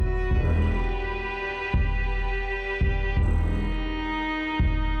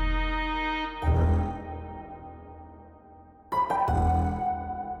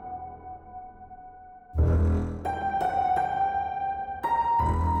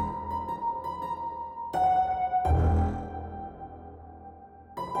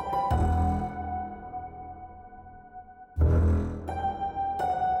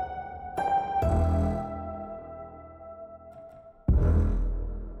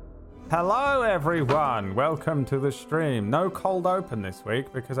Hello everyone, welcome to the stream. No cold open this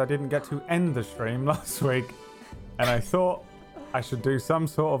week because I didn't get to end the stream last week, and I thought I should do some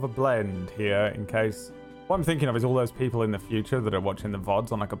sort of a blend here in case. What I'm thinking of is all those people in the future that are watching the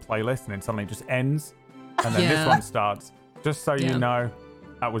VODs on like a playlist and it suddenly just ends and then this one starts. Just so you know,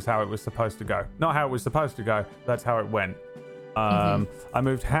 that was how it was supposed to go. Not how it was supposed to go, that's how it went. I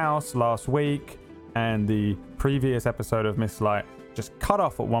moved house last week and the previous episode of Miss Light just cut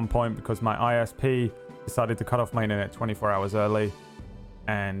off at one point because my ISP decided to cut off my internet 24 hours early,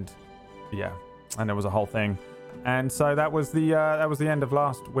 and there was a whole thing, and so that was the end of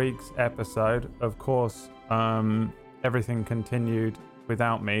last week's episode. Of course, everything continued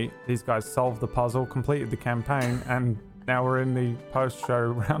without me. These guys solved the puzzle, completed the campaign, and now we're in the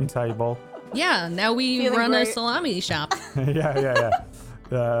post-show roundtable. Yeah, now we run a salami shop. Yeah.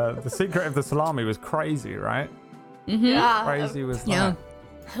 The secret of the salami was crazy, right? Mm-hmm. Yeah, crazy was that.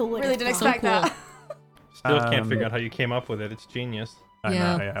 Really didn't expect that. Still can't figure out how you came up with it. It's genius. I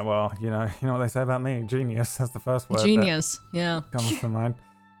know, yeah. Well, you know what they say about me. Genius. That's the first word. Genius. Yeah. Comes to mind.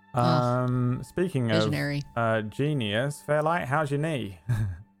 Speaking visionary. Of genius, Fairlight, how's your knee?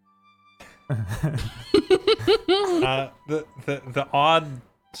 The odd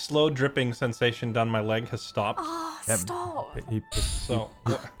slow dripping sensation down my leg has stopped. Oh, stop. He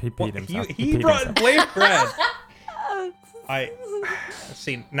peed himself. He brought blame Brad. I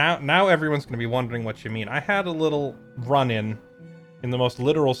see now everyone's going to be wondering what you mean. I had a little run-in the most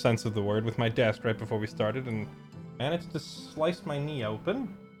literal sense of the word with my desk right before we started and managed to slice my knee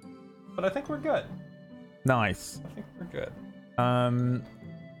open. But I think we're good. Nice. I think we're good.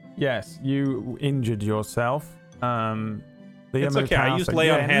 Yes, you injured yourself. It's okay. I used lay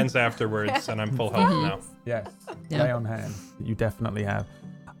on hands afterwards, and I'm full health now. Yes, lay on hands. You definitely have.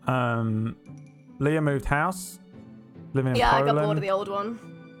 Leah moved house. Living in Poland. I got bored of the old one.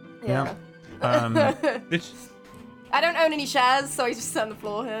 Yeah. I don't own any shares, so I just sit on the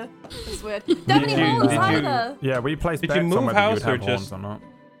floor here. It's weird. Don't any horns either. Yeah, we placed bets on whether you would have horns just or not.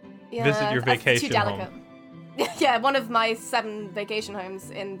 Yeah, visit your vacation home? Yeah, one of my 7 vacation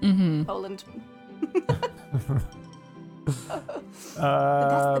homes in Poland.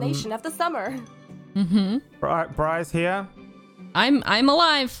 The destination of the summer. Bry's here. I'm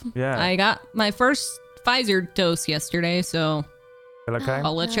alive. Yeah. I got my first Pfizer dose yesterday, so okay.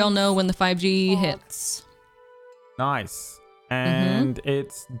 I'll let y'all know when the 5G hits. Nice. And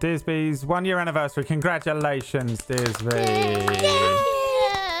it's Disby's 1-year anniversary. Congratulations, Disby.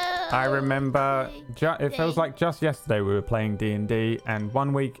 I remember it feels like just yesterday we were playing D&D and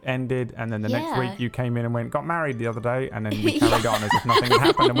 1 week ended and then the next week you came in and got married the other day, and then we carried on as if nothing had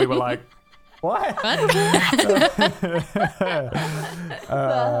happened, and we were like, what?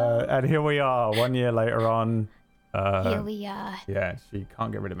 And here we are 1 year later on. Here we are. Yeah, she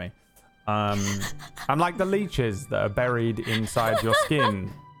can't get rid of me. I'm like the leeches that are buried inside your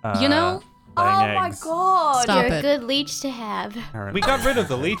skin. My god. Stop You're it. a good leech to have. We got rid of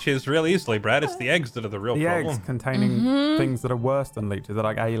the leeches real easily, Brad. It's the eggs that are the real problem. The eggs containing things that are worse than leeches. They're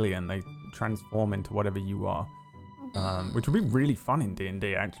like alien. They transform into whatever you are. Which would be really fun in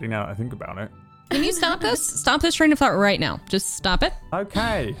D&D, actually, now that I think about it. Can you stop this? Stop this train of thought right now. Just stop it.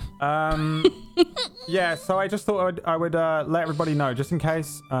 Okay. Yeah, so I just thought I would let everybody know, just in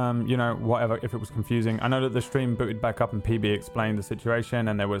case, whatever, if it was confusing. I know that the stream booted back up and PB explained the situation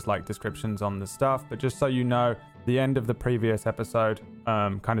and there was like descriptions on the stuff, but just so you know, the end of the previous episode,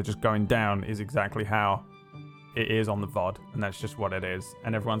 kind of just going down, is exactly how it is on the VOD, and that's just what it is.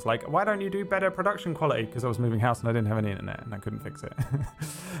 And everyone's like, why don't you do better production quality? Because I was moving house and I didn't have any internet and I couldn't fix it.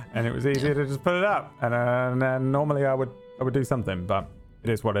 And it was easier to just put it up. And normally I would do something, but it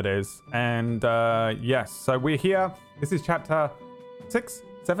is what it is. And yes, so we're here. This is chapter 6,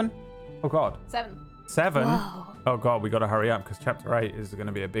 7? Oh god. 7? Whoa. Oh god, we gotta hurry up because chapter 8 is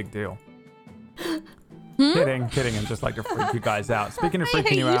gonna be a big deal. Kidding. I'm just like to freak you guys out. Speaking of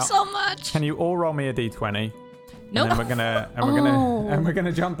freaking you out, so much. can you all roll me a d20? Nope. And then we're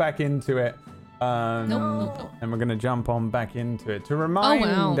gonna jump back into it. Nope. And we're gonna jump on back into it to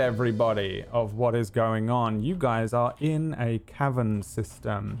remind everybody of what is going on. You guys are in a cavern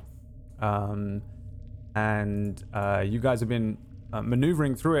system, and you guys have been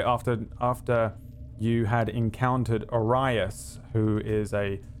maneuvering through it after you had encountered Arias, who is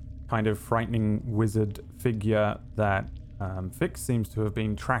a kind of frightening wizard figure that Fix seems to have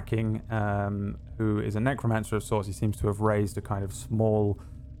been tracking, who is a necromancer of sorts. He seems to have raised a kind of small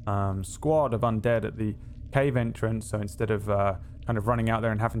squad of undead at the cave entrance. So instead of kind of running out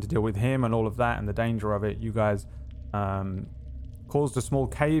there and having to deal with him and all of that and the danger of it, you guys caused a small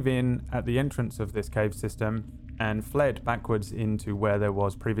cave in at the entrance of this cave system and fled backwards into where there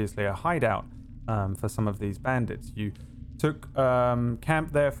was previously a hideout for some of these bandits. You took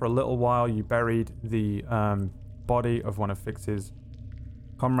camp there for a little while. You buried the body of one of Fix's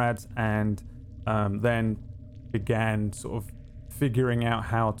comrades, and then began sort of figuring out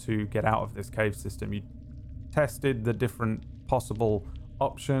how to get out of this cave system. You tested the different possible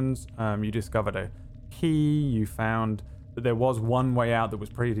options. You discovered a key. You found that there was one way out that was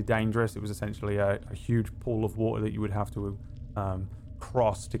pretty dangerous. It was essentially a huge pool of water that you would have to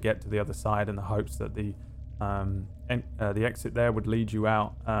cross to get to the other side, in the hopes that the exit there would lead you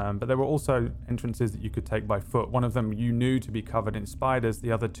out. But there were also entrances that you could take by foot. One of them you knew to be covered in spiders.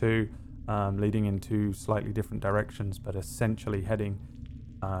 The other two leading in two slightly different directions, but essentially heading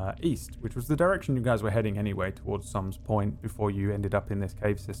east, which was the direction you guys were heading anyway, towards Som's Point, before you ended up in this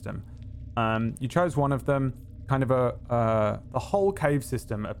cave system. You chose one of them. Kind of the whole cave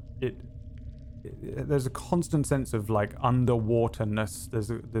system. There's a constant sense of like underwaterness.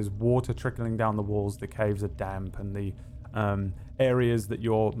 There's water trickling down the walls. The caves are damp, and the areas that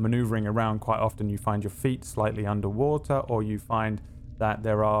you're maneuvering around, quite often you find your feet slightly underwater, or you find that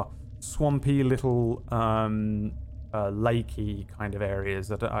there are swampy little lakey kind of areas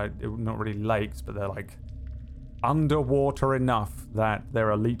that are not really lakes, but they're like underwater enough that there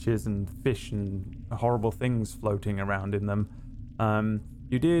are leeches and fish and horrible things floating around in them.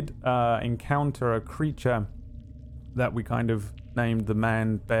 You did encounter a creature that we kind of named the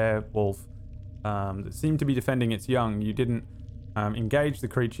man-bear-wolf that seemed to be defending its young. You didn't engage the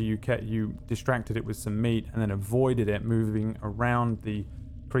creature. You distracted it with some meat and then avoided it, moving around the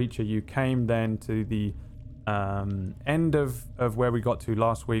creature. You came then to the end of where we got to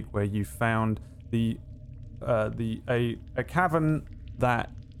last week, where you found a cavern that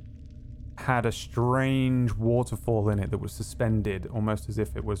had a strange waterfall in it that was suspended, almost as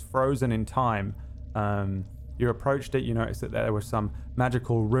if it was frozen in time. You approached it. You noticed that there were some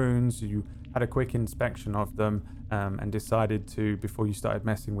magical runes. You had a quick inspection of them and decided to, before you started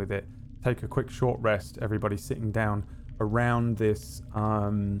messing with it, take a quick short rest. Everybody sitting down around this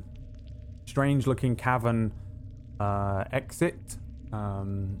strange-looking cavern exit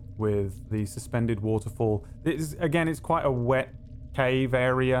with the suspended waterfall. It's quite a wet cave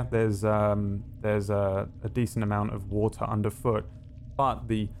area. There's a decent amount of water underfoot, but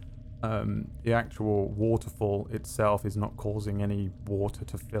the actual waterfall itself is not causing any water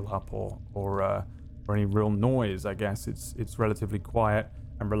to fill up or any real noise. I guess it's relatively quiet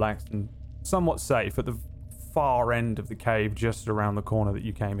and relaxed and somewhat safe. At the far end of the cave, just around the corner that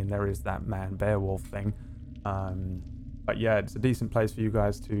you came in, there is that man-bear-wolf thing. But yeah, it's a decent place for you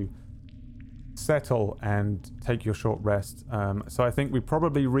guys to settle and take your short rest. So I think we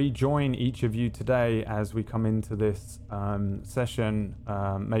probably rejoin each of you today as we come into this session,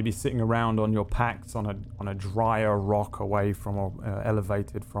 maybe sitting around on your packs on a drier rock away from or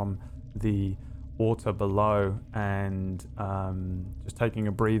elevated from the water below, and just taking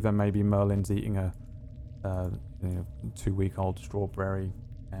a breather. Maybe Merlin's eating a 2-week-old strawberry,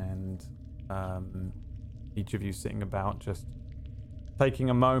 and each of you sitting about, just taking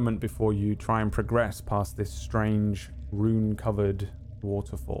a moment before you try and progress past this strange rune-covered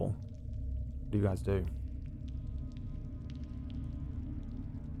waterfall. What do you guys do?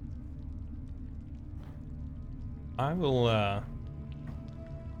 I will, I'll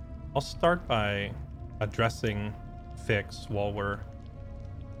start by addressing Fix while we're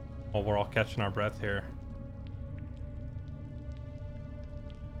all catching our breath here.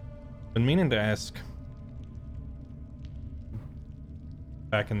 Been meaning to ask,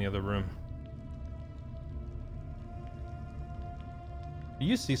 back in the other room, do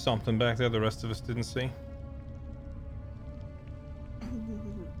you see something back there the rest of us didn't see?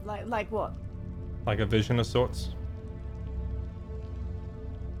 Like what? Like a vision of sorts?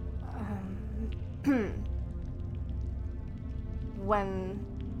 When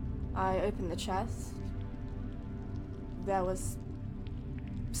I opened the chest, there was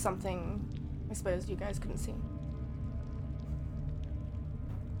something I suppose you guys couldn't see.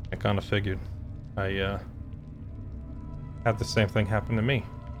 I kind of figured. I had the same thing happen to me.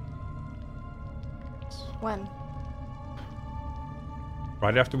 When?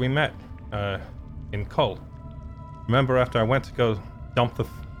 Right after we met, in Cull. Remember after I went to go dump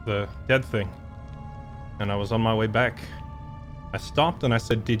the dead thing, and I was on my way back, I stopped and I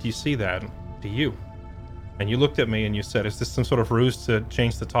said, "Did you see that? Do you?" And you looked at me and you said, "Is this some sort of ruse to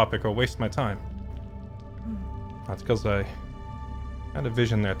change the topic or waste my time?" That's because I had a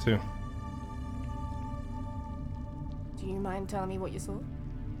vision there too. Do you mind telling me what you saw?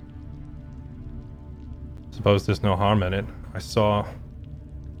 Suppose there's no harm in it. I saw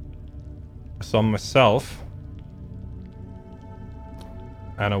myself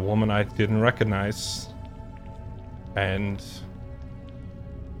and a woman I didn't recognize. And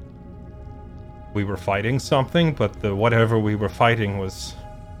we were fighting something, but the whatever we were fighting was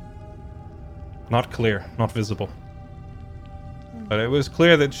not clear, not visible. But it was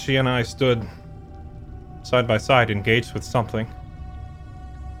clear that she and I stood side by side, engaged with something.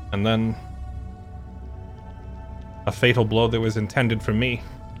 And then a fatal blow that was intended for me.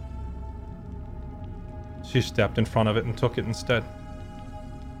 She stepped in front of it and took it instead.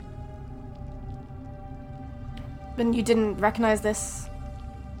 And you didn't recognize this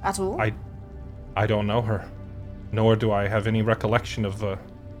at all? I don't know her, nor do I have any recollection of a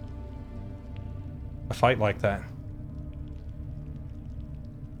fight like that.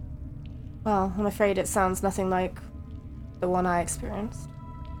 Well, I'm afraid it sounds nothing like the one I experienced.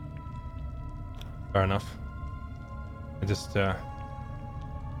 Fair enough. I just,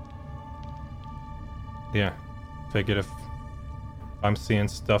 yeah, figured if I'm seeing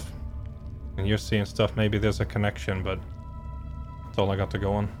stuff and you're seeing stuff, maybe there's a connection, but that's all I got to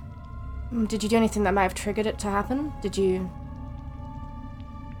go on. Did you do anything that might have triggered it to happen? Did you...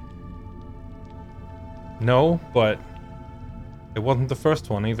 No, but it wasn't the first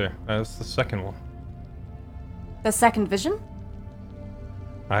one either. It was the second one. The second vision?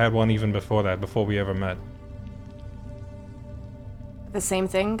 I had one even before that, before we ever met. The same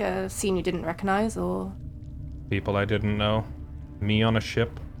thing? A scene you didn't recognize, or...? People I didn't know. Me on a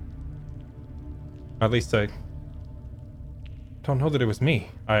ship. At least I don't know that it was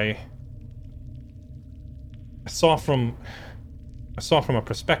me. I saw from a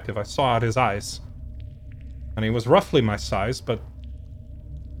perspective. I saw out his eyes. And he was roughly my size, but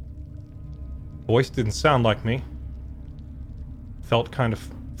voice didn't sound like me. Felt kind of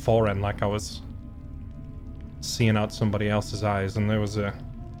foreign, like I was seeing out somebody else's eyes, and there was a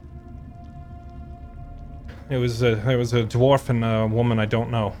dwarf and a woman I don't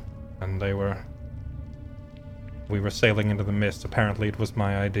know, and we were sailing into the mist. Apparently it was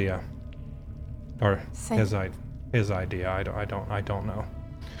my idea. Or his idea. I don't know.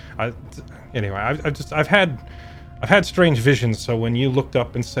 Anyway, I've had strange visions, so when you looked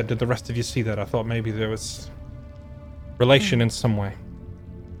up and said, "Did the rest of you see that?" I thought maybe there was relation in some way.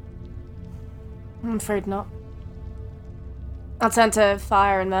 I'm afraid not. I'll turn to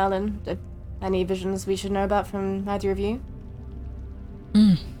Fire and Merlin. Any visions we should know about from either of you?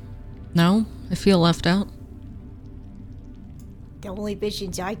 No, I feel left out. The only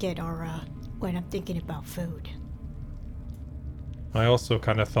visions I get are when I'm thinking about food. I also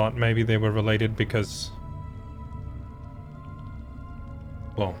kind of thought maybe they were related because,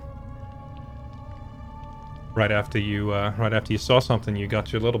 well, right after you saw something, you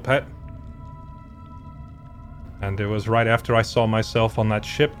got your little pet. And it was right after I saw myself on that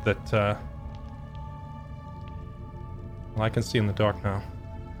ship that, well, I can see in the dark now.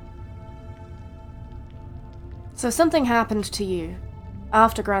 So something happened to you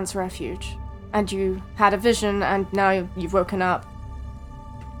after Grant's Refuge, and you had a vision, and now you've woken up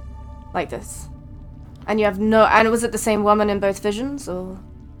like this. And you have no... And was it the same woman in both visions, or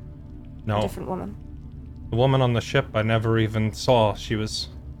No. a different woman? The woman on the ship I never even saw. She was...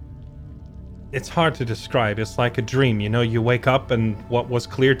 It's hard to describe. It's like a dream. You know, you wake up and what was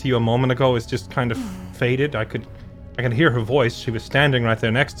clear to you a moment ago is just kind of faded. I could hear her voice. She was standing right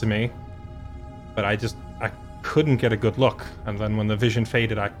there next to me. But I couldn't get a good look. And then when the vision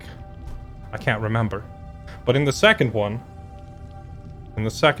faded, I can't remember. But in the second one,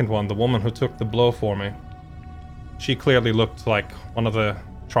 the woman who took the blow for me, she clearly looked like one of the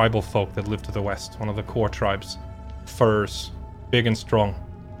tribal folk that lived to the west, one of the core tribes. Furs, big and strong,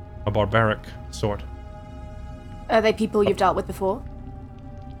 a barbaric sort. Are they people you've dealt with before?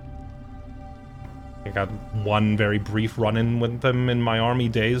 I got one very brief run-in with them in my army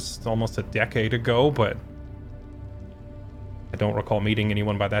days almost a decade ago, but I don't recall meeting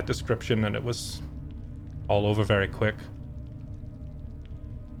anyone by that description, and it was all over very quick.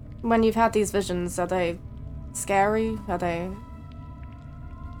 When you've had these visions, are they scary? Do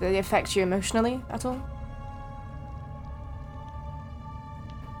they affect you emotionally at all?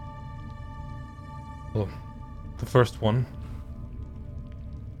 Well, the first one,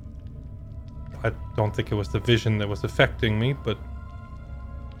 I don't think it was the vision that was affecting me, but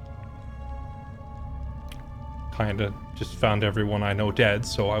kinda just found everyone I know dead,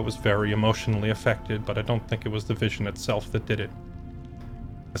 so I was very emotionally affected, but I don't think it was the vision itself that did it.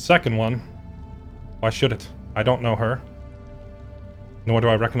 The second one, why should it? I don't know her, nor do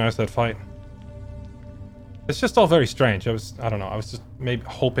I recognize that fight. It's just all very strange. I was just maybe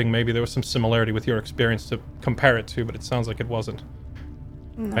hoping maybe there was some similarity with your experience to compare it to, but it sounds like it wasn't.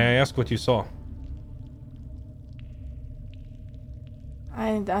 No. May I ask what you saw?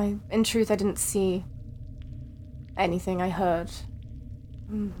 In truth, I didn't see anything. I heard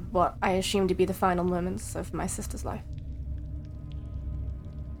what I assumed to be the final moments of my sister's life.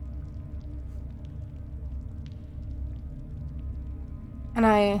 And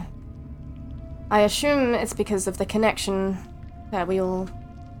I assume it's because of the connection that we all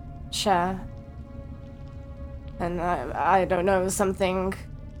share. And I don't know, something...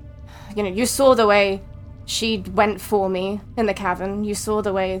 You know, you saw the way she went for me in the cavern. You saw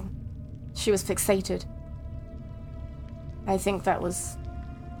the way she was fixated. I think that was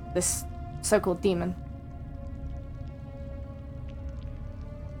this so-called demon.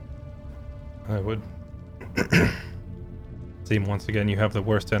 I would... Seem once again you have the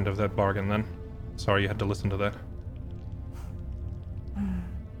worst end of that bargain then. Sorry you had to listen to that.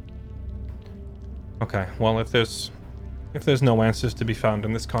 Okay, well if there's no answers to be found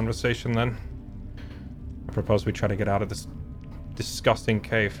in this conversation then I propose we try to get out of this disgusting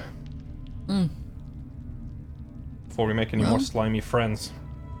cave. Before we make any more slimy friends.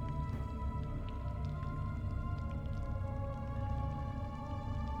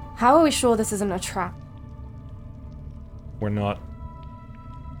 How are we sure this isn't a trap? We're not.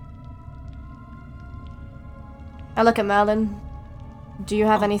 I look at Merlin. Do you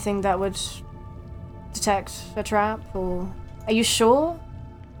have anything that would detect a trap, or are you sure?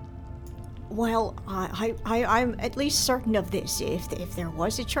 Well, I'm at least certain of this. If there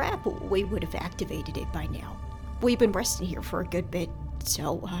was a trap, we would have activated it by now. We've been resting here for a good bit,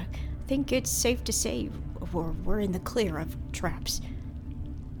 so I think it's safe to say we're in the clear of traps.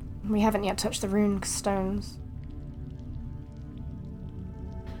 We haven't yet touched the rune stones.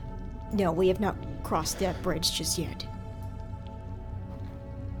 No, we have not crossed that bridge just yet.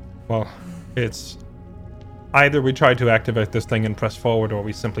 Well, it's... Either we try to activate this thing and press forward, or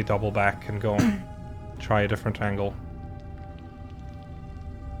we simply double back and go try a different angle.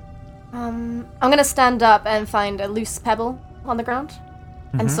 I'm gonna stand up and find a loose pebble on the ground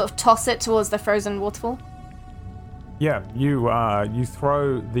and sort of toss it towards the frozen waterfall. Yeah, you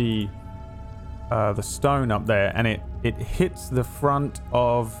throw the stone up there, and it hits the front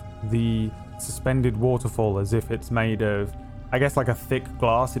of the suspended waterfall as if it's made of, I guess, like a thick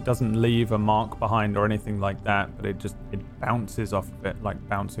glass. It doesn't leave a mark behind or anything like that, but it bounces off of it, like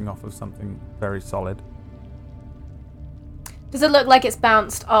bouncing off of something very solid. Does it look like it's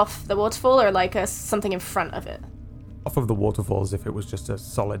bounced off the waterfall, or like something in front of it? Off of the waterfall, as if it was just a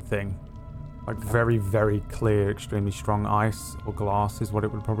solid thing. Like very, very clear, extremely strong ice or glass is what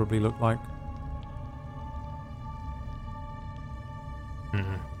it would probably look like.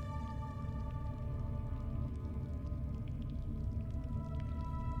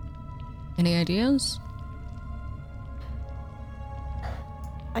 Any ideas?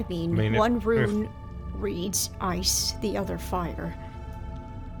 I mean one rune reads ice, the other fire.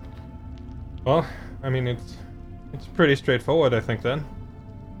 Well, I mean, it's pretty straightforward, I think, then.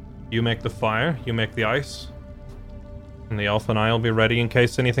 You make the fire, you make the ice, and the elf and I will be ready in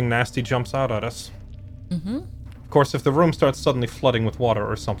case anything nasty jumps out at us. Of course, if the room starts suddenly flooding with water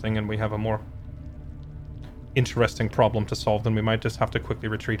or something, and we have a more interesting problem to solve, then we might just have to quickly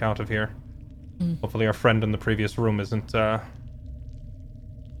retreat out of here. Hopefully our friend in the previous room isn't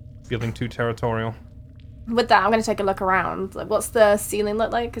feeling too territorial. With that, I'm going to take a look around. Like, what's the ceiling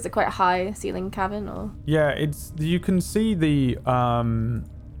look like? Is it quite a high ceiling cavern, or? Yeah, you can see the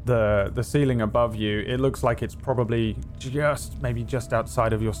ceiling above you. It looks like it's probably maybe just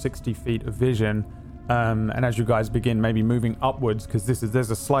outside of your 60 feet of vision. And as you guys begin maybe moving upwards, because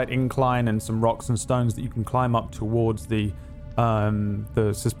there's a slight incline and some rocks and stones that you can climb up towards the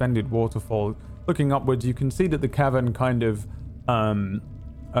suspended waterfall. Looking upwards, you can see that the cavern kind of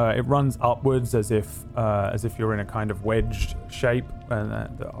it runs upwards as if you're in a kind of wedged shape,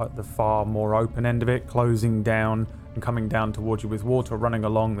 and the far more open end of it closing down and coming down towards you, with water running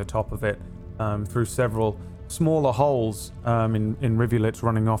along the top of it through several smaller holes in rivulets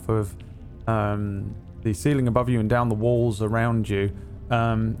running off of the ceiling above you and down the walls around you.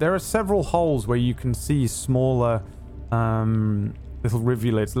 There are several holes where you can see smaller little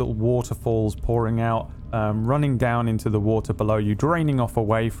rivulets, little waterfalls pouring out, running down into the water below you, draining off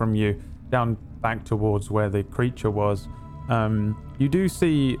away from you, down back towards where the creature was. You do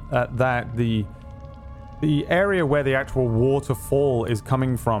see that the area where the actual waterfall is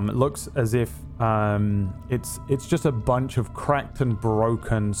coming from, it looks as if it's just a bunch of cracked and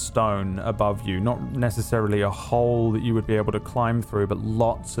broken stone above you. Not necessarily a hole that you would be able to climb through, but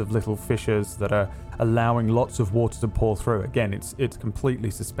lots of little fissures that are allowing lots of water to pour through. Again, it's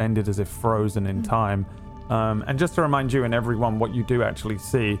completely suspended as if frozen in time. And just to remind you and everyone what you do actually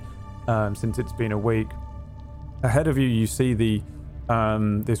see, since it's been a week, ahead of you, you see the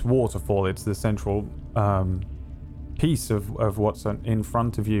this waterfall. It's the central piece of what's in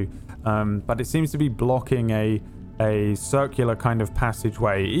front of you, but it seems to be blocking a circular kind of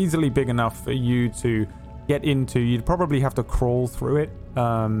passageway, easily big enough for you to get into. You'd probably have to crawl through it,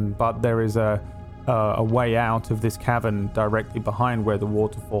 but there is a way out of this cavern directly behind where the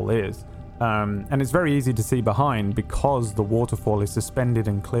waterfall is. And it's very easy to see behind because the waterfall is suspended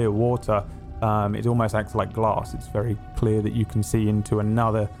in clear water. It almost acts like glass. It's very clear that you can see into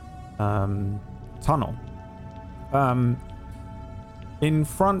another tunnel. In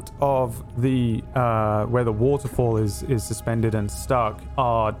front of the where the waterfall is suspended and stuck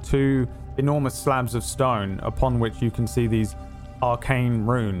are two enormous slabs of stone upon which you can see these arcane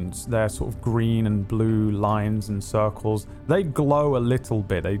runes. They're sort of green and blue lines and circles. They glow a little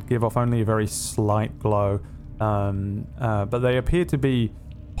bit. They give off only a very slight glow, but they appear to be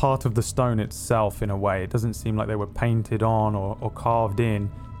part of the stone itself in a way. It doesn't seem like they were painted on or carved in.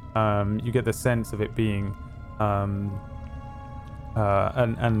 You get the sense of it being an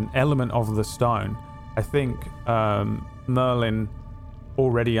element of the stone. I think Merlin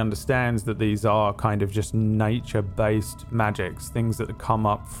already understands that these are kind of just nature-based magics, things that come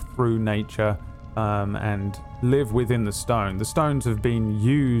up through nature and live within the stone. The stones have been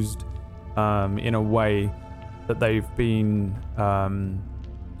used in a way that they've been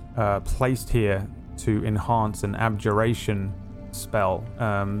placed here to enhance an abjuration spell.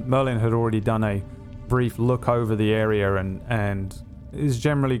 Merlin had already done a brief look over the area and is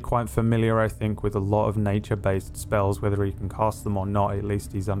generally quite familiar, I think, with a lot of nature-based spells. Whether he can cast them or not, at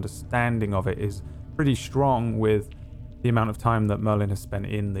least his understanding of it is pretty strong with the amount of time that Merlin has spent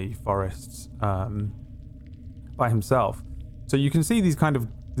in the forests by himself. So you can see these kind of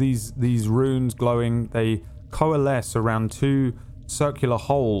these runes glowing. They coalesce around two circular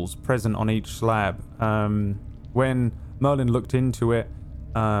holes present on each slab. When Merlin looked into it,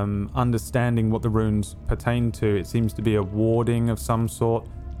 understanding what the runes pertain to, it seems to be a warding of some sort,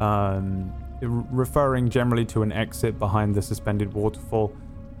 referring generally to an exit behind the suspended waterfall.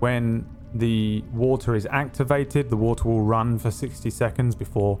 When the water is activated, the water will run for 60 seconds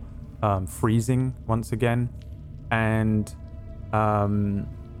before freezing once again. And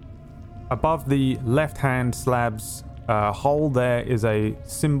above the left-hand slab's hole there is a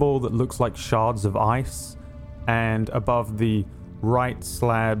symbol that looks like shards of ice, and above the right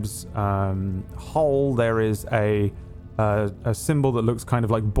slab's hole there is a symbol that looks kind of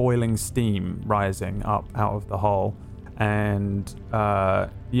like boiling steam rising up out of the hole. And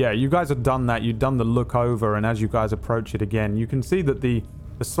you guys have done that. You've done the look over, and as you guys approach it again, you can see that the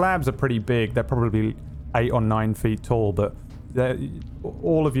slabs are pretty big. They're probably 8 or 9 feet tall, but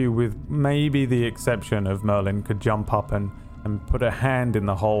all of you, with maybe the exception of Merlin, could jump up and put a hand in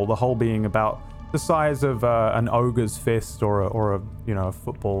the hole being about the size of an ogre's fist or a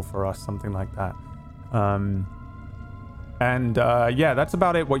football for us, something like that. That's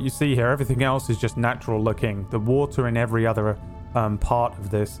about it. What you see here, everything else is just natural looking. The water in every other part of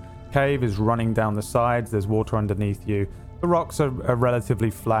this cave is running down the sides. There's water underneath you. The rocks are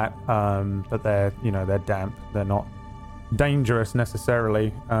relatively flat, but they're damp. They're not dangerous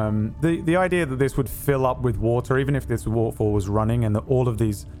necessarily. The idea that this would fill up with water, even if this waterfall was running and that all of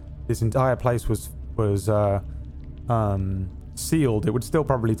this entire place was sealed, it would still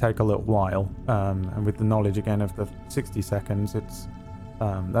probably take a little while. And with the knowledge again of the 60 seconds, it's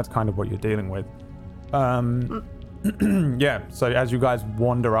that's kind of what you're dealing with. So as you guys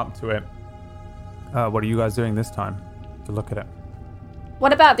wander up to it, what are you guys doing this time to look at it?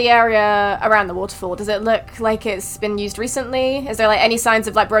 What about the area around the waterfall? Does it look like it's been used recently? Is there like any signs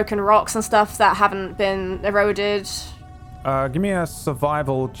of like broken rocks and stuff that haven't been eroded? Give me a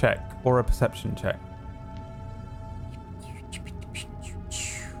survival check or a perception check.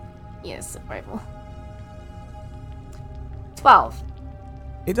 Yes, survival. 12.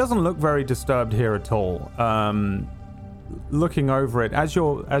 It doesn't look very disturbed here at all. Looking over it, as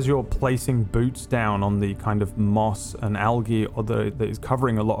you're placing boots down on the kind of moss and algae that is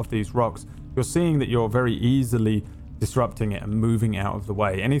covering a lot of these rocks, you're seeing that you're very easily disrupting it and moving out of the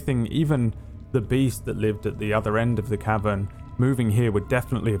way. Anything, even the beast that lived at the other end of the cavern, moving here would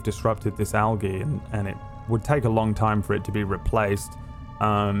definitely have disrupted this algae, and it would take a long time for it to be replaced.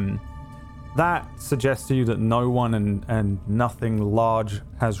 That suggests to you that no one and nothing large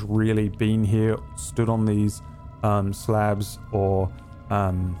has really been here, stood on these slabs, or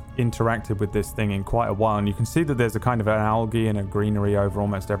interacted with this thing in quite a while. And you can see that there's a kind of an algae and a greenery over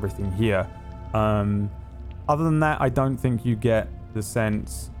almost everything here. Other than that, I don't think you get the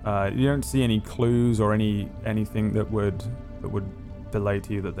sense, you don't see any clues or anything that would belay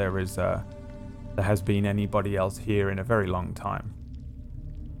to you that there has been anybody else here in a very long time.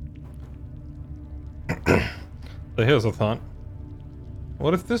 So here's a thought.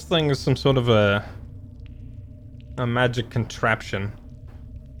 What if this thing is some sort of a magic contraption?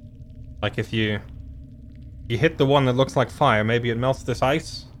 Like if you hit the one that looks like fire, maybe it melts this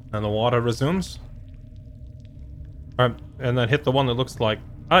ice and the water resumes? Or, and then hit the one that looks like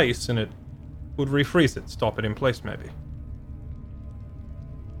ice and it would refreeze it, stop it in place maybe.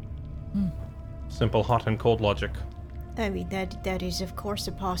 Simple hot and cold logic. I mean, that is of course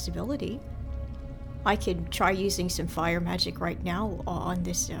a possibility. I can try using some fire magic right now on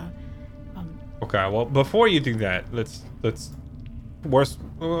this. Okay, well, before you do that, let's that's the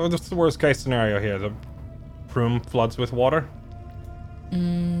worst case scenario here. The room floods with water. I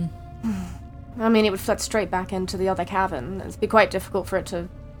mean, it would flood straight back into the other cavern. It'd be quite difficult for it to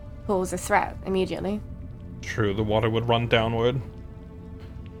pose a threat immediately. True, the water would run downward.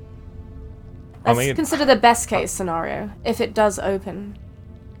 Let's consider the best case scenario. If it does open.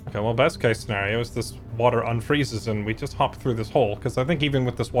 Okay, well, best case scenario is this water unfreezes and we just hop through this hole. Because I think even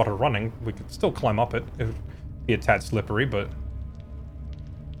with this water running, we could still climb up it. It would be a tad slippery, but...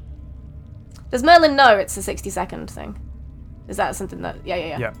 Does Merlin know it's a 60-second thing? Is that something that... Yeah.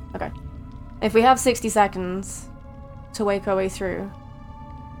 Yeah. Okay. If we have 60 seconds to wake our way through...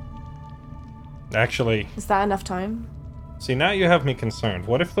 Actually... Is that enough time? See, now you have me concerned.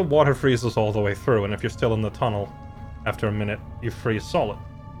 What if the water freezes all the way through, and if you're still in the tunnel, after a minute, you freeze solid?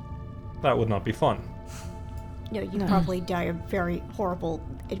 That would not be fun. You probably die a very horrible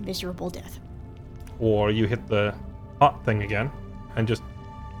and miserable death. Or you hit the hot thing again, and just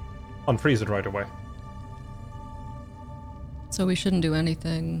unfreeze it right away. So we shouldn't do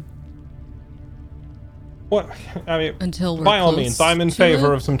anything What? I mean, until we're by all close means, I'm in to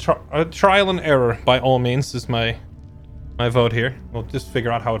favor it? of some trial and error. By all means, is my vote here. We'll just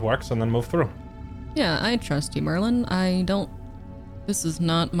figure out how it works and then move through. Yeah, I trust you, Merlin. I don't... This is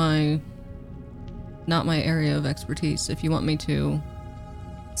not my area of expertise. If you want me to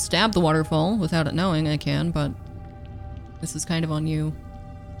stab the waterfall without it knowing, I can, but this is kind of on you.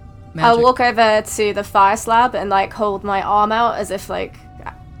 Magic. I'll walk over to the fire slab and, like, hold my arm out as if, like,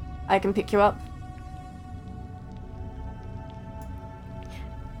 I can pick you up.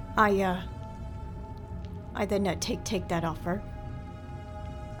 I then take that offer.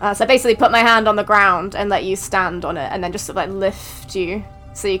 So I basically put my hand on the ground and let you stand on it, and then just sort of like lift you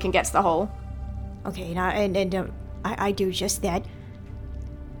so you can get to the hole. Okay, and I do just that.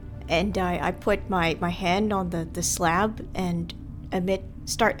 And I put my hand on the slab and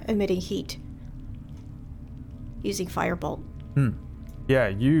start emitting heat using firebolt. Yeah,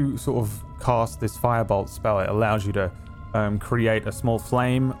 you sort of cast this firebolt spell. It allows you to create a small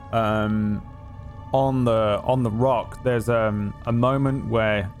flame. On the rock, there's a moment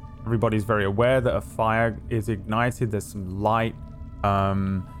where everybody's very aware that a fire is ignited. There's some light,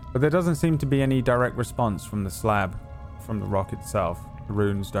 but there doesn't seem to be any direct response from the slab, from the rock itself. The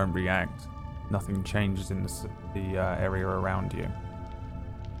runes don't react. Nothing changes in the area around you.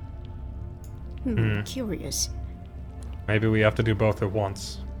 Curious. Maybe we have to do both at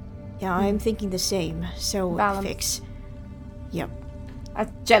once. Yeah, I'm thinking the same. So Balance. fix. Yep. I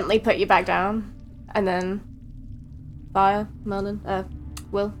gently put you back down, and then fire, Merlin,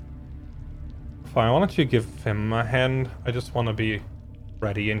 Will. Fine, why don't you give him a hand? I just want to be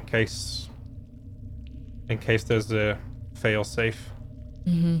ready in case there's a fail-safe.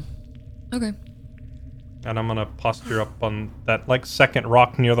 Okay. And I'm gonna posture up on that, like, second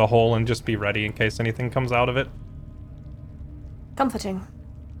rock near the hole and just be ready in case anything comes out of it. Comforting.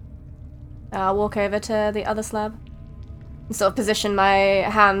 I'll walk over to the other slab and sort of position my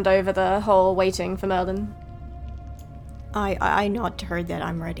hand over the hole, waiting for Merlin. I nod to her that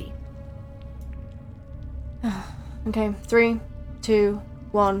I'm ready. Okay, 3, 2,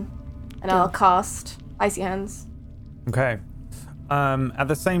 1, and I'll cast Icy Hands. Okay. At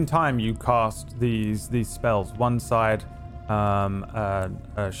the same time, you cast these spells. One side,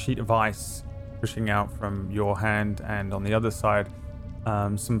 a sheet of ice pushing out from your hand, and on the other side,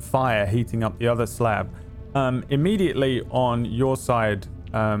 some fire heating up the other slab. Immediately on your side,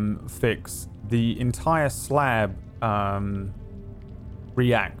 Fix, the entire slab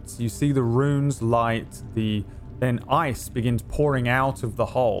reacts. You see the runes light, then ice begins pouring out of the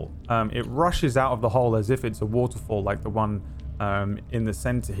hole. It rushes out of the hole as if it's a waterfall, like the one in the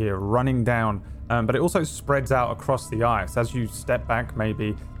center here, running down. But it also spreads out across the ice. As you step back,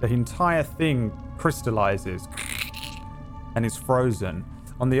 maybe, the entire thing crystallizes and is frozen.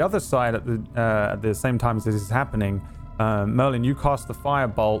 On the other side, at the same time as this is happening, Merlin, you cast the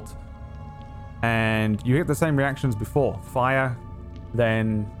firebolt, and you get the same reactions before. Fire,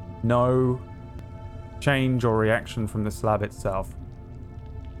 then no change or reaction from the slab itself.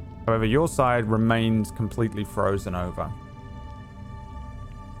 However, your side remains completely frozen over.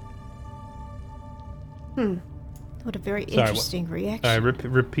 What a very Sorry, interesting reaction.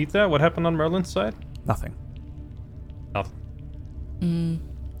 Repeat that. What happened on Merlin's side? Nothing. Nothing.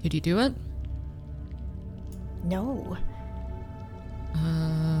 Did you do it? No.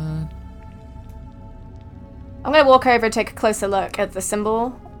 I'm gonna walk over and take a closer look at the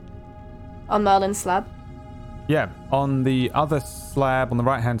symbol on Merlin's slab. Yeah, on the other slab, on the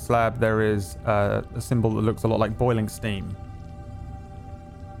right-hand slab, there is a symbol that looks a lot like boiling steam.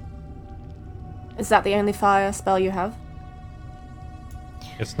 Is that the only fire spell you have?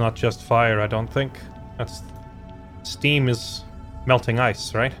 It's not just fire, I don't think. That's steam is melting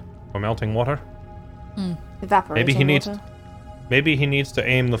ice, right? Or melting water. Evaporating water. Maybe he needs to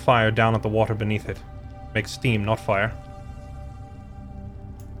aim the fire down at the water beneath it. Make steam, not fire.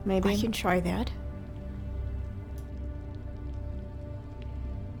 Maybe. I can try that.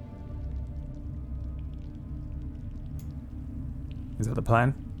 Is that the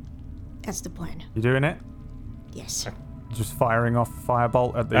plan? That's the plan. You doing it? Yes. Just firing off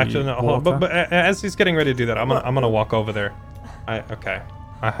firebolt at the Actually, no, hold water? on, but as he's getting ready to do that, I'm gonna walk over there. Okay,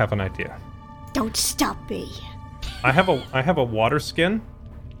 I have an idea. Don't stop me. I have a water skin,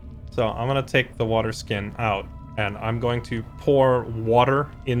 so I'm gonna take the water skin out, and I'm going to pour water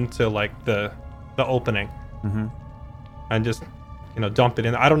into like the opening, and just dump it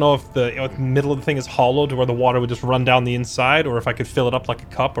in. I don't know if the middle of the thing is hollow to where the water would just run down the inside, or if I could fill it up like a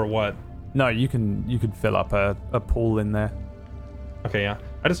cup or what. No, you could fill up a pool in there. Okay, yeah.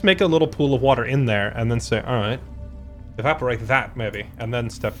 I just make a little pool of water in there, and then say, all right, evaporate that maybe, and then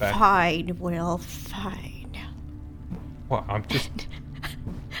step back. Fine, Will, fine. Well, I'm just.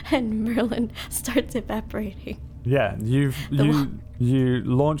 And Merlin starts evaporating. Yeah, you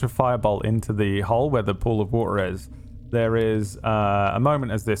launch a firebolt into the hole where the pool of water is. There is a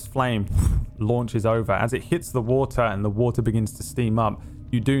moment as this flame launches over. As it hits the water and the water begins to steam up,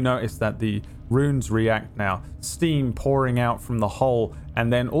 you do notice that the runes react now. Steam pouring out from the hole,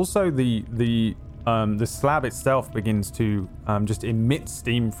 and then also the slab itself begins to just emit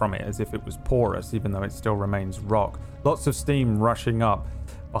steam from it as if it was porous, even though it still remains rock. Lots of steam rushing up.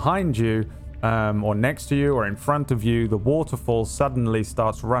 Behind you, or next to you, or in front of you, the waterfall suddenly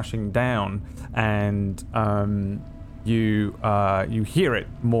starts rushing down, and you hear it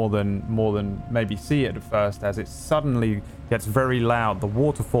more than maybe see it at first, as it suddenly gets very loud. The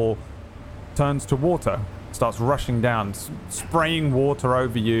waterfall turns to water, starts rushing down, spraying water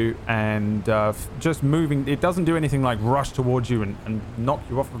over you, and just moving. It doesn't do anything like rush towards you and knock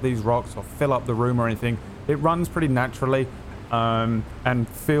you off of these rocks or fill up the room or anything. It runs pretty naturally and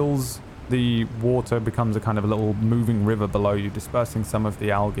fills the water, becomes a kind of a little moving river below you, dispersing some of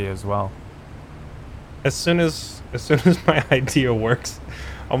the algae as well. As soon as my idea works,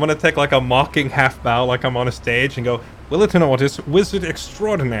 I'm gonna take like a mocking half bow, like I'm on a stage, and go, "Lieutenant Otis, wizard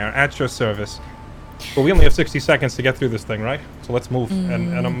extraordinaire, at your service." But we only have 60 seconds to get through this thing, right? So let's move,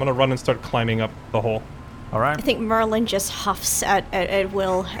 and I'm gonna run and start climbing up the hole. All right. I think Merlin just huffs at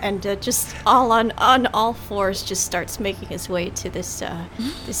Will and just all on all fours just starts making his way to this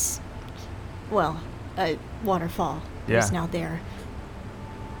waterfall. Yeah. He's now there,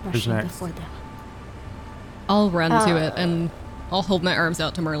 rushing next? before them. I'll run to it and I'll hold my arms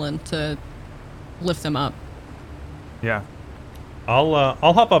out to Merlin to lift them up. Yeah.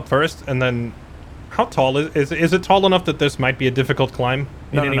 I'll hop up first, and then how tall is it tall enough that this might be a difficult climb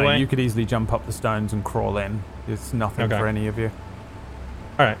in any way? You could easily jump up the stones and crawl in. It's nothing Okay. for any of you.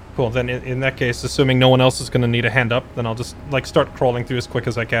 All right, cool. Then in that case, assuming no one else is going to need a hand up, then I'll just like start crawling through as quick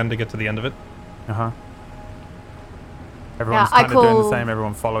as I can to get to the end of it. Everyone's I kind of doing the call- same.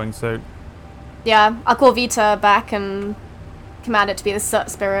 Everyone following suit. Yeah, I'll call Vita back and command it to be the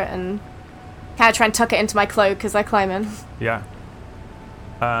Soot Spirit and kind of try and tuck it into my cloak as I climb in. Yeah.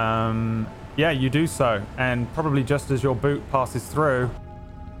 Yeah, you do so, and probably just as your boot passes through,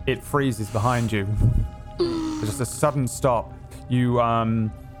 it freezes behind you. There's just a sudden stop. You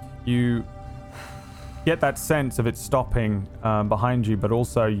get that sense of it stopping behind you, but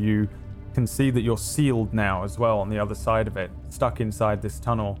also you can see that you're sealed now as well on the other side of it, stuck inside this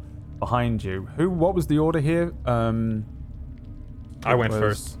tunnel behind you. What was the order here? I went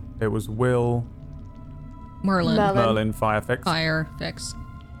first. It was Will, Merlin. Merlin, Firefix. Fire, fix.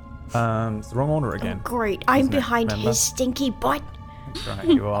 It's the wrong order again. Great, I'm Isn't it? behind Remember? his stinky butt. That's right,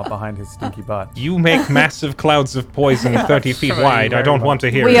 you are behind his stinky butt. You make massive clouds of poison 30 feet Sorry, wide. I very don't much. want to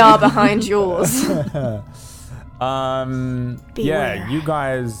hear We it. are behind yours. Yeah, Beware. you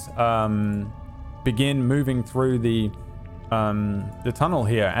guys begin moving through the tunnel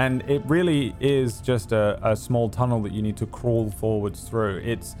here, and it really is just a small tunnel that you need to crawl forwards through.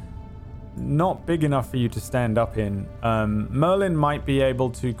 It's not big enough for you to stand up in. Merlin might be able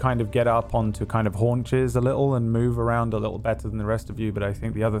to kind of get up onto kind of haunches a little and move around a little better than the rest of you, but I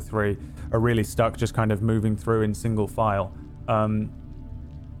think the other three are really stuck just kind of moving through in single file.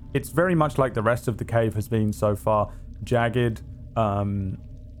 It's very much like the rest of the cave has been so far. Jagged,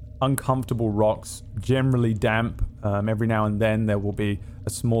 uncomfortable rocks, generally damp. Every now and then there will be a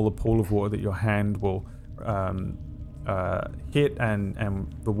smaller pool of water that your hand will hit,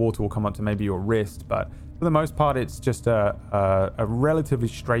 and the water will come up to maybe your wrist, but for the most part it's just a relatively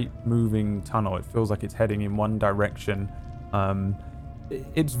straight moving tunnel. It feels like it's heading in one direction.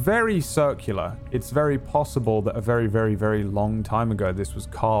 It's very circular. It's very possible that a very, very, very long time ago this was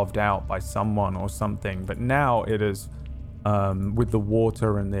carved out by someone or something, but now it is, with the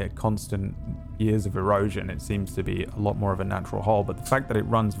water and the constant years of erosion, it seems to be a lot more of a natural hole, but the fact that it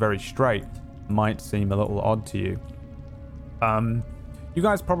runs very straight might seem a little odd to you. You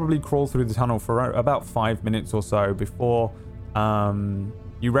guys probably crawl through the tunnel for about 5 minutes or so before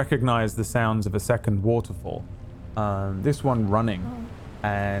you recognize the sounds of a second waterfall. This one running,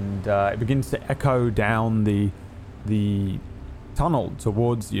 and it begins to echo down the tunnel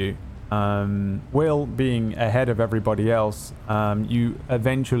towards you. Will being ahead of everybody else,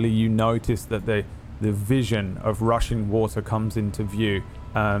 you notice that the vision of rushing water comes into view.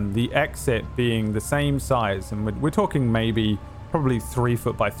 The exit being the same size, and we're talking maybe probably 3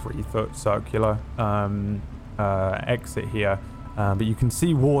 foot by 3 foot circular exit here, but you can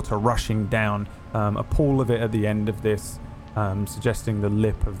see water rushing down, a pool of it at the end of this, suggesting the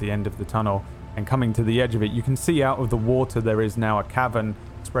lip of the end of the tunnel, and coming to the edge of it you can see out of the water there is now a cavern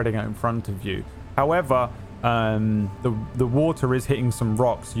spreading out in front of you. However, the water is hitting some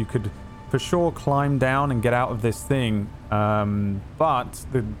rocks. You could for sure climb down and get out of this thing, but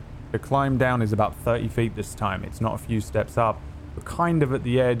the climb down is about 30 feet this time. It's not a few steps up. We're kind of at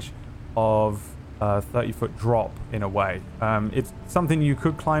the edge of a 30-foot drop in a way. It's something you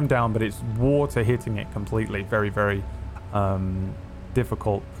could climb down, but it's water hitting it completely. Very, very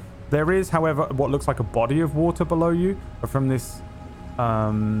difficult. There is, however, what looks like a body of water below you. From this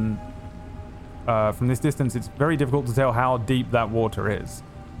distance, it's very difficult to tell how deep that water is.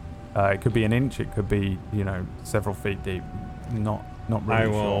 It could be an inch, it could be, several feet deep. Not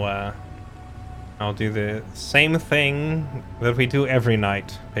really sure. I'll do the same thing that we do every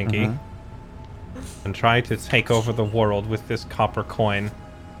night, Pinky. And try to take over the world with this copper coin.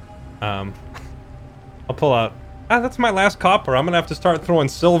 I'll pull out... that's my last copper. I'm going to have to start throwing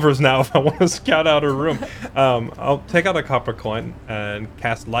silvers now if I want to scout out a room. I'll take out a copper coin and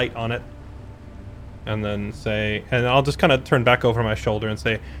cast light on it. And then say... And I'll just kind of turn back over my shoulder and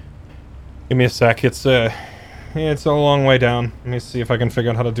say... Give me a sec. It's a long way down. Let me see if I can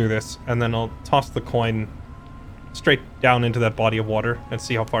figure out how to do this. And then I'll toss the coin straight down into that body of water and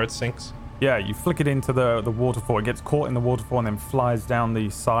see how far it sinks. Yeah, you flick it into the waterfall. It gets caught in the waterfall and then flies down the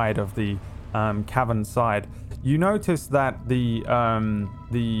side of the cavern side. You notice that the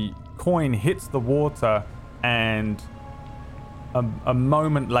coin hits the water and a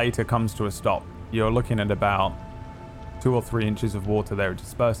moment later comes to a stop. You're looking at about 2 or 3 inches of water there. It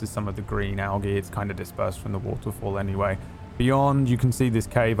disperses some of the green algae. It's kind of dispersed from the waterfall anyway. Beyond, you can see this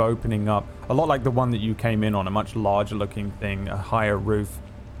cave opening up, a lot like the one that you came in on, a much larger looking thing, a higher roof,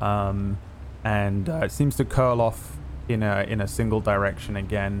 and it seems to curl off in a single direction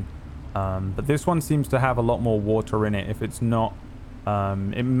again. But this one seems to have a lot more water in it. If it's not,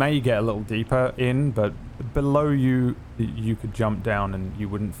 it may get a little deeper in, but below you could jump down and you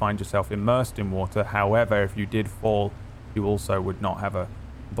wouldn't find yourself immersed in water. However, if you did fall, you also would not have a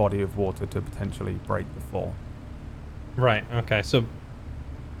body of water to potentially break the fall. Right, okay, so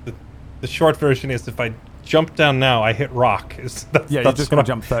the short version is if I jump down now, I hit rock. You're just going to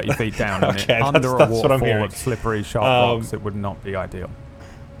jump 30 feet down. Okay, and under a waterfall of slippery, sharp rocks, it would not be ideal.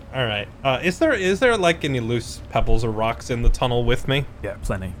 All right. Is there like any loose pebbles or rocks in the tunnel with me? Yeah,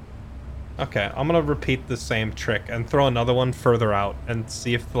 plenty. Okay, I'm going to repeat the same trick and throw another one further out and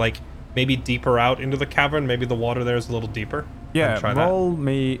see if, maybe deeper out into the cavern, maybe the water there is a little deeper. Yeah, roll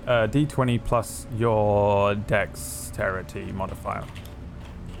me a d20 plus your dexterity modifier.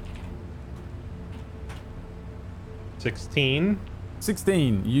 16.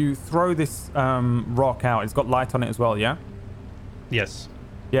 16. You throw this rock out. It's got light on it as well, yeah? Yes.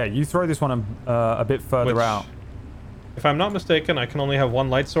 Yeah, you throw this one a bit further out. If I'm not mistaken, I can only have one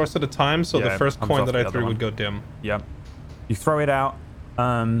light source at a time, so the first coin that I threw would go dim. Yep. You throw it out.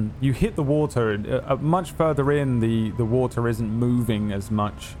 You hit the water. Much further in, the water isn't moving as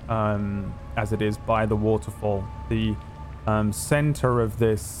much as it is by the waterfall. The center of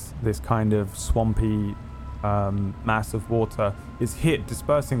this kind of swampy mass of water is hit,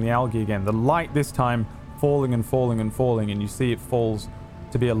 dispersing the algae again. The light this time falling and falling and falling, and you see it falls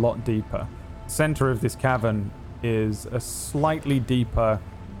to be a lot deeper. Center of this cavern is a slightly deeper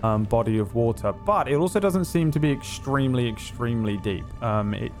body of water, but it also doesn't seem to be extremely deep.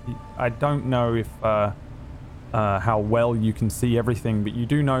 I don't know if how well you can see everything, but you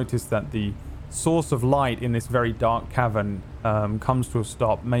do notice that the source of light in this very dark cavern comes to a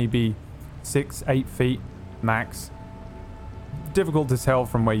stop, maybe 6-8 feet max. Difficult to tell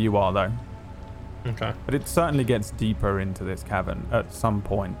from where you are though. Okay. But it certainly gets deeper into this cavern at some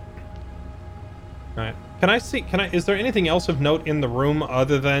point. Alright. Is there anything else of note in the room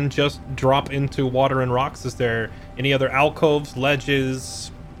other than just drop into water and rocks? Is there any other alcoves, ledges,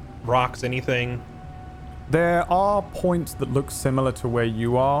 rocks, anything? There are points that look similar to where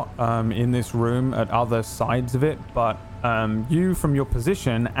you are in this room at other sides of it, but you from your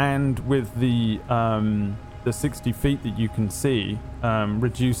position and with the 60 feet that you can see,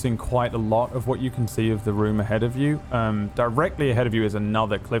 reducing quite a lot of what you can see of the room ahead of you. Directly ahead of you is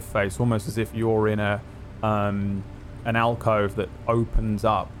another cliff face, almost as if you're in an alcove that opens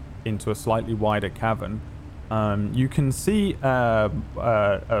up into a slightly wider cavern. You can see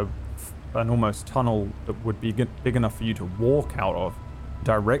an almost tunnel that would be big enough for you to walk out of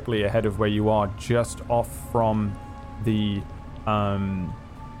directly ahead of where you are, just off from the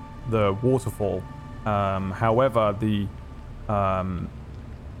waterfall. However, the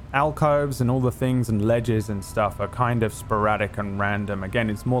alcoves and all the things and ledges and stuff are kind of sporadic and random. Again,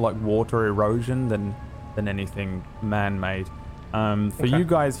 it's more like water erosion than anything man-made. For you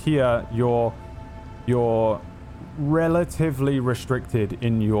guys here, you're relatively restricted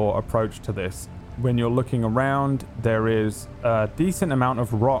in your approach to this. When you're looking around, there is a decent amount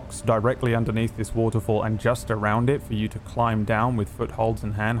of rocks directly underneath this waterfall and just around it for you to climb down with footholds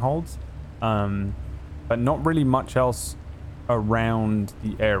and handholds. But not really much else around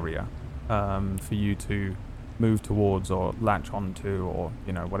the area for you to move towards or latch onto, or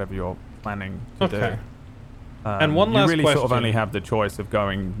whatever you're planning to do. And one last you really question. sort of only have the choice of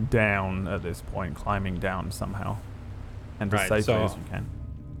going down at this point, climbing down somehow, and as safely as you can.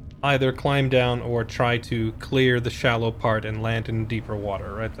 Either climb down or try to clear the shallow part and land in deeper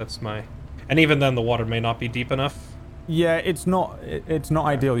water, right? And even then, the water may not be deep enough. Yeah, it's not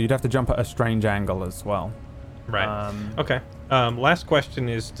ideal. You'd have to jump at a strange angle as well. Right. Okay. Last question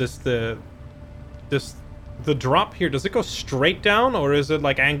is: Does the drop here, does it go straight down, or is it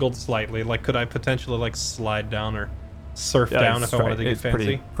like angled slightly? Like, could I potentially like slide down or surf down if I wanted to get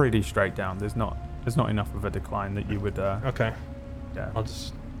fancy? It's pretty straight down. There's not enough of a decline that you would. Okay. Yeah. I'll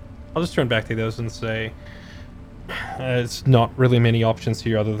just turn back to those and say it's not really many options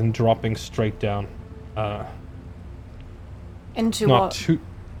here other than dropping straight down. Into not what? too.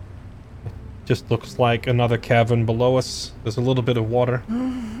 It just looks like another cavern below us. There's a little bit of water.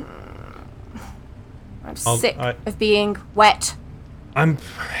 I'm sick of being wet.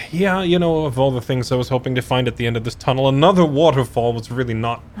 Yeah, of all the things I was hoping to find at the end of this tunnel, another waterfall was really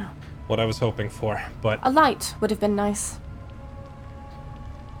not what I was hoping for, but... A light would have been nice.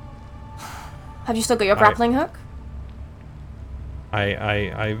 Have you still got your grappling hook?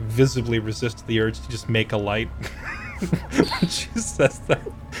 I visibly resist the urge to just make a light. She says that.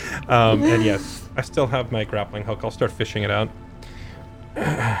 And yes, I still have my grappling hook. I'll start fishing it out.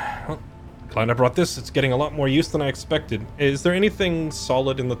 Glad I brought this. It's getting a lot more use than I expected. Is there anything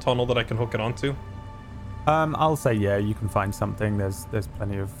solid in the tunnel that I can hook it onto? I'll say yeah, you can find something. There's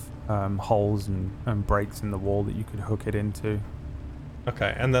plenty of holes and breaks in the wall that you could hook it into.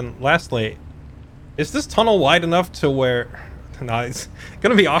 Okay, and then lastly, is this tunnel wide enough to where... No, it's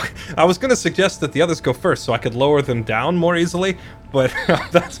gonna be... I was gonna suggest that the others go first so I could lower them down more easily, but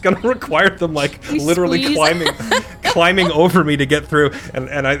that's gonna require them literally climbing over me to get through.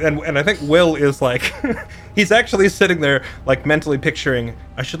 And I think Will is like... he's actually sitting there mentally picturing,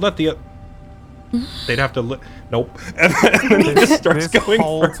 I should let the... They'd have to... Nope. And then he just starts going... This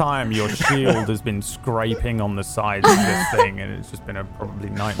whole time, your shield has been scraping on the sides of this thing, and it's just been a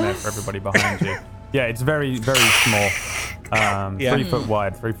probably nightmare for everybody behind you. Yeah, it's very, very small. 3 foot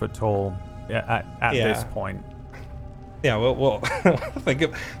wide, 3 foot tall at this point. Yeah, well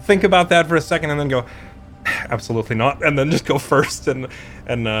think about that for a second and then go, absolutely not, and then just go first, and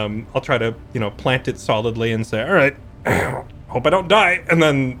I'll try to, plant it solidly and say, all right, hope I don't die, and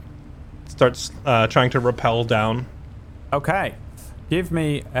then starts trying to rappel down. Okay. Give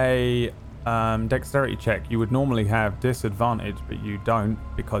me a dexterity check. You would normally have disadvantage, but you don't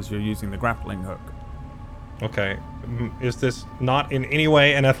because you're using the grappling hook. Okay. Is this not in any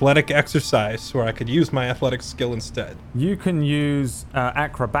way an athletic exercise where I could use my athletic skill instead? You can use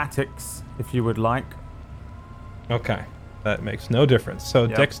acrobatics if you would like. Okay. That makes no difference. So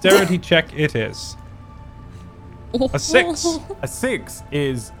Yep. dexterity check it is. A 6. A 6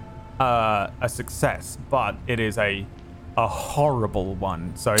 is a success, but it is a horrible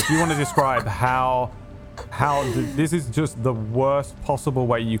one. So if you want to describe how this is just the worst possible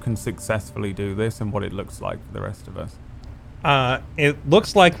way you can successfully do this and what it looks like for the rest of us. It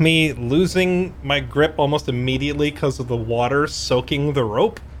looks like me losing my grip almost immediately because of the water soaking the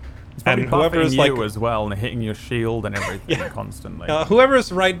rope. It's probably And whoever's buffeting you like, as well and hitting your shield and everything constantly.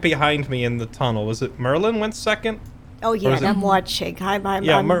 whoever's right behind me in the tunnel, was it Merlin went second? Oh yeah, is and it- I'm watching. I'm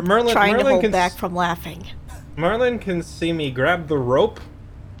Merlin- trying to Merlin hold can back s- from laughing. Merlin can see me grab the rope,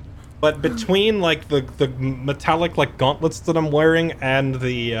 but between like the metallic like gauntlets that I'm wearing and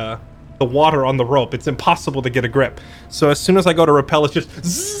the water on the rope, it's impossible to get a grip. So as soon as I go to rappel, it's just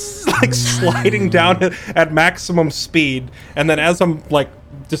zzz, like sliding down at maximum speed, and then as I'm like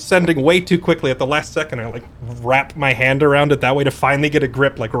descending way too quickly at the last second, I like wrap my hand around it that way to finally get a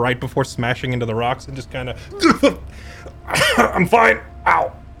grip, like right before smashing into the rocks, and just kind of I'm fine.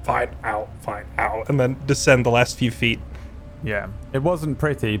 Ow. Fine. Ow. Fine. Ow. And then descend the last few feet. Yeah, it wasn't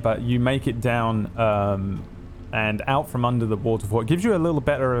pretty, but you make it down and out from under the waterfall. It gives you a little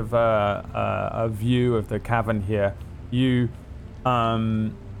better of a view of the cavern here. You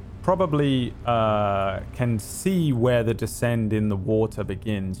probably can see where the descent in the water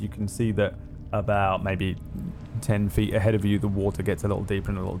begins. You can see that about maybe 10 feet ahead of you, the water gets a little deeper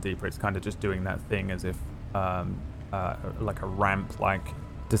and a little deeper. It's kind of just doing that thing as if like a ramp-like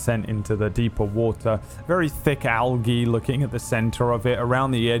descent into the deeper water. Very thick algae looking at the center of it.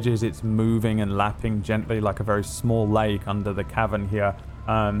 Around the edges, it's moving and lapping gently like a very small lake under the cavern here.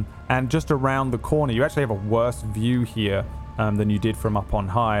 And just around the corner, you actually have a worse view here than you did from up on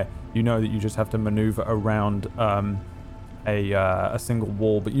high. You know that you just have to maneuver around a single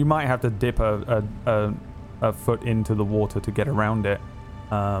wall, but you might have to dip a foot into the water to get around it.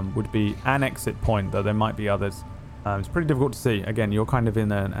 Would be an exit point, though there might be others. It's pretty difficult to see. Again, you're kind of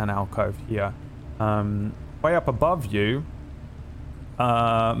in an alcove here. Way up above you,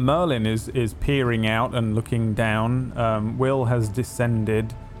 Merlin is peering out and looking down. Will has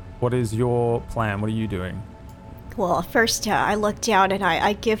descended. What is your plan? What are you doing? Well, first I look down and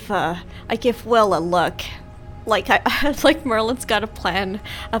I give Will a look, like Merlin's got a plan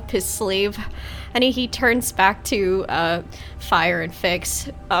up his sleeve, and he turns back to Fire and Fix.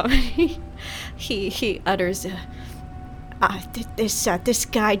 He utters, "This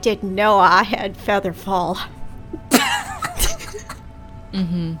guy didn't know I had Featherfall."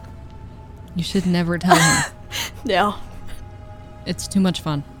 You should never tell him. No. It's too much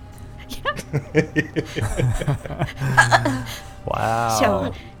fun. Wow.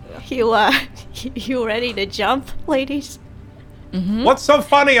 So, you ready to jump, ladies? What's so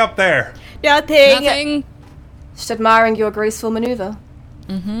funny up there? Nothing. Nothing. Just admiring your graceful maneuver.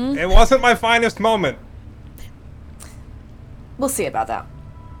 It wasn't my finest moment. We'll see about that.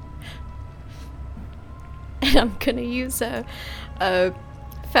 And I'm gonna use a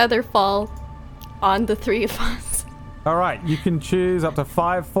Featherfall on the three of us. All right, you can choose up to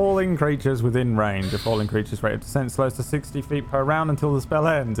 5 falling creatures within range. A falling creature's rate of descent slows to 60 feet per round until the spell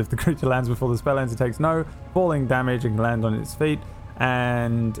ends. If the creature lands before the spell ends, it takes no falling damage and can land on its feet.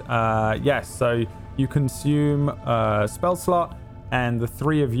 And yes, so you consume a spell slot, and the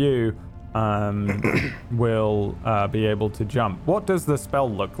 3 of you will be able to jump. What does the spell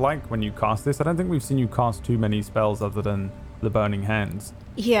look like when you cast this? I don't think we've seen you cast too many spells other than the Burning Hands.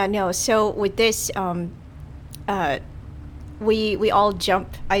 Yeah, no. So with this, we all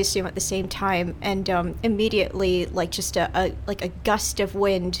jump, I assume, at the same time, and immediately, like just a gust of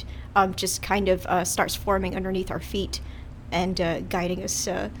wind, just kind of starts forming underneath our feet, and guiding us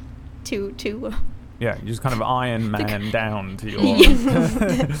to. Yeah, you just kind of Iron Man down to your...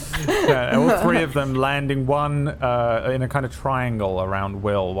 Yeah, all 3 of them landing, one in a kind of triangle around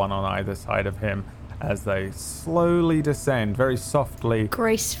Will, one on either side of him, as they slowly descend, very softly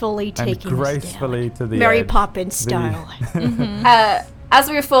gracefully and taking gracefully us to down. the Mary edge. Poppins style. As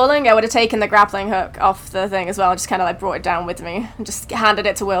we were falling, I would have taken the grappling hook off the thing as well, and just kind of like brought it down with me, and just handed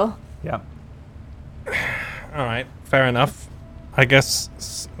it to Will. Yeah. All right, fair enough. I guess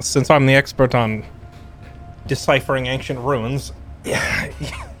since I'm the expert on deciphering ancient runes,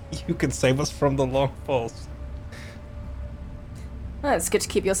 you can save us from the long falls. Well, it's good to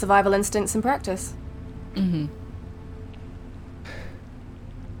keep your survival instincts in practice.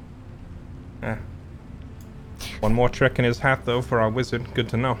 One more trick in his hat, though, for our wizard. Good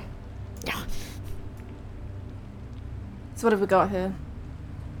to know. So what have we got here?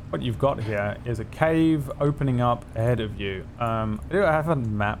 what you've got here is a cave opening up ahead of you. I do have a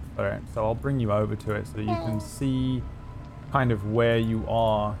map for it, so I'll bring you over to it so you can see kind of where you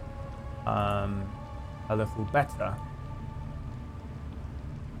are a little better.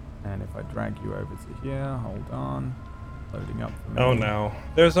 And if I drag you over to here, hold on. Loading up for me. Oh no.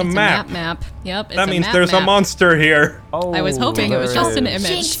 There's a It's map. a map. Yep. It's That a means map there's a map. monster here. Oh, I was hoping it was there just an is.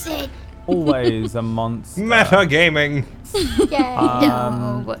 image. Jinx it! Always a monster. Metagaming.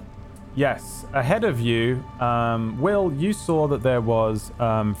 No. Yes, ahead of you, Will, you saw that there was,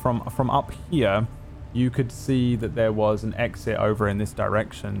 from up here, you could see that there was an exit over in this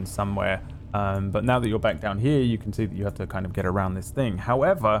direction somewhere. But now that you're back down here, you can see that you have to kind of get around this thing.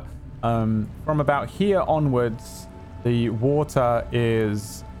 However, from about here onwards, the water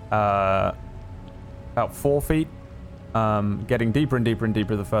is about 4 feet, getting deeper and deeper and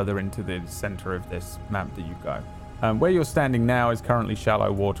deeper the further into the center of this map that you go. Where you're standing now is currently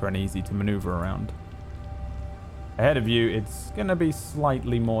shallow water and easy to maneuver around. Ahead of you, it's going to be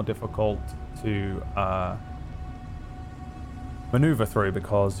slightly more difficult to maneuver through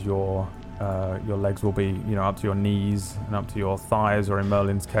because your legs will be, up to your knees and up to your thighs, or in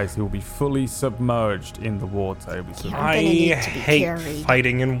Merlin's case, he will be fully submerged in the water. He'll be I'm I gonna need to be hate carried.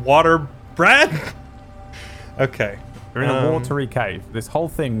 fighting in water, Brad. Okay. You're in a watery cave. This whole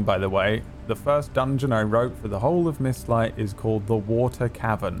thing, by the way, the first dungeon I wrote for the whole of Mistlight is called the Water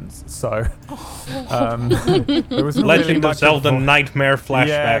Caverns. So, there was not really Legend of much Zelda Nightmare flashbacks.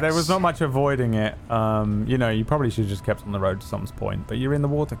 Yeah, there was not much avoiding it. You probably should have just kept on the road to some point, but you're in the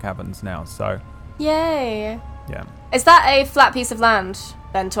Water Caverns now, so Yay. yeah. Is that a flat piece of land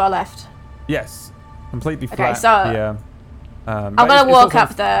then to our left? Yes, completely Okay, flat. so here. I'm gonna walk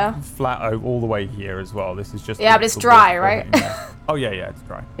up there. Flat all the way here as well. This is just Yeah, but it's dry, waterfall right? hitting there. Oh yeah, it's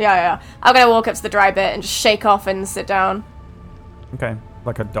dry. Yeah. I'm gonna walk up to the dry bit and just shake off and sit down. Okay,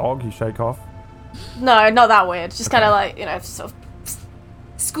 like a dog, you shake off. No, not that weird. Just kind Okay. of like, sort of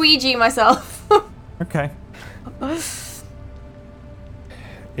squeegee myself. Okay.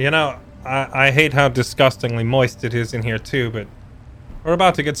 I hate how disgustingly moist it is in here too, but we're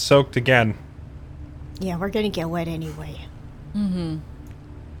about to get soaked again. Yeah, we're gonna get wet anyway. I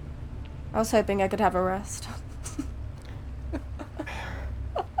was hoping I could have a rest.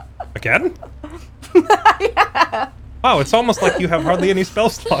 Again? Wow, it's almost like you have hardly any spell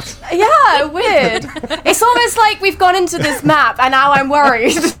slots. Yeah, weird. It's almost like we've gone into this map and now I'm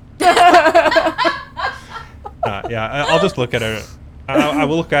worried. I'll just look at her. I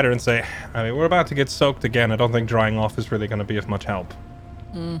will look at her and say, I mean, we're about to get soaked again. I don't think drying off is really going to be of much help.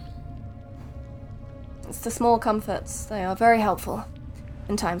 It's the small comforts. They are very helpful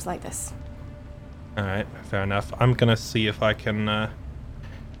in times like this. All right, fair enough. I'm going to see if I can...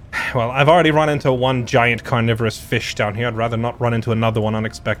 Well, I've already run into one giant carnivorous fish down here. I'd rather not run into another one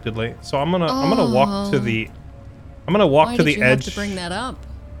unexpectedly. So I'm gonna walk to the Why to did the you edge. have to bring that up?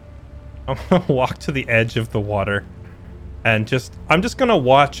 I'm gonna walk to the edge of the water, and I'm just gonna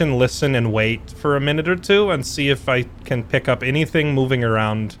watch and listen and wait for a minute or two and see if I can pick up anything moving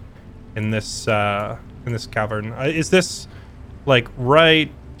around in this cavern. Is this like right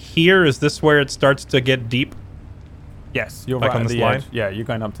here? Is this where it starts to get deep? Yes, you're Like right on on this the line? edge. Yeah, you're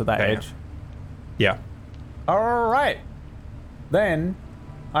going up to that Okay. edge. Yeah. All right. Then,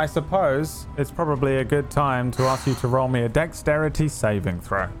 I suppose it's probably a good time to ask you to roll me a dexterity saving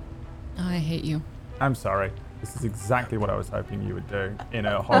throw. I hate you. I'm sorry. This is exactly what I was hoping you would do in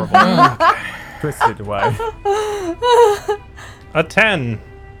a horrible, twisted way. A 10.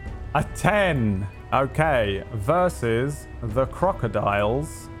 A 10. Okay. Versus the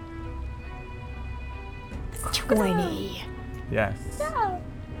crocodiles. 20. Yes.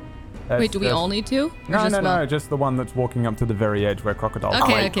 Wait, do we all need to? Or No, just no, Will? just the one that's walking up to the very edge where crocodiles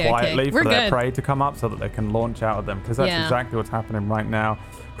Okay, wait okay, quietly okay. for We're their good. prey to come up so that they can launch out of them, because that's Yeah. exactly what's happening right now.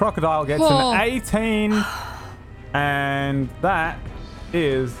 Crocodile gets Whoa. an 18, and that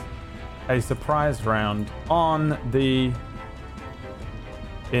is a surprise round on the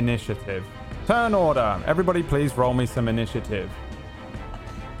initiative. Turn order. Everybody please roll me some initiative.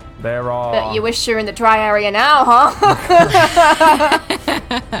 There are... But you wish you're in the dry area now, huh?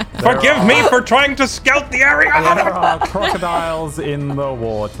 Forgive me for trying to scout the area. There are crocodiles in the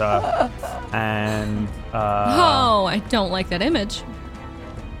water, and Oh, I don't like that image.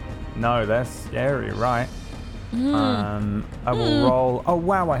 no, they're scary, right? I will roll. Oh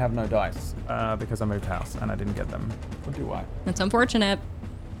wow, I have no dice because I moved house and I didn't get them. Or do I? That's unfortunate.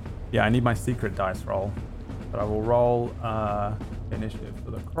 Yeah, I need my secret dice roll, but I will roll initiative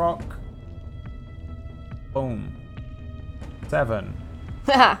for the croc. Boom. 7.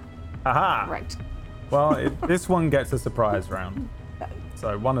 Haha, Aha. right. Well, this one gets a surprise round.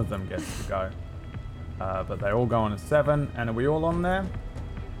 So one of them gets to go. But they all go on a 7. And are we all on there?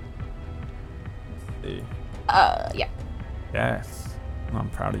 Let's see. Yeah. Yes. I'm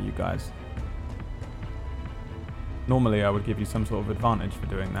proud of you guys. Normally I would give you some sort of advantage for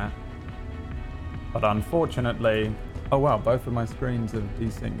doing that. But unfortunately... Oh wow, both of my screens have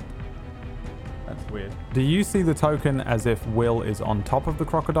desynced. That's weird. Do you see the token as if Will is on top of the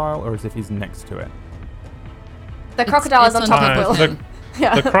crocodile or as if he's next to it? The crocodile is it's on top on of top Will. of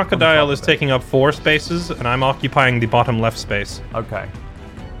Yeah. The crocodile is taking up 4 spaces, and I'm occupying the bottom left space. Okay.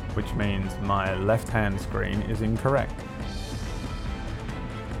 Which means my left-hand screen is incorrect.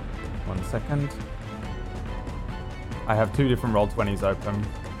 1 second. I have 2 different Roll20s open.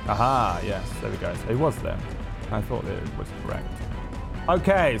 Aha, yes, there we go. So he was there. I thought that it was correct.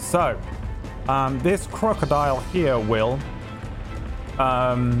 Okay, so this crocodile here, Will.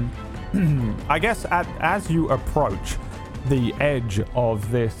 I guess as you approach the edge of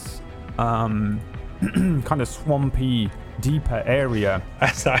this kind of swampy, deeper area,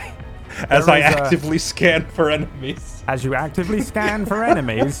 As I There is a- actively scan for enemies. as you actively scan for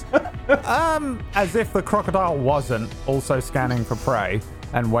enemies, as if the crocodile wasn't also scanning for prey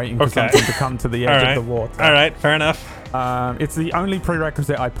and waiting for Okay. something to come to the edge of the water. All right, fair enough. It's the only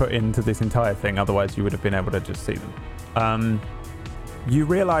prerequisite I put into this entire thing. Otherwise, you would have been able to just see them. You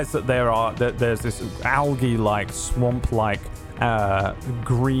realize that there's this algae-like, swamp-like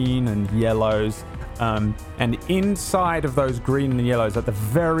green and yellows. And inside of those green and yellows, at the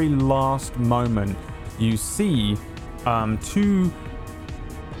very last moment, you see 2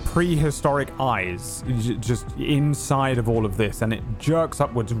 prehistoric eyes just inside of all of this, and it jerks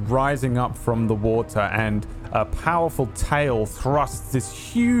upwards, rising up from the water, and a powerful tail thrusts this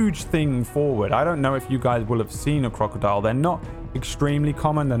huge thing forward. I don't know if you guys will have seen a crocodile. They're not extremely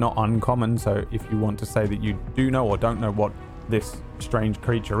common, they're not uncommon, so if you want to say that you do know or don't know what this strange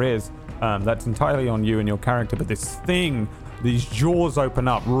creature is, that's entirely on you and your character. But this thing, these jaws open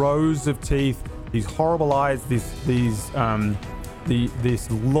up, rows of teeth, these horrible eyes, this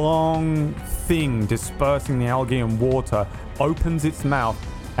long thing dispersing the algae and water opens its mouth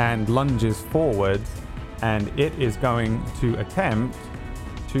and lunges forward, and it is going to attempt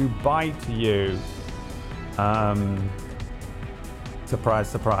to bite you. Surprise,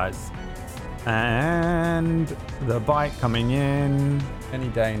 surprise. And the bite coming in any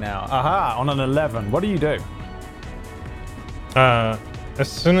day now. Aha, on an 11. What do you do? As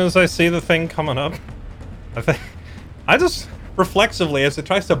soon as I see the thing coming up, I just reflexively, as it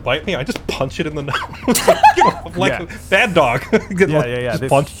tries to bite me, I just punch it in the nose. like Yeah. a bad dog. Yeah. Just This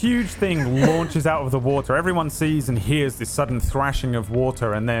punch. huge thing launches out of the water. Everyone sees and hears this sudden thrashing of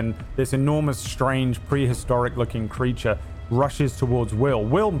water, and then this enormous, strange, prehistoric-looking creature rushes towards Will.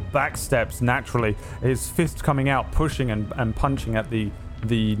 Will backsteps naturally, his fist coming out, pushing and punching at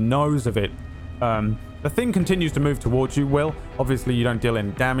the nose of it. The thing continues to move towards you, Will. Obviously, you don't deal any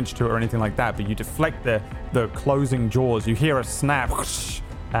damage to it or anything like that, but you deflect the closing jaws. You hear a snap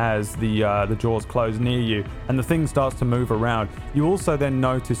as the jaws close near you, and the thing starts to move around. You also then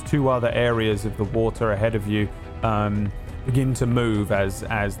notice 2 other areas of the water ahead of you begin to move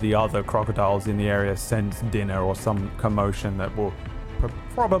as the other crocodiles in the area sense dinner or some commotion that will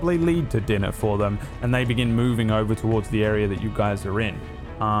probably lead to dinner for them, and they begin moving over towards the area that you guys are in.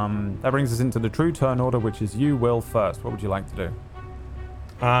 That brings us into the true turn order, which is you, Will, first. What would you like to do?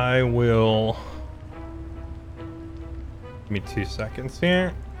 I will... Give me 2 seconds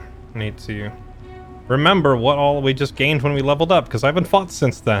here. Need to remember what all we just gained when we leveled up, because I haven't fought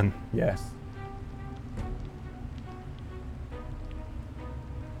since then. Yes.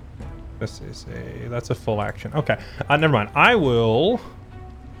 That's a full action. Okay, never mind. I will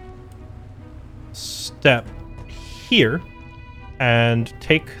step here and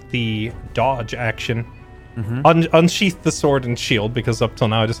take the dodge action. Unsheath the sword and shield, because up till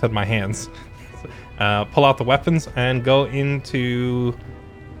now I just had my hands. Pull out the weapons and go into...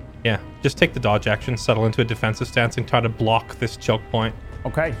 Yeah, just take the dodge action, settle into a defensive stance and try to block this choke point.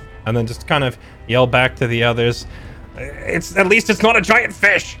 Okay. And then just kind of yell back to the others, at least it's not a giant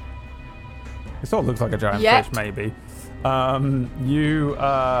fish! It sort of looks like a giant Yep. fish, maybe.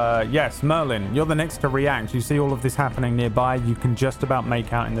 Yes, Merlin, you're the next to react. You see all of this happening nearby. You can just about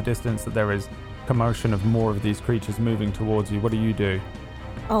make out in the distance that there is commotion of more of these creatures moving towards you. What do you do?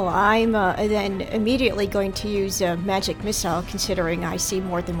 Oh, I'm then immediately going to use a magic missile, considering I see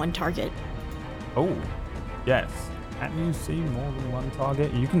more than one target. Oh, yes. Can you see more than one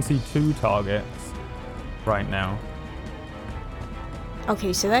target? You can see 2 targets right now.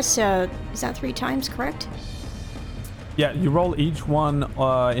 Okay, so that's is that 3 times, correct? Yeah, you roll each one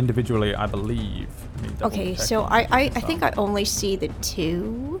individually, I believe. Let me double Okay, check so on I this. think I only see the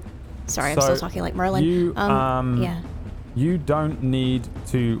 2. Sorry, I'm So still talking like Merlin. you, Yeah. You don't need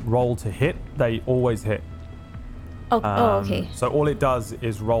to roll to hit. They always hit. Oh, okay. So all it does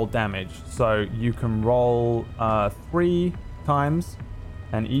is roll damage. So you can roll 3 times,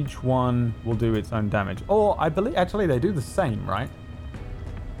 and each one will do its own damage. Or I believe actually they do the same, right?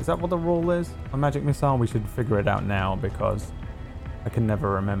 Is that what the rule is? A magic missile? We should figure it out now because I can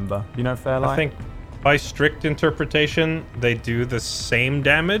never remember. You know, Fairlight? I think by strict interpretation, they do the same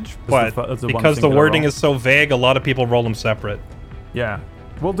damage, That's but the one because the singular wording roll. is so vague, a lot of people roll them separate. Yeah.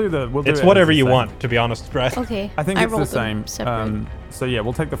 We'll do It's it whatever as the you same. want, to be honest, Brad. Okay. I think it's the rolled same. them separate. So yeah,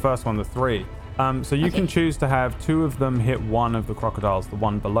 we'll take the first one, the 3. So you can Okay. choose to have 2 of them hit one of the crocodiles, the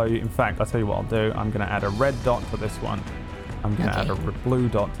one below you. In fact, I'll tell you what I'll do. I'm going to add a red dot to this one. I'm going to add a Okay. blue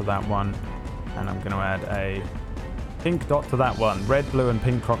dot to that one. And I'm going to add a pink dot to that one. Red, blue, and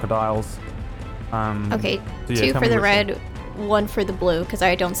pink crocodiles. Okay, so yeah, 2 tell for me the which red, 1 for the blue, because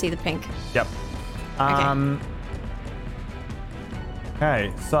I don't see the pink. Yep.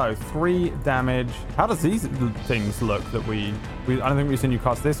 Okay, so 3 damage. How does these things look that we I don't think we've seen you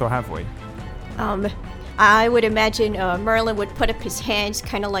cast this, or have we? I would imagine Merlin would put up his hands,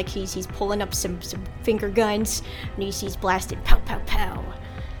 kind of like he's pulling up some finger guns, and he's blasting pow pow pow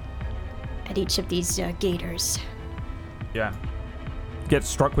at each of these gators. Yeah. Get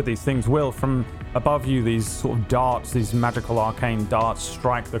struck with these things. Will, from above you, these sort of darts, these magical arcane darts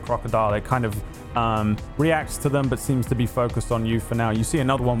strike the crocodile. It kind of reacts to them, but seems to be focused on you for now. You see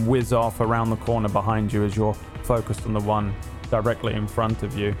another one whiz off around the corner behind you as you're focused on the one directly in front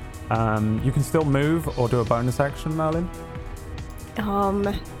of you. You can still move or do a bonus action, Merlin.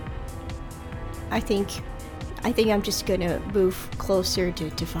 I think I'm just gonna move closer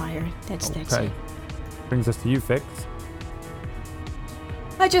to fire. That's Okay. it. Brings us to you, Fix.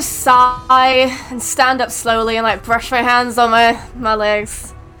 I just sigh and stand up slowly and like brush my hands on my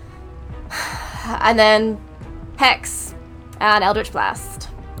legs. And then Hex and Eldritch Blast.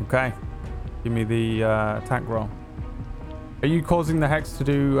 Okay. Give me the attack roll. Are you causing the Hex to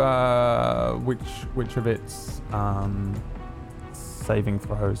do which of its saving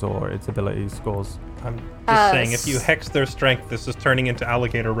throws or its ability scores? I'm just saying, if you hex their strength, this is turning into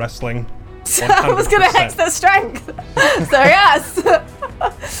alligator wrestling. I was gonna 100%. hex their strength. So yes.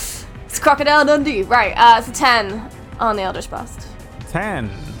 It's Crocodile Dundee. Right, it's a 10 on the Eldritch Blast. 10.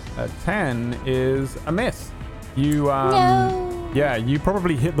 A 10 is a miss. You No. yeah, you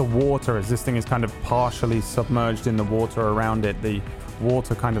probably hit the water as this thing is kind of partially submerged in the water around it. The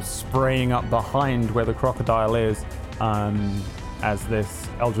water kind of spraying up behind where the crocodile is, as this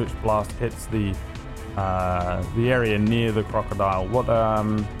Eldritch Blast hits the area near the crocodile. What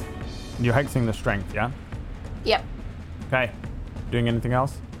you're hexing the strength, yeah? Yep. Okay. Doing anything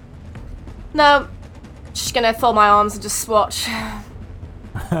else? No. Just gonna fold my arms and just watch.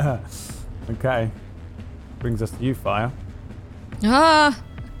 Okay. Brings us to you, Fire. I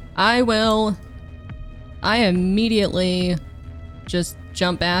immediately just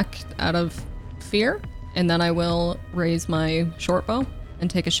jump back out of fear, and then I will raise my short bow and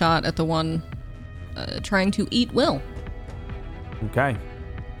take a shot at the one trying to eat Will. Okay.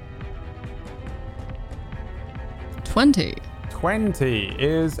 20. 20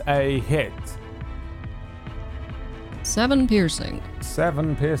 is a hit. 7 piercing.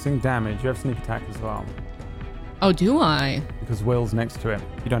 7 piercing damage. You have sneak attack as well. Oh, do I? Because Will's next to it.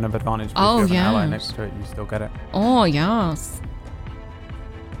 You don't have advantage, but Oh, if you have an ally yes. next to it, you still get it. Oh, yes.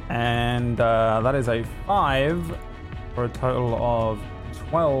 And that is a 5 for a total of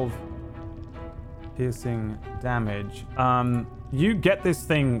 12 piercing damage. You get this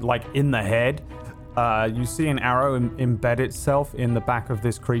thing like in the head. You see an arrow embed itself in the back of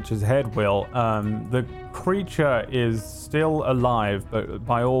this creature's head, Will. The creature is still alive, but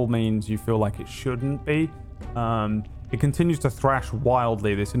by all means you feel like it shouldn't be. It continues to thrash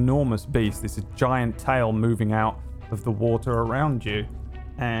wildly, this enormous beast, this giant tail moving out of the water around you.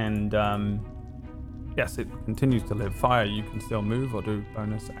 And yes, it continues to live. Fire, you can still move or do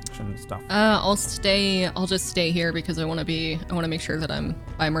bonus action stuff. I'll just stay here because I want to make sure that I'm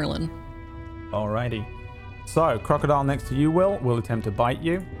by Merlin. Alrighty. So, crocodile next to you, will attempt to bite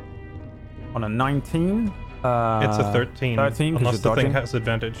you. On a 19. It's a 13. 13, because Unless you're the thing dodging. has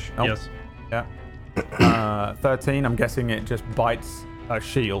advantage. Nope. Yes. Yeah. 13, I'm guessing it just bites a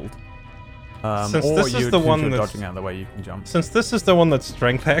shield. Since or this is the since one you're that's- dodging out of the way, you can jump. Since this is the one that's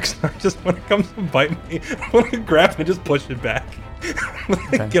strength hexed, I just, when it comes to bite me, I want to grab and just push it back.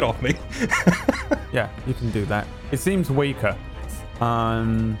 Okay. Get off me. Yeah, you can do that. It seems weaker.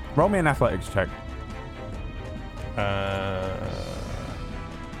 Roll me an athletics check. Uh,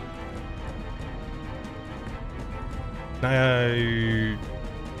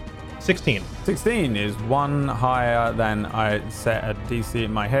 16. 16 is one higher than I set a DC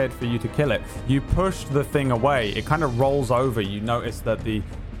in my head for you to kill it. You push the thing away. It kind of rolls over. You notice that the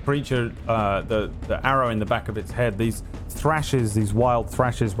creature, the arrow in the back of its head, these thrashes, these wild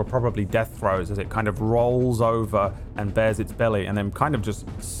thrashes were probably death throws as it kind of rolls over and bares its belly and then kind of just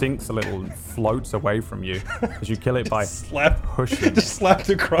sinks a little and floats away from you as you kill it by pushing. Just slapped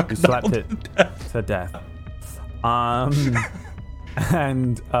a crocodile. You slapped it to death.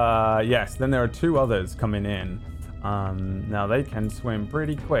 And yes, then there are two others coming in. Now they can swim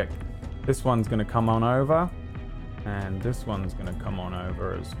pretty quick. This one's going to come on over, and this one's going to come on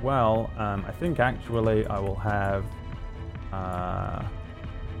over as well. I think actually I will have. I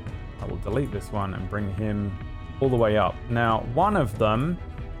will delete this one and bring him all the way up. Now, one of them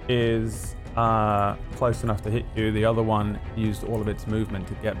is close enough to hit you. The other one used all of its movement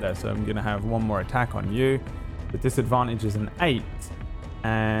to get there, so I'm going to have one more attack on you. The disadvantage is an 8.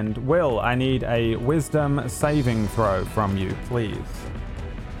 And Will, I need a wisdom saving throw from you, please.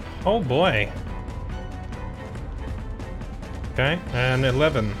 Oh boy. Okay, an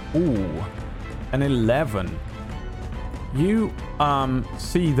 11. Ooh, an 11. You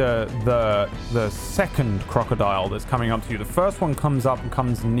see the second crocodile that's coming up to you. The first one comes up and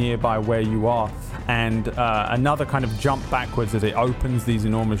comes nearby where you are, and another kind of jump backwards as it opens these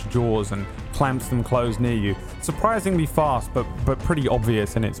enormous jaws and clamps them closed near you. Surprisingly fast, but pretty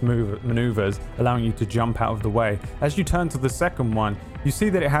obvious in its maneuvers, allowing you to jump out of the way. As you turn to the second one, you see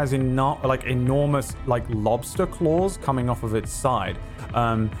that it has enormous lobster claws coming off of its side.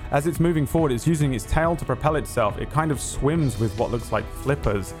 As it's moving forward, it's using its tail to propel itself. It kind of swims with what looks like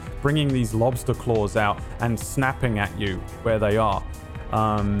flippers, bringing these lobster claws out and snapping at you where they are.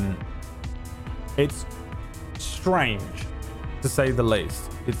 It's strange, to say the least.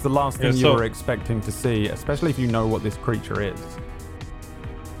 It's the last thing you were expecting to see, especially if you know what this creature is.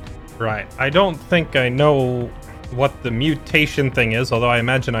 Right. I don't think I know what the mutation thing is, although I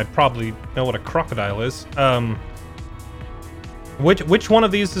imagine I probably know what a crocodile is. Which one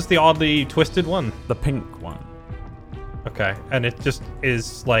of these is the oddly twisted one? The pink one. Okay, and it just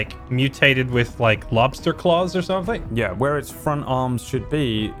is mutated with lobster claws or something? Yeah, where its front arms should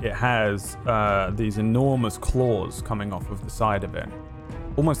be, it has these enormous claws coming off of the side of it.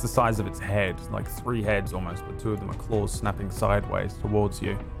 Almost the size of its head, like 3 heads almost, but 2 of them are claws snapping sideways towards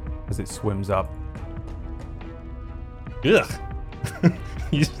you as it swims up. Ugh.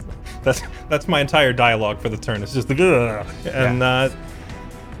 That's my entire dialogue for the turn. It's just the ugh. And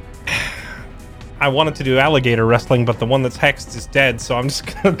I wanted to do alligator wrestling, but the one that's hexed is dead, so I'm just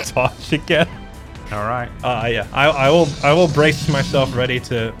gonna dodge again. All right. Yeah. I will brace myself ready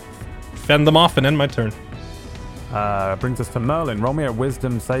to fend them off and end my turn. Brings us to Merlin. Roll me a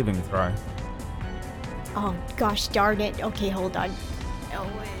wisdom saving throw. Oh, gosh darn it. Okay, hold on. Oh,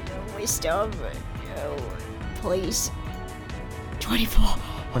 wisdom. Oh, please. 24.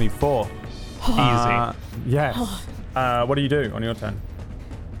 24. Easy. Yes. What do you do on your turn?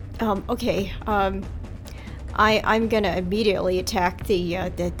 Okay. I'm gonna immediately attack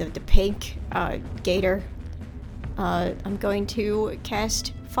the pink gator. I'm going to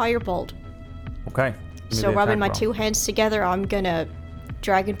cast Firebolt. Okay. So rubbing my 2 hands together, I'm gonna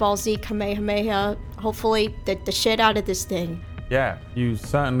Dragon Ball Z Kamehameha, hopefully the shit out of this thing. Yeah, you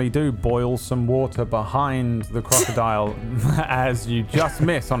certainly do boil some water behind the crocodile as you just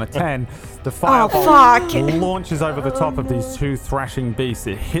miss on a 10. The firebolt launches over the top of these 2 thrashing beasts.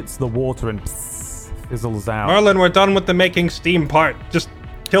 It hits the water and fizzles out. Merlin, we're done with the making steam part. Just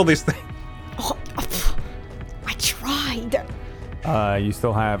kill these things. Oh, I tried. You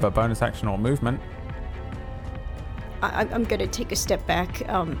still have a bonus action or movement. I'm gonna take a step back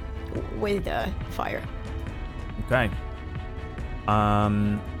with fire. Okay.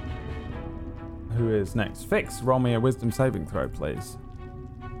 Who is next? Fix, roll me a wisdom saving throw, please.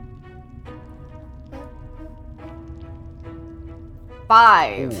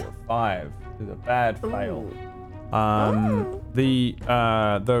 Five. Ooh, 5 is a bad fail.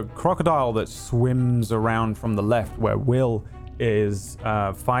 The crocodile that swims around from the left where Will is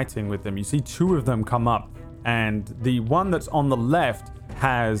fighting with them, you see 2 of them come up, and the one that's on the left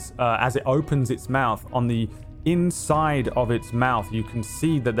has, as it opens its mouth, on the inside of its mouth, you can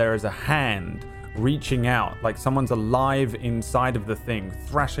see that there is a hand reaching out, like someone's alive inside of the thing,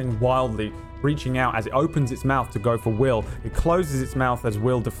 thrashing wildly, reaching out as it opens its mouth to go for Will. It closes its mouth as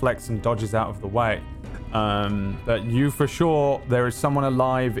Will deflects and dodges out of the way. But you for sure, there is someone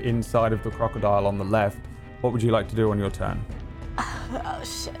alive inside of the crocodile on the left. What would you like to do on your turn? Oh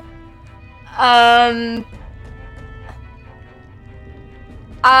shit.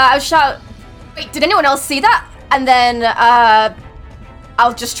 I'll shout, wait, did anyone else see that? And then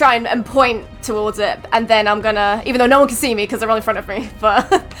I'll just try and point towards it, and then I'm gonna, even though no one can see me because they're all in front of me,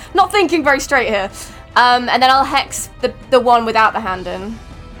 but not thinking very straight here. And then I'll hex the one without the hand in.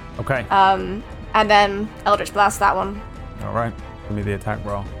 Okay. And then Eldritch Blast that one. All right. Give me the attack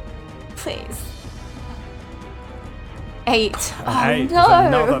roll. Please. 8. An 8 is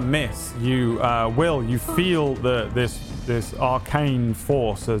another miss. You you feel this arcane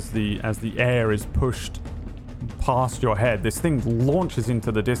force as the air is pushed past your head. This thing launches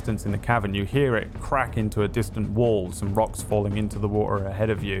into the distance in the cavern. You hear it crack into a distant wall, some rocks falling into the water ahead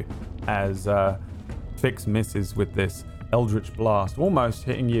of you as Fix misses with this Eldritch Blast, almost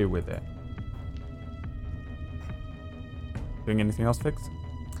hitting you with it. Doing anything else, Fix?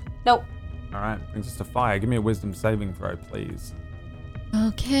 Nope. All right, brings us to fire. Give me a wisdom saving throw, please.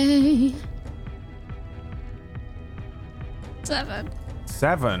 Okay. 7.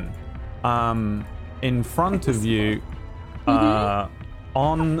 In front of you,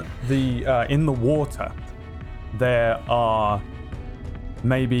 on the in the water, there are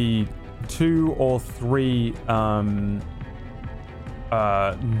maybe 2 or 3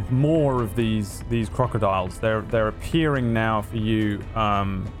 more of these crocodiles. They're appearing now for you,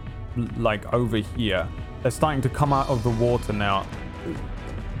 like over here. They're starting to come out of the water now,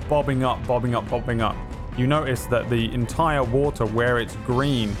 bobbing up. You notice that the entire water, where it's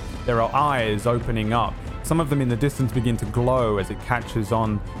green, there are eyes opening up. Some of them in the distance begin to glow as it catches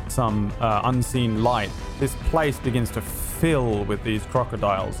on some unseen light. This place begins to fill with these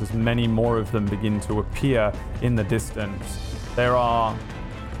crocodiles as many more of them begin to appear in the distance. There are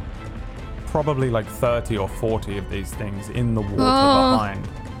probably like 30 or 40 of these things in the water behind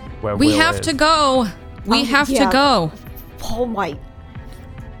where we Will have is. to go. We have to go. Oh my.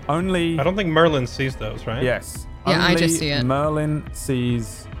 Only... I don't think Merlin sees those, right? Yes. Yeah, I Only just see it. Merlin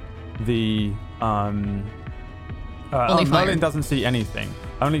sees the... Only fire. Merlin doesn't see anything.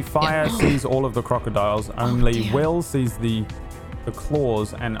 Only Fire sees all of the crocodiles. Only damn. Will sees the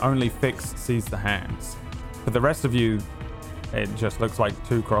claws, and only Fix sees the hands. For the rest of you, it just looks like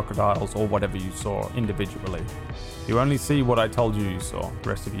 2 crocodiles or whatever you saw individually. You only see what I told you saw. The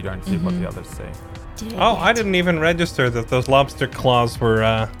rest of you don't see what the others see. Oh, I didn't even register that those lobster claws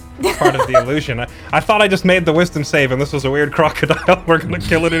were part of the illusion. I thought I just made the wisdom save and this was a weird crocodile. We're gonna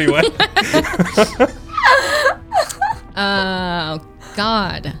kill it anyway.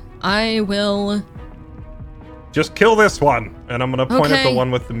 God. I will... Just kill this one, and I'm gonna point at the Okay. one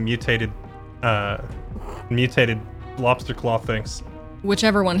with the mutated lobster claw things.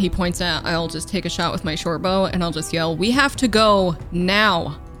 Whichever one he points at, I'll just take a shot with my short bow and I'll just yell, "We have to go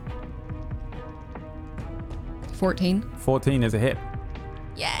now." 14. 14 is a hit.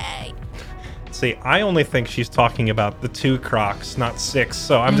 Yay. See, I only think she's talking about the 2 crocs, not 6.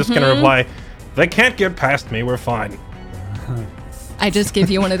 So I'm just gonna reply, "They can't get past me. We're fine." I just give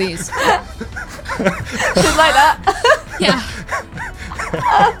you one of these. Just like that. Yeah.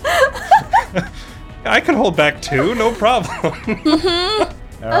 I can hold back 2, no problem.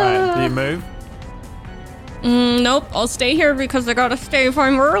 All right. Do you move? Nope. I'll stay here because I gotta stay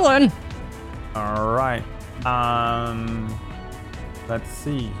for Merlin. All right. Let's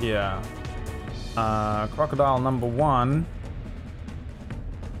see here. Crocodile number 1.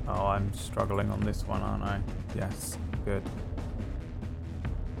 Oh, I'm struggling on this one, aren't I? Yes. Good.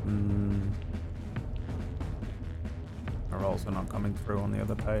 My rolls are not coming through on the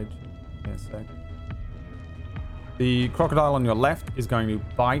other page. Yes, sec. The crocodile on your left is going to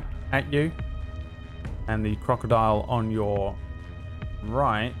bite at you, and the crocodile on your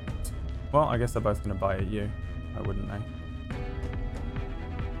right, well, I guess they're both going to bite at you. Why wouldn't they?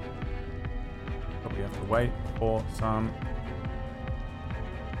 But we have to wait for some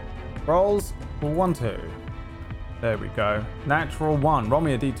rolls. 1, 2. There we go. Natural 1. Roll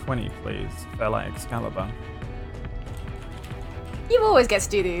me a d20, please, fella Excalibur. You always get to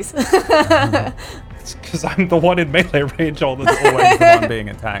do these. It's because I'm the one in melee range all the time. Always the one being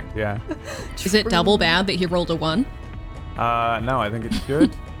attacked, yeah. Is it double bad that he rolled a 1? No, I think it's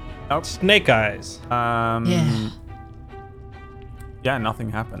good. Nope. Snake eyes. Yeah. Yeah,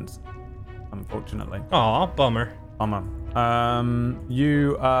 nothing happens, unfortunately. Aw, bummer. Bummer.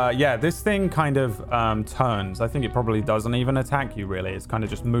 This thing kind of turns. I think it probably doesn't even attack you, really. It's kind of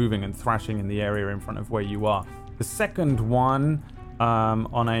just moving and thrashing in the area in front of where you are. The second one,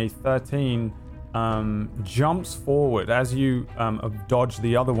 on a 13, jumps forward. As you dodge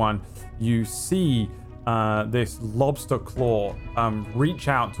the other one, you see this lobster claw reach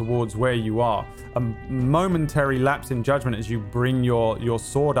out towards where you are. A momentary lapse in judgment as you bring your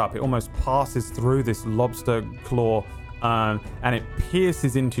sword up. It almost passes through this lobster claw and it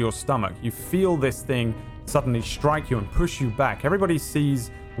pierces into your stomach. You feel this thing suddenly strike you and push you back. Everybody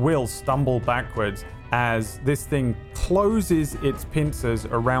sees Will stumble backwards as this thing closes its pincers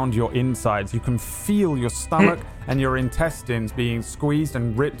around your insides. You can feel your stomach and your intestines being squeezed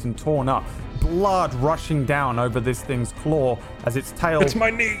and ripped and torn up. Blood rushing down over this thing's claw as its tail It's my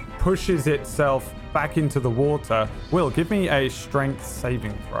knee. pushes itself back into the water. Will, give me a strength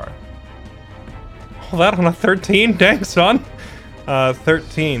saving throw. All that on a 13? Dang, son.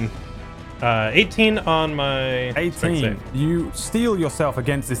 13. 18 on my strength 18. save. You steel yourself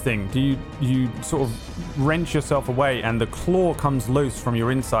against this thing. You sort of wrench yourself away, and the claw comes loose from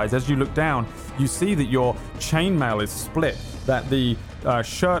your insides. As you look down, you see that your chainmail is split, that the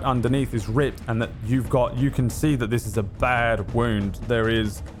shirt underneath is ripped, and that you can see that this is a bad wound. There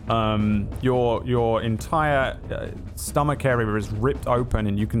is your entire stomach area is ripped open,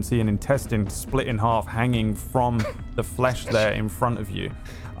 and you can see an intestine split in half hanging from the flesh there in front of you.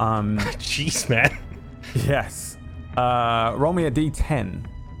 Jeez, man. Yes. Roll me a d10.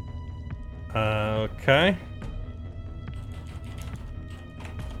 Okay.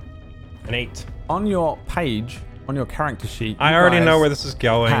 An 8. On your page, on your character sheet, I you already guys know where this is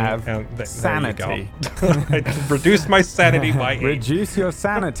going. have sanity. sanity. I reduced my sanity by 8. Reduce your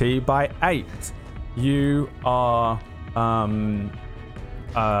sanity by 8. You are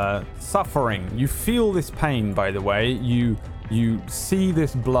suffering. You feel this pain, by the way. You see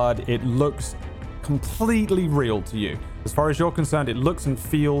this blood. It looks completely real to you. As far as you're concerned, it looks and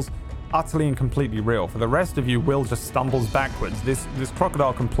feels utterly and completely real. For the rest of you, Will just stumbles backwards. This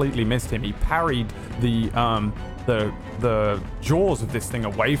crocodile completely missed him. He parried the jaws of this thing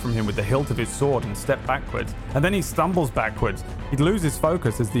away from him with the hilt of his sword and stepped backwards. And then he stumbles backwards. He loses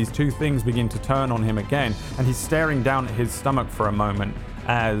focus as these two things begin to turn on him again, and he's staring down at his stomach for a moment.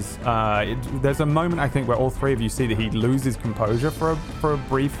 As there's a moment, I think, where all three of you see that he loses composure for a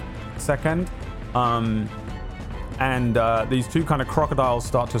brief second, and these two kind of crocodiles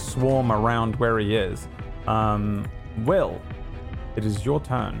start to swarm around where he is. Will, it is your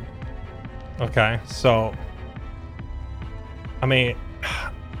turn. Okay, so I mean,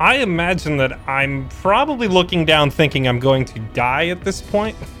 I imagine that I'm probably looking down thinking I'm going to die at this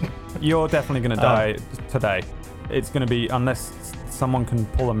point. You're definitely going to die today. It's going to be, unless someone can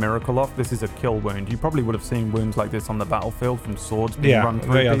pull a miracle off, this is a kill wound. You probably would have seen wounds like this on the battlefield from swords being run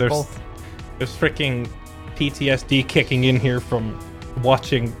through people. There's freaking PTSD kicking in here from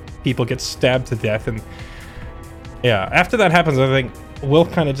watching people get stabbed to death. And yeah, after that happens, I think Will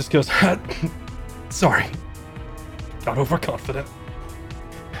kind of just goes, sorry, got overconfident.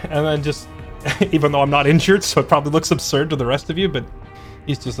 And then just, even though I'm not injured, so it probably looks absurd to the rest of you, but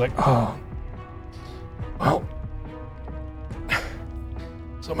he's just like, oh, well,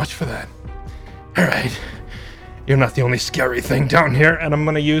 so much for that. All right, you're not the only scary thing down here, and I'm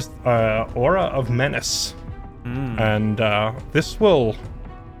gonna use Aura of Menace. And this will...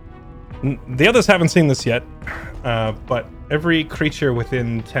 The others haven't seen this yet, but every creature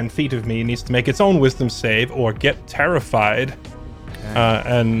within 10 feet of me needs to make its own wisdom save or get terrified.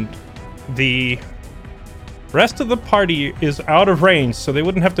 And the rest of the party is out of range, so they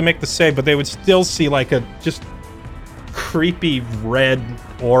wouldn't have to make the save, but they would still see like a just creepy red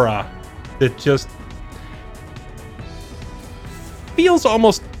aura that just feels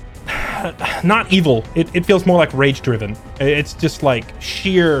almost not evil. It feels more like rage driven. It's just like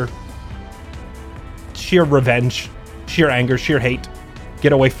sheer revenge, sheer anger, sheer hate.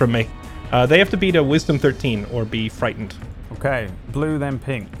 Get away from me. They have to beat a wisdom 13 or be frightened. Okay, blue then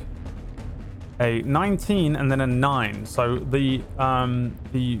pink. A 19 and then a 9. So the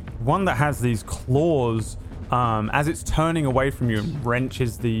one that has these claws, as it's turning away from you and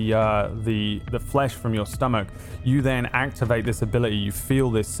wrenches the flesh from your stomach, you then activate this ability. You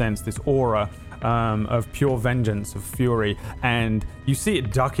feel this sense, this aura of pure vengeance, of fury, and you see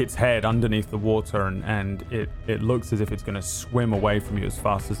it duck its head underneath the water, and it looks as if it's going to swim away from you as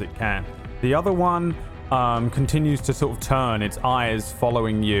fast as it can. The other one continues to sort of turn, its eyes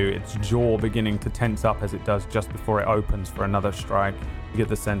following you, its jaw beginning to tense up as it does just before it opens for another strike. You get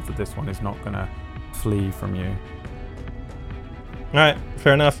the sense that this one is not going to flee from you. All right,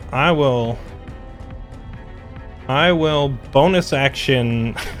 fair enough. I will bonus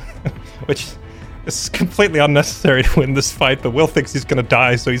action, which is completely unnecessary to win this fight, but Will thinks he's going to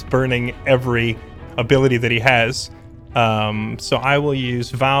die, so he's burning every ability that he has. So I will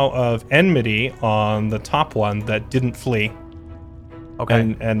use Vow of Enmity on the top one that didn't flee.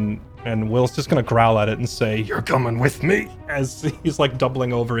 Okay. And Will's just going to growl at it and say, "You're coming with me," as he's like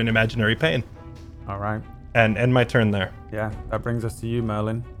doubling over in imaginary pain. All right. And end my turn there. Yeah, that brings us to you,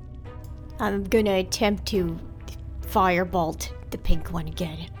 Merlin. I'm gonna attempt to firebolt the pink one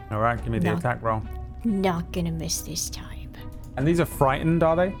again. All right, give me the No. attack roll. Not gonna miss this time. And these are frightened,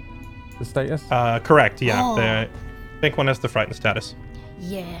 are they? The status? Correct, yeah. Oh. The pink one has the frightened status.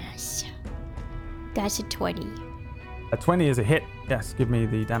 Yes. That's a 20. A 20 is a hit. Yes, give me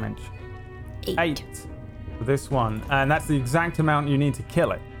the damage. 8 for this one, and that's the exact amount you need to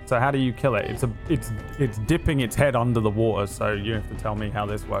kill it. So how do you kill it? It's dipping its head under the water. So you have to tell me how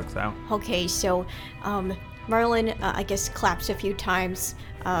this works out. Okay, so Merlin, I guess, claps a few times,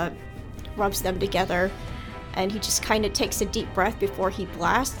 rubs them together, and he just kind of takes a deep breath before he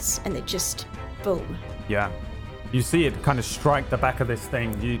blasts, and it just boom. Yeah. You see it kind of strike the back of this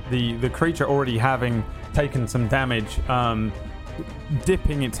thing. The creature already having taken some damage,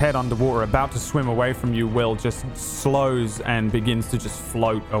 dipping its head underwater, about to swim away from you, Will just slows and begins to just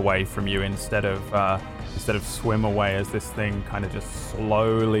float away from you instead of swim away, as this thing kind of just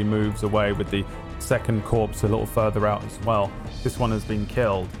slowly moves away with the second corpse a little further out as well. This one has been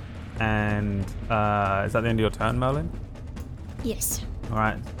killed. And is that the end of your turn, Merlin? Yes. All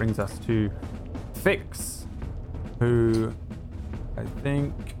right, this brings us to Fix, who I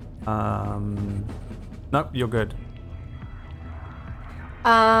think... nope, you're good.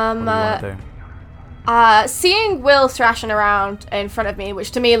 What do you want to do? Seeing Will thrashing around in front of me,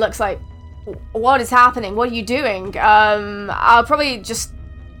 which to me looks like, what is happening? What are you doing? I'll probably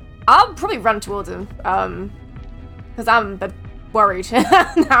run towards him, because I'm a bit worried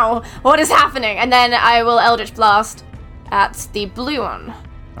now. What is happening? And then I will Eldritch Blast at the blue one.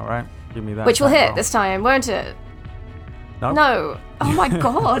 All right, give me that. Which will attack hit roll. this time, won't it? No. No. Oh my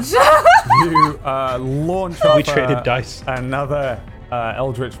god. You launch off We traded dice. another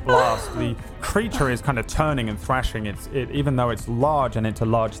Eldritch Blast. The creature is kind of turning and thrashing. Even though it's large and it's a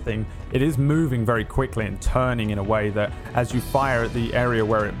large thing, it is moving very quickly and turning in a way that as you fire at the area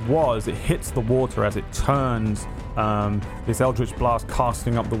where it was, it hits the water as it turns. This Eldritch Blast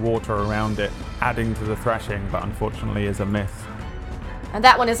casting up the water around it, adding to the thrashing, but unfortunately is a miss. And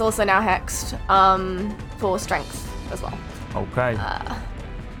that one is also now hexed for strength as well. Okay.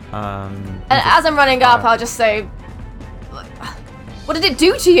 And as I'm running up, I'll just say, what did it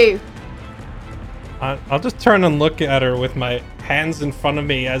do to you? I'll just turn and look at her with my hands in front of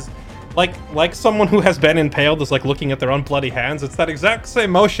me, as like someone who has been impaled is like looking at their own bloody hands. It's that exact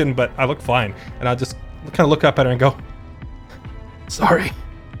same motion, but I look fine. And I'll just kind of look up at her and go, sorry.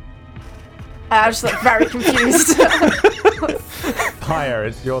 I just look very confused. Fire,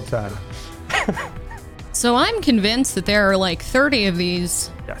 it's your turn. So I'm convinced that there are like 30 of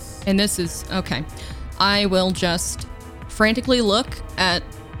these, Yes. and this is okay. I will just frantically look at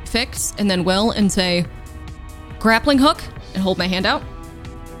Fix and then Will and say, grappling hook, and hold my hand out.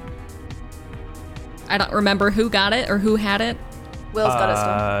 I don't remember who got it or who had it. Will's got it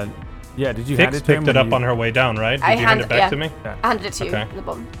still. Yeah, did you hand Fix it to him picked it when up you- on her way down, right? Did I you hand it back to me? I handed it to you Okay. at the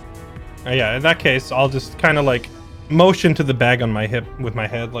bottom. Yeah, in that case, I'll just kind of like motion to the bag on my hip with my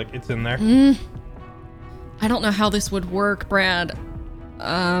head, like it's in there. I don't know how this would work, Brad.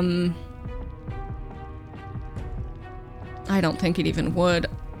 I don't think it even would.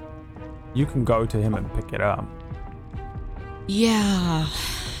 You can go to him and pick it up. Yeah,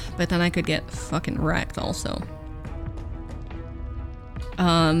 but then I could get fucking wrecked also.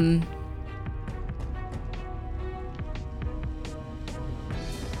 I'll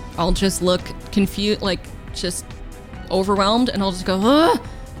just look confused, like just overwhelmed, and I'll just go, ugh!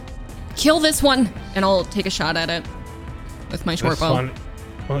 Kill this one, and I'll take a shot at it with my short This bow. one,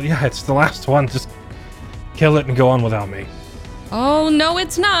 well, yeah, it's the last one. Just kill it and go on without me. Oh no,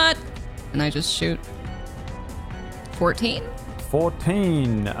 it's not! And I just shoot. 14.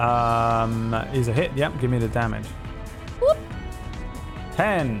 14 is a hit. Yep, give me the damage. Whoop.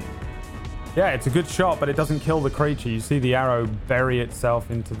 10. Yeah, it's a good shot, but it doesn't kill the creature. You see the arrow bury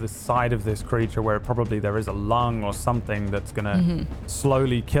itself into the side of this creature where probably there is a lung or something that's going to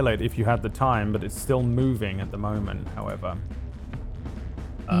slowly kill it if you had the time, but it's still moving at the moment, however.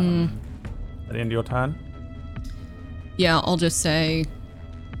 At the end of your turn? Yeah, I'll just say,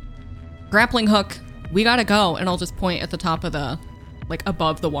 grappling hook, we gotta go. And I'll just point at the top of the, like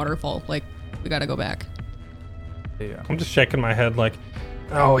above the waterfall. Like, we gotta go back. Yeah. I'm just shaking my head like,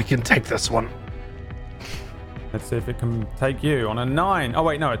 oh, we can take this one. Let's see if it can take you on a 9. Oh,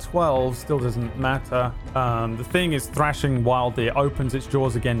 wait, no, a 12 still doesn't matter. The thing is thrashing wildly. It opens its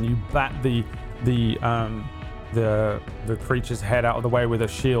jaws again. You bat the creature's head out of the way with a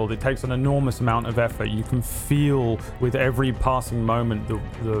shield. It takes an enormous amount of effort. You can feel with every passing moment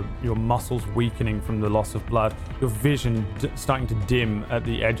your muscles weakening from the loss of blood. Your vision starting to dim at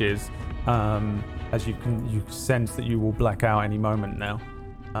the edges, as you sense that you will black out any moment now.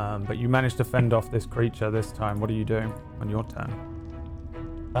 But you managed to fend off this creature this time. What are you doing on your turn?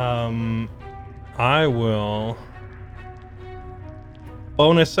 I will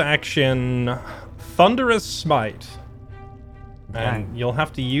bonus action Thunderous Smite. And you'll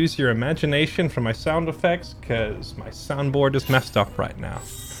have to use your imagination for my sound effects because my soundboard is messed up right now.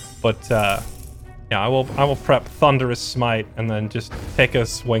 But yeah, I will prep Thunderous Smite and then just take a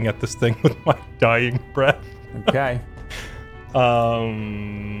swing at this thing with my dying breath. Okay.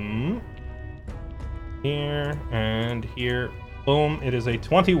 Here and here. Boom. It is a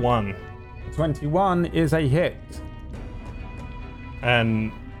 21. 21 is a hit.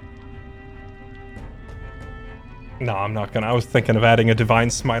 And no, I'm not gonna. I was thinking of adding a Divine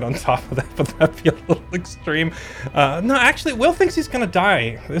Smite on top of that, but that'd be a little extreme. No, actually, Will thinks he's gonna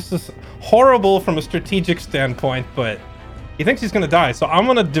die. This is horrible from a strategic standpoint, but he thinks he's gonna die. So I'm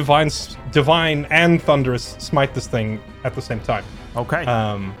gonna Divine and Thunderous Smite this thing at the same time. Okay.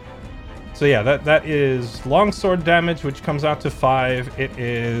 So yeah, that is longsword damage, which comes out to 5. It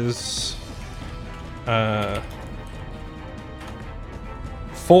is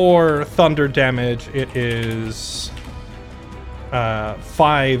 4 thunder damage. It is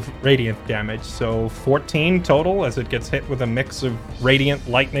 5 radiant damage, so 14 total as it gets hit with a mix of radiant,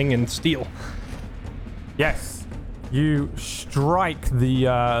 lightning, and steel. Yes, you strike the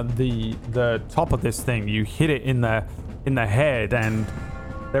top of this thing. You hit it in the head, and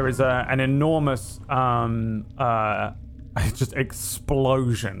there is an enormous just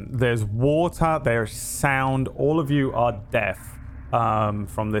explosion. There's water. There's sound. All of you are deaf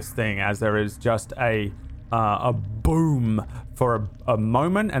from this thing, as there is just a boom for a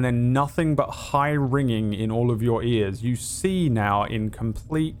moment, and then nothing but high ringing in all of your ears. You see now in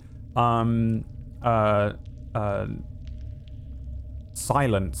complete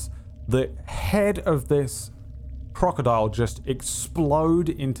silence the head of this crocodile just explode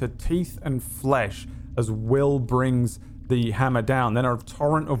into teeth and flesh as Will brings the hammer down. Then a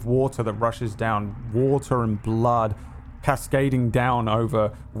torrent of water that rushes down, water and blood cascading down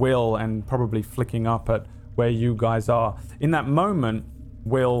over Will and probably flicking up at where you guys are. In that moment,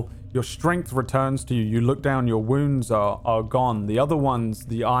 Will, your strength returns to you. You look down, your wounds are gone. The other ones,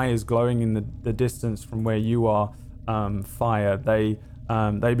 the eye is glowing in the distance from where you are, fire. They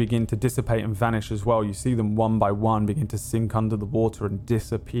begin to dissipate and vanish as well. You see them one by one begin to sink under the water and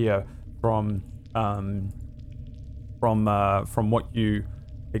disappear from what you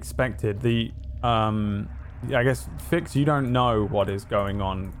expected. I guess, Fix, you don't know what is going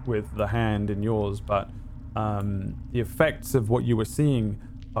on with the hand in yours, but the effects of what you were seeing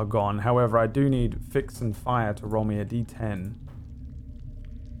are gone. However, I do need Fix and Fire to roll me a d10.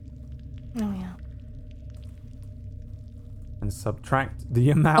 Oh, yeah. And subtract the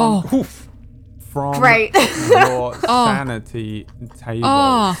amount from Great. your sanity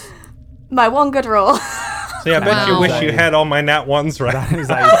table. My one good roll. See, I bet you wish you had all my nat ones right.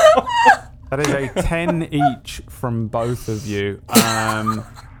 That is a 10 each from both of you.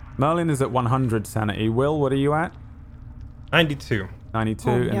 Merlin is at 100 sanity. Will, what are you at? 92. 92,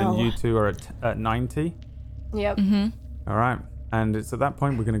 Oh, and then no. you two are at 90. Yep. All right. And it's at that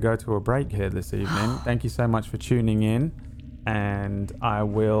point we're going to go to a break here this evening. Thank you so much for tuning in. And I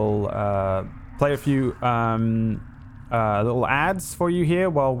will play a few little ads for you here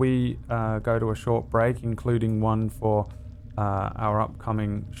while we go to a short break, including one for our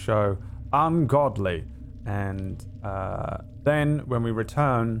upcoming show, Ungodly. And then when we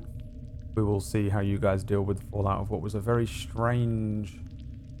return, we will see how you guys deal with the fallout of what was a very strange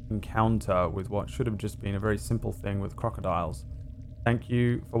encounter with what should have just been a very simple thing with crocodiles. Thank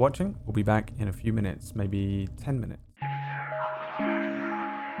you for watching. We'll be back in a few minutes, maybe 10 minutes.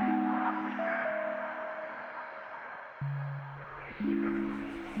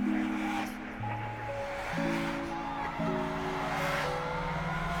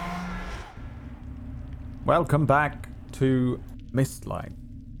 Welcome back to Mistlight.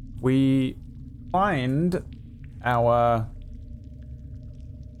 We find our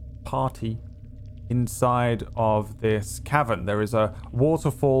party inside of this cavern. There is a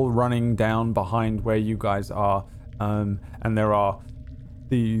waterfall running down behind where you guys are, and there are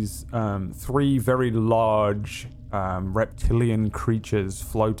these 3 very large reptilian creatures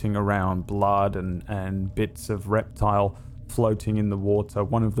floating around, blood and bits of reptile floating in the water.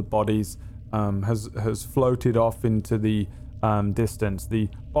 One of the bodies has floated off into the distance. The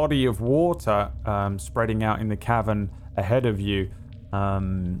body of water spreading out in the cavern ahead of you,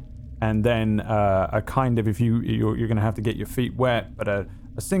 and then a kind of, if you're going to have to get your feet wet, but a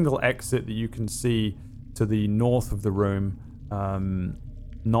single exit that you can see to the north of the room,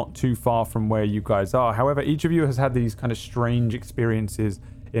 not too far from where you guys are. However, each of you has had these kind of strange experiences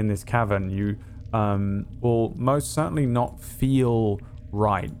in this cavern, you will most certainly not feel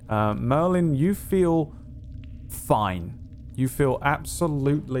right. Merlin, you feel fine. You feel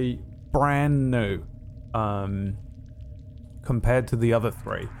absolutely brand new compared to the other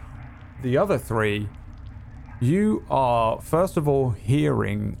three. The other three, you are, first of all,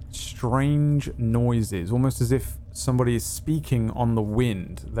 hearing strange noises, almost as if somebody is speaking on the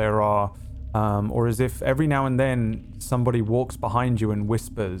wind. There are, or as if every now and then somebody walks behind you and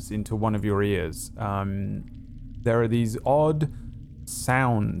whispers into one of your ears. There are these odd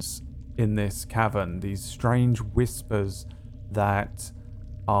sounds in this cavern, these strange whispers that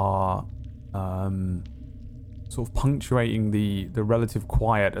are sort of punctuating the relative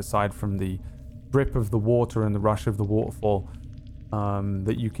quiet, aside from the drip of the water and the rush of the waterfall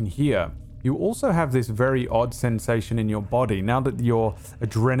that you can hear. You also have this very odd sensation in your body. Now that your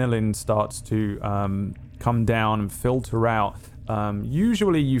adrenaline starts to come down and filter out,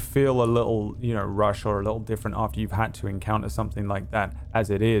 usually you feel a little, rush or a little different after you've had to encounter something like that as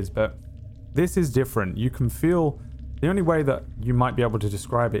it is. But this is different. You can feel... The only way that you might be able to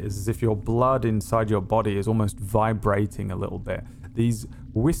describe it is as if your blood inside your body is almost vibrating a little bit. These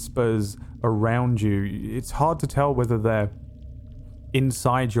whispers around you, it's hard to tell whether they're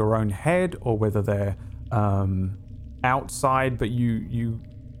inside your own head or whether they're outside, but you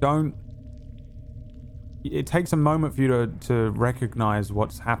don't... It takes a moment for you to recognize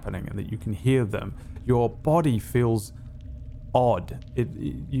what's happening and that you can hear them. Your body feels odd.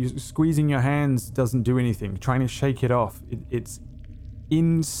 You squeezing your hands doesn't do anything. Trying to shake it off. It's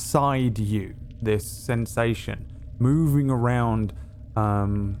inside you, this sensation. Moving around.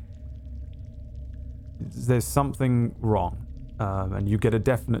 There's something wrong. And you get a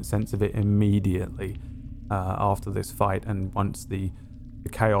definite sense of it immediately after this fight, and once the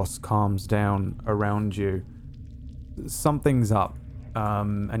chaos calms down around you. Something's up,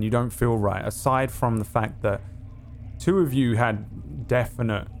 and you don't feel right, aside from the fact that two of you had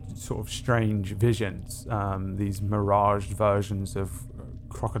definite sort of strange visions, these miraged versions of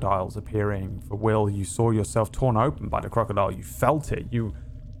crocodiles appearing. For Will, you saw yourself torn open by the crocodile. You felt it. You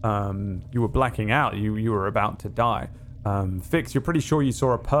were blacking out. You were about to die. Fix, you're pretty sure you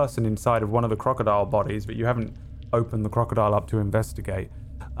saw a person inside of one of the crocodile bodies, but you haven't opened the crocodile up to investigate.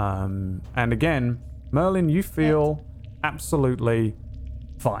 And again, Merlin, you feel absolutely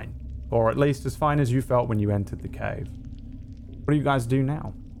fine. Or at least as fine as you felt when you entered the cave. What do you guys do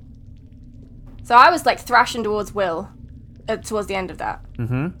now? So I was thrashing towards Will towards the end of that.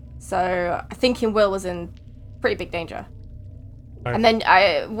 Mm-hmm. So thinking Will was in pretty big danger. And then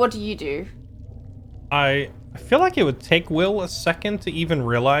what do you do? I feel like it would take Will a second to even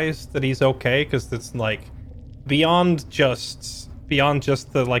realize that he's okay, because it's beyond just the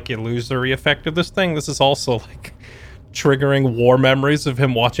illusory effect of this thing. This is also triggering war memories of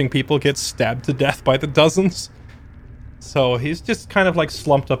him watching people get stabbed to death by the dozens. So he's just kind of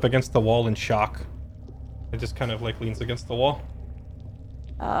slumped up against the wall in shock. It just kind of leans against the wall.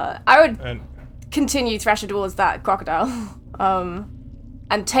 I would continue thrashing towards that crocodile,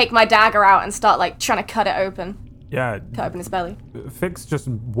 and take my dagger out and start trying to cut it open. Yeah. Cut open his belly. Fix just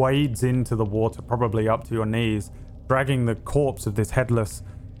wades into the water, probably up to your knees, dragging the corpse of this headless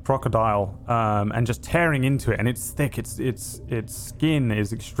crocodile, and just tearing into it. And it's thick. Its skin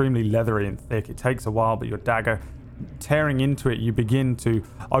is extremely leathery and thick. It takes a while, but your dagger, tearing into it, you begin to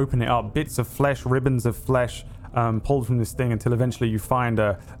open it up. Bits of flesh, ribbons of flesh, pulled from this thing, until eventually you find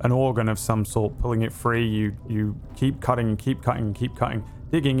an organ of some sort, pulling it free. You keep cutting and keep cutting and keep cutting,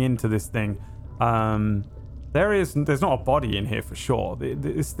 digging into this thing. There's not a body in here for sure.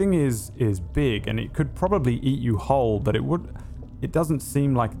 This thing is big, and it could probably eat you whole, but it doesn't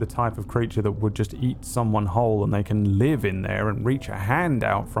seem like the type of creature that would just eat someone whole and they can live in there and reach a hand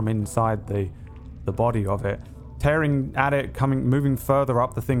out from inside the body of it. Tearing at it, moving further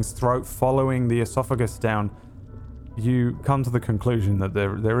up the thing's throat, following the esophagus down, you come to the conclusion that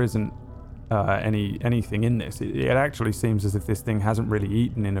there isn't anything in this. It actually seems as if this thing hasn't really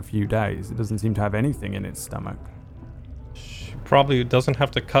eaten in a few days. It doesn't seem to have anything in its stomach. Probably doesn't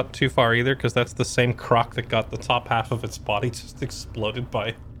have to cut too far either, because that's the same croc that got the top half of its body just exploded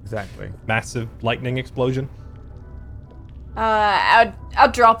by massive lightning explosion.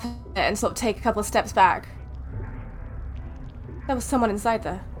 I'll drop it and sort of take a couple of steps back. There was someone inside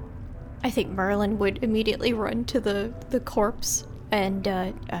there. I think Merlin would immediately run to the corpse and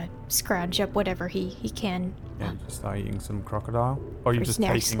scrounge up whatever he can. Yeah, just start eating some crocodile? Or you just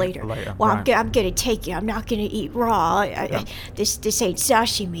snacks taking later. It for later? Well, right. I'm gonna take it. I'm not gonna eat raw. This ain't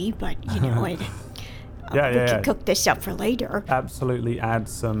sashimi, but we can cook this up for later. Absolutely add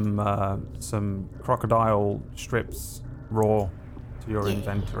some crocodile strips raw to your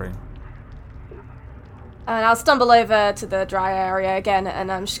inventory. And I'll stumble over to the dry area again,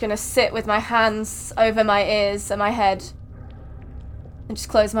 and I'm just gonna sit with my hands over my ears and my head, and just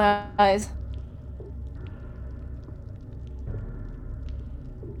close my eyes.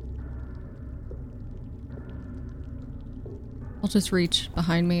 I'll just reach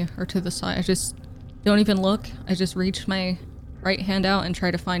behind me or to the side. I just don't even look. I just reach my right hand out and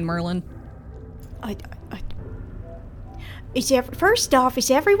try to find Merlin. First off,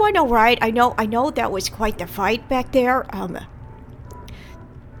 is everyone all right? I know that was quite the fight back there.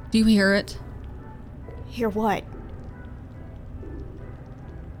 Do you hear it? Hear what?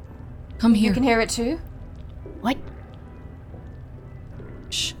 Come here. You can hear it too? What?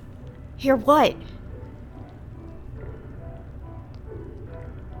 Shh. Hear what?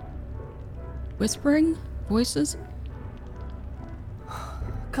 Whispering? Voices?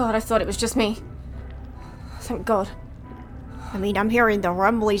 God, I thought it was just me. Thank God. I mean, I'm hearing the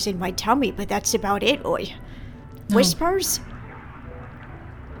rumblies in my tummy, but that's about it, oi. No. Whispers?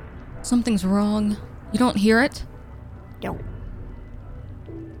 Something's wrong. You don't hear it? No.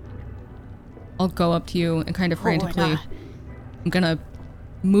 I'll go up to you and kind of frantically... nah. I'm gonna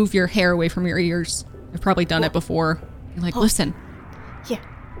move your hair away from your ears. I've probably done it before. You're like, listen. Yeah.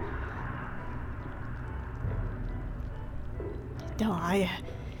 No, I'm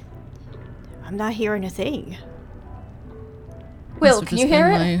not hearing a thing. Will, Must have can just you hear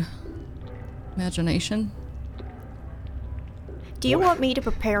been it? my imagination. Do you want me to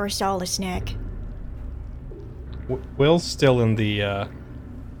prepare us all a snack? Will's still in the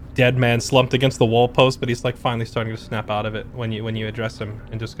dead man slumped against the wall post, but he's like finally starting to snap out of it when you address him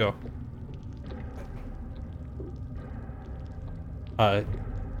and just go. Yeah,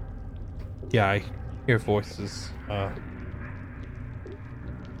 I hear voices.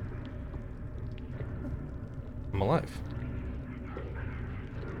 I'm alive.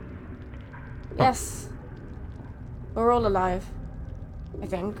 Yes. We're all alive. I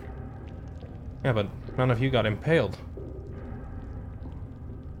think. Yeah, but none of you got impaled.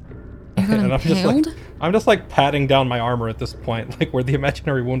 You got And impaled? I'm just like patting down my armor at this point, like where the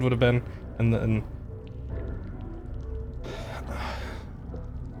imaginary wound would have been, and then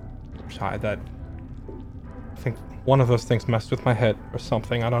I think one of those things messed with my head or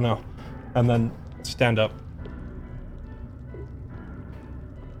something. I don't know. And then stand up.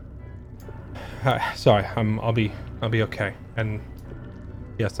 Sorry, I'll be okay. And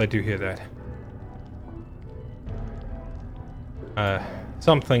yes, I do hear that.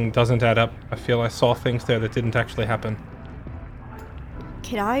 Something doesn't add up. I feel I saw things there that didn't actually happen.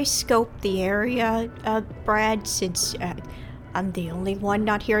 Can I scope the area, Brad, since I'm the only one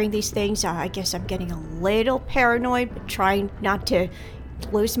not hearing these things? I guess I'm getting a little paranoid, but trying not to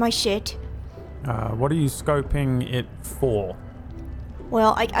lose my shit. What are you scoping it for?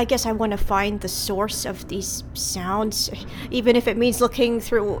 Well, I guess I want to find the source of these sounds, even if it means looking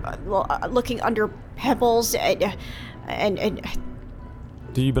through, looking under pebbles and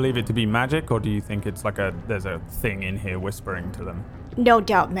Do you believe it to be magic, or do you think it's like there's a thing in here whispering to them? no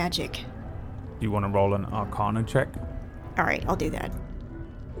doubt magic. Do you want to roll an Arcana check? All right, I'll do that.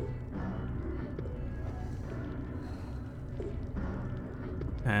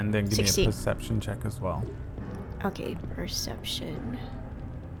 And then give me 16. a perception check as well. Okay, perception.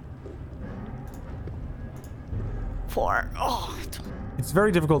 4. Oh, It's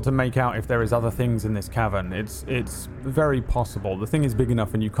very difficult to make out if there is other things in this cavern. It's very possible. The thing is big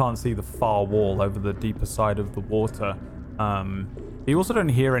enough and you can't see the far wall over the deeper side of the water. You also don't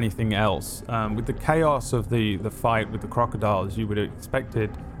hear anything else. With the chaos of the fight with the crocodiles, you would have expected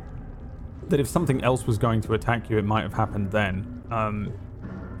that if something else was going to attack you, it might have happened then.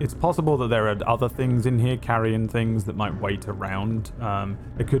 It's possible that there are other things in here, carrion things that might wait around.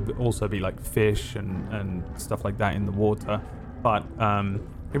 There could also be like fish and stuff like that in the water. But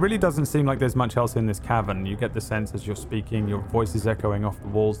it really doesn't seem like there's much else in this cavern. You get the sense as you're speaking, your voice is echoing off the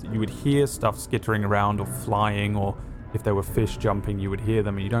walls, that you would hear stuff skittering around or flying, or if there were fish jumping, you would hear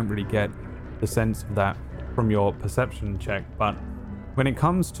them, and you don't really get the sense of that from your perception check. But when it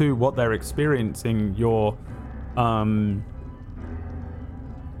comes to what they're experiencing, you're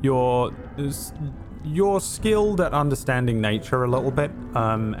skilled at understanding nature a little bit,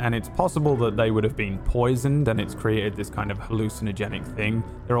 and it's possible that they would have been poisoned and it's created this kind of hallucinogenic thing.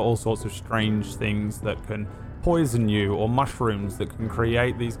 There are all sorts of strange things that can poison you, or mushrooms that can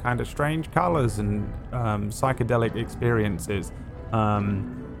create these kind of strange colors and psychedelic experiences.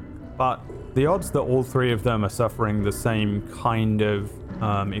 But the odds that all three of them are suffering the same kind of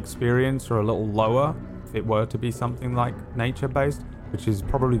experience are a little lower if it were to be something like nature-based. which is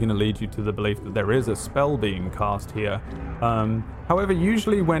probably going to lead you to the belief that there is a spell being cast here. However,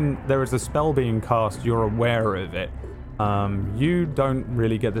 usually when there is a spell being cast, you're aware of it. You don't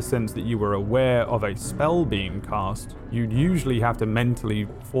really get the sense that you were aware of a spell being cast. You'd usually have to mentally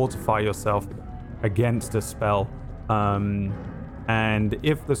fortify yourself against a spell. And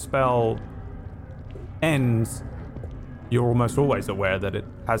if the spell ends, you're almost always aware that it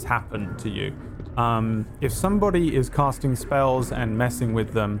has happened to you. If somebody is casting spells and messing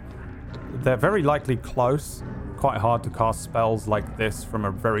with them, they're very likely close. Quite hard to cast spells like this from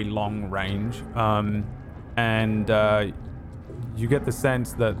a very long range. And you get the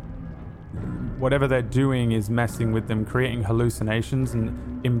sense that whatever they're doing is messing with them, creating hallucinations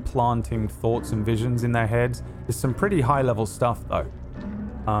and implanting thoughts and visions in their heads. There's some pretty high-level stuff, though.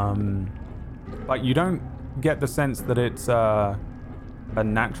 But you don't get the sense that it's a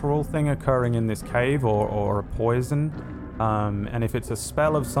natural thing occurring in this cave or a poison. And if it's a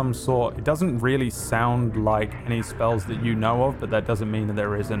spell of some sort, it doesn't really sound like any spells that you know of, but that doesn't mean that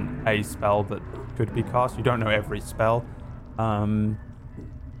there isn't a spell that could be cast. You don't know every spell.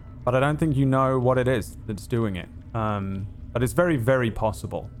 But I don't think you know what it is that's doing it. But it's very, very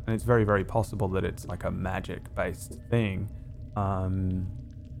possible. And it's very, very possible that it's like a magic-based thing.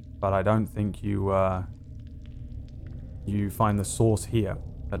 But I don't think you find the source here,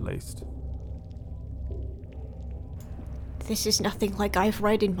 at least. This is nothing like I've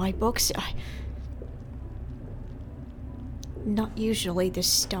read in my books. Not usually this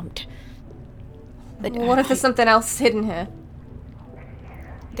stumped. But What if there's something else hidden here?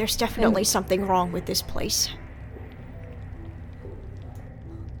 There's definitely something wrong with this place.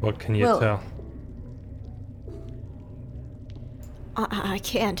 What can you Well- tell? I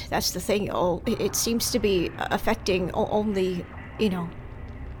can't. That's the thing. Oh, it seems to be affecting only,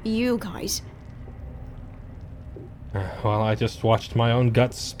 you guys. Well, I just watched my own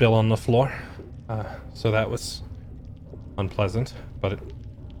guts spill on the floor, so that was unpleasant. But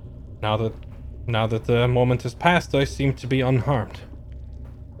now that the moment has passed, I seem to be unharmed.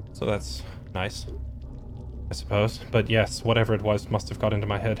 So that's nice, I suppose. But yes, whatever it was must have got into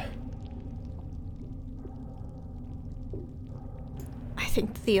my head. I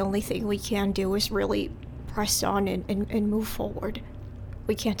think the only thing we can do is really press on and move forward.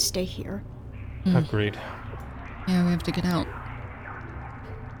 We can't stay here. Agreed. Yeah, we have to get out.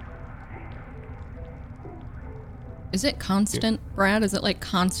 Is it constant, Brad? Is it like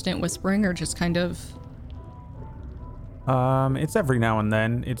constant whispering or just kind of... It's every now and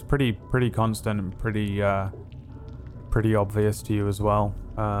then. It's pretty constant and pretty obvious to you as well.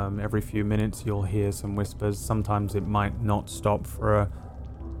 Every few minutes you'll hear some whispers. Sometimes it might not stop for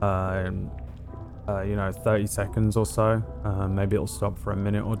 30 seconds or so. Maybe it'll stop for a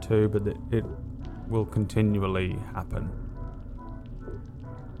minute or two, but it will continually happen.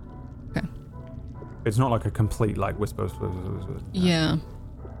 Okay. It's not like a complete like whisper. Yeah.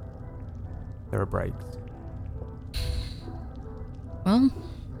 There are breaks. Well...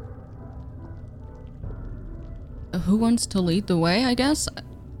 who wants to lead the way, I guess?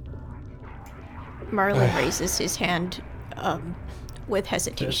 Merlin raises his hand, with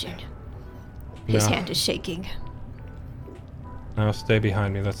hesitation. His No. hand is shaking. Now stay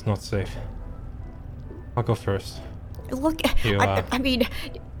behind me. That's not safe. I'll go first. Look, You, I mean,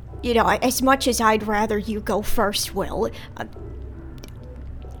 as much as I'd rather you go first, Will,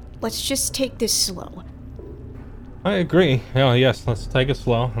 let's just take this slow. I agree. Yeah, yes, let's take it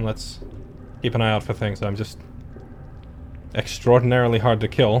slow and let's keep an eye out for things. I'm just extraordinarily hard to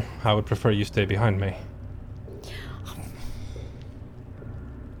kill. I would prefer you stay behind me.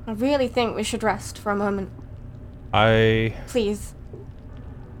 I really think we should rest for a moment. Please.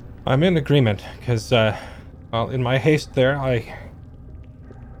 I'm in agreement, because, in my haste there, I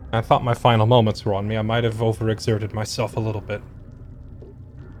thought my final moments were on me. I might have overexerted myself a little bit.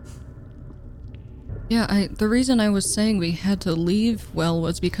 Yeah, the reason I was saying we had to leave, well,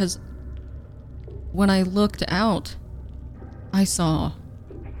 was because when I looked out, I saw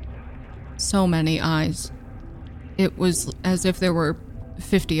so many eyes. It was as if there were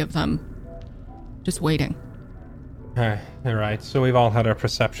 50 of them, just waiting. Alright, so we've all had our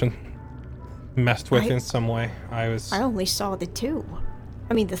perception messed with in some way. I only saw the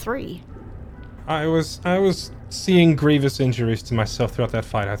three. I was seeing grievous injuries to myself throughout that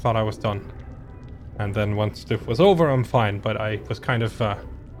fight. I thought I was done. And then once it was over, I'm fine, but I was kind of, I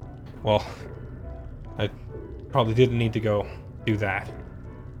probably didn't need to go do that.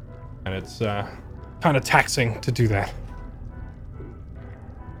 And it's, kind of taxing to do that.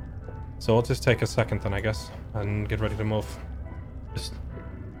 So I'll just take a second then, I guess, and get ready to move. Just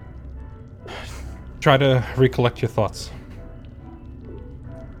try to recollect your thoughts.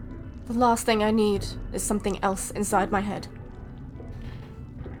 The last thing I need is something else inside my head.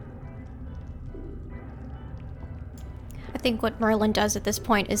 I think what Merlin does at this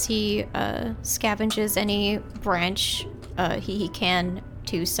point is he scavenges any branch he can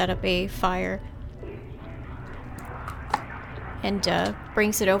to set up a fire. And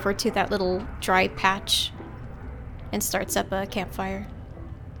brings it over to that little dry patch and starts up a campfire.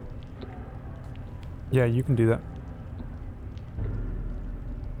 Yeah, you can do that.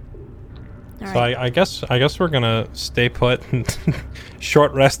 All So right. I guess we're gonna stay put and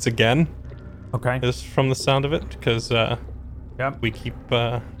short rests again. Okay. Is from the sound of it, because Yep. we keep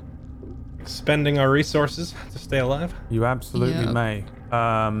spending our resources to stay alive. You absolutely Yep. may.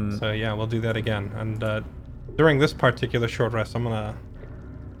 So yeah, we'll do that again. And during this particular short rest, I'm gonna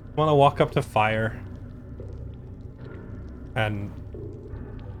walk up to fire. And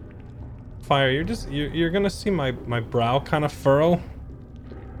fire, you're gonna see my brow kind of furrow,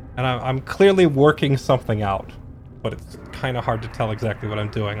 and I'm clearly working something out, but it's kind of hard to tell exactly what I'm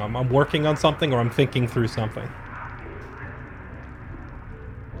doing. I'm working on something, or I'm thinking through something.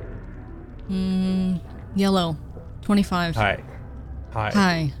 Yellow. 25. Hi.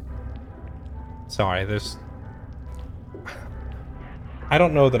 Hi. Sorry, I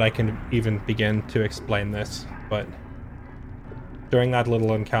don't know that I can even begin to explain this, but during that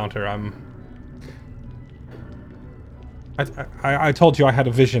little encounter, I told you I had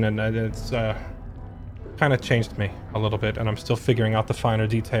a vision, and it's kind of changed me a little bit, and I'm still figuring out the finer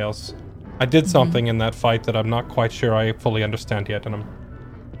details. I did something in that fight that I'm not quite sure I fully understand yet, and I'm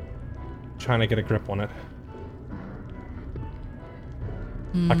trying to get a grip on it.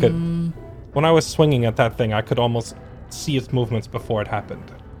 I could, when I was swinging at that thing, I could almost see its movements before it happened,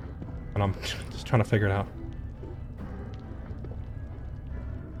 and I'm just trying to figure it out.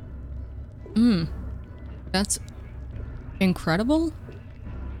 That's incredible.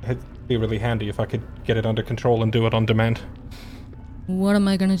 It'd be really handy if I could get it under control and do it on demand. What am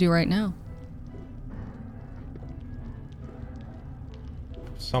I gonna do right now?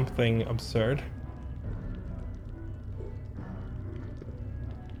 Something absurd.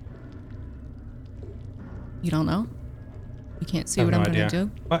 You don't know? You can't see I have what no I'm gonna idea.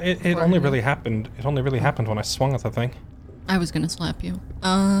 do? Well, it Or- only really happened. It only really happened when I swung at the thing. I was gonna slap you.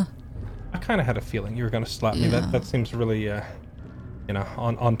 I kind of had a feeling you were going to slap me. Yeah. That seems really,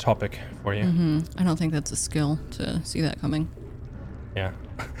 on topic for you. I don't think that's a skill to see that coming. Yeah.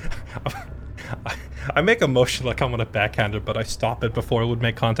 I make a motion like I'm going to backhand her, but I stop it before it would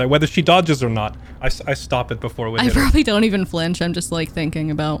make contact. Whether she dodges or not, I stop it before it would I hit her. probably don't even flinch. I'm just like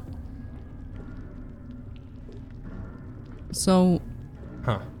thinking about. So,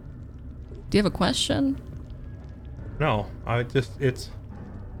 Huh. do you have a question? No, it's...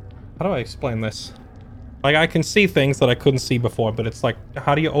 How do I explain this? Like, I can see things that I couldn't see before, but it's like,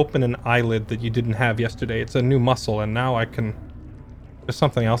 how do you open an eyelid that you didn't have yesterday? It's a new muscle, and now I can... There's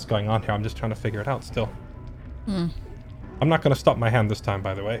something else going on here. I'm just trying to figure it out still. I'm not going to stop my hand this time,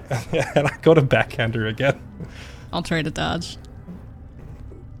 by the way. And I go to backhand her again. I'll try to dodge.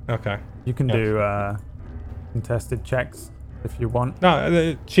 Okay. You can Yeah. do contested checks if you want.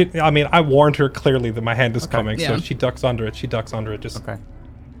 No, I warned her clearly that my hand is coming, so Yeah. she ducks under it. Just... Okay.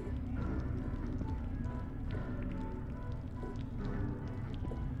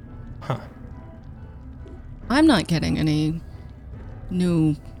 Huh. I'm not getting any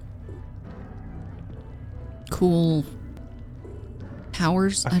new cool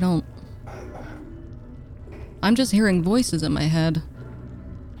powers. I don't. I'm just hearing voices in my head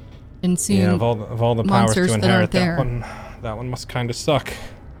and seeing. Yeah, of all the powers monsters to that inherit, aren't that one must kind of suck.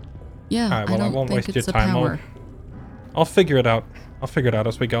 Yeah, Alright, well, I don't won't think waste it's your a time. power. I'll figure it out. I'll figure it out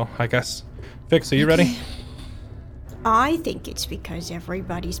as we go, I guess. Fix, are you ready? I think it's because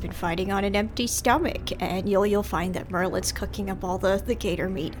everybody's been fighting on an empty stomach, and you'll find that Merlin's cooking up all the gator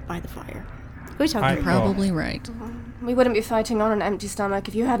meat by the fire. Who's hungry? Probably right. We wouldn't be fighting on an empty stomach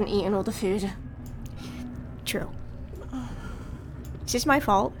if you hadn't eaten all the food. True. Is this my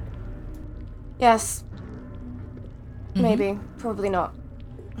fault? Yes. Maybe. Probably not.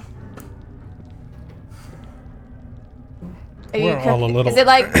 Are you We're all a cook- little- Is it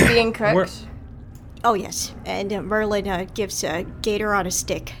like being We're- cooked? Oh, yes. And Merlin gives a gator on a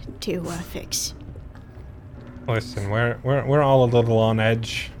stick to Fix. Listen, we're all a little on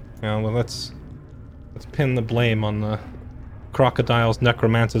edge. Well, let's pin the blame on the crocodiles,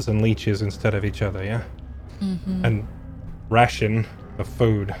 necromancers, and leeches instead of each other, yeah? And ration the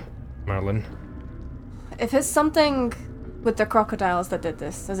food, Merlin. If it's something with the crocodiles that did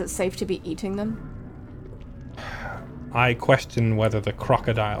this, is it safe to be eating them? I question whether the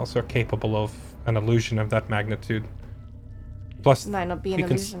crocodiles are capable of an illusion of that magnitude. Plus, Might not be an you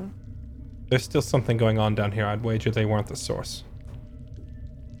can illusion. There's still something going on down here. I'd wager they weren't the source.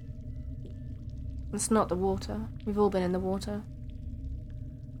 It's not the water. We've all been in the water.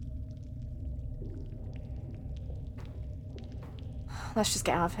 Let's just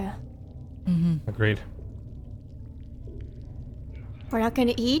get out of here. Agreed. We're not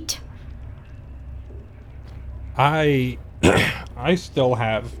gonna eat? I still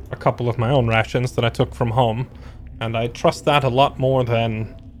have a couple of my own rations that I took from home, and I trust that a lot more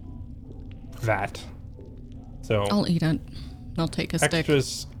than that. So I'll eat it. I'll take a stick.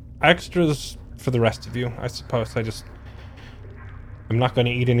 extras for the rest of you, I suppose. I'm not going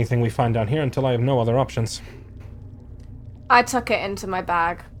to eat anything we find down here until I have no other options. I tuck it into my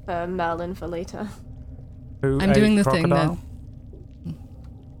bag for Merlin for later. I'm doing the thing that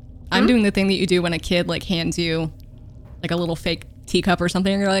I'm doing the thing that you do when a kid like hands you like a little fake teacup or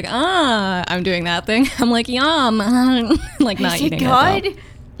something, and you're like, I'm doing that thing. I'm like, yum. Like not Is eating it it. good?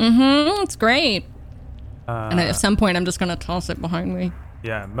 It's great. And at some point, I'm just gonna toss it behind me.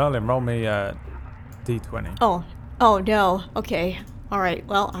 Yeah, Merlin, roll me a d20. Oh no. Okay. All right.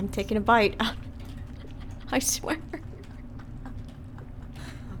 Well, I'm taking a bite. I swear.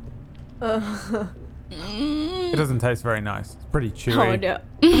 It doesn't taste very nice. It's pretty chewy. Oh no.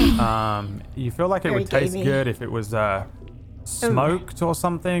 You feel like it Very would taste gamey. good if it was smoked or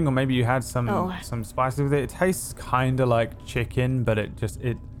something, or maybe you had some spices with it. It tastes kind of like chicken, but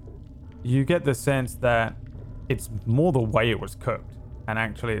you get the sense that it's more the way it was cooked. And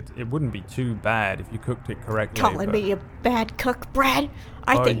actually, it wouldn't be too bad if you cooked it correctly. Calling me a bad cook, Brad?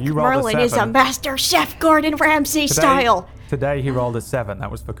 I Oh, think you rolled a Merlin is a 7. master chef, Gordon Ramsay style. Today he rolled a 7.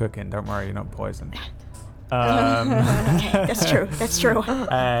 That was for cooking. Don't worry, you're not poisoned. Okay, that's true. That's true.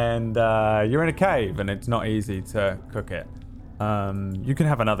 And you're in a cave, and it's not easy to cook it. You can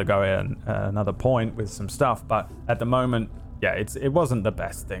have another go at another point with some stuff, but at the moment, yeah, it wasn't the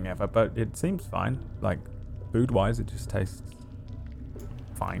best thing ever, but it seems fine. Like food-wise, it just tastes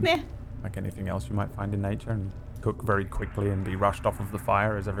fine. Meh. Like anything else you might find in nature, and cook very quickly and be rushed off of the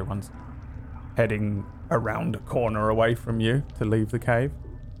fire as everyone's heading around a corner away from you to leave the cave.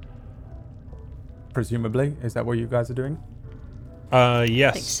 Presumably, is that what you guys are doing?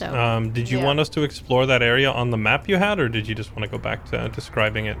 Yes. think so. Did you want us to explore that area on the map you had, or did you just want to go back to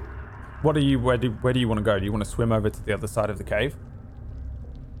describing it? Where do you want to go? Do you want to swim over to the other side of the cave?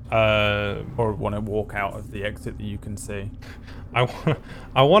 Or want to walk out of the exit that you can see?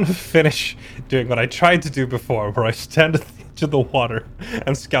 I want to finish doing what I tried to do before, where I stand at the edge of the water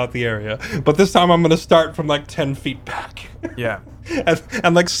and scout the area. But this time I'm going to start from like 10 feet back. Yeah.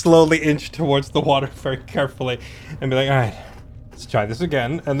 and like slowly inch towards the water very carefully and be like, all right, let's try this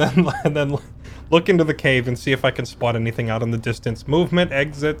again. And then look into the cave and see if I can spot anything out in the distance. Movement,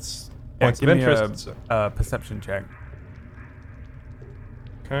 exits, points of give me interest. a perception check.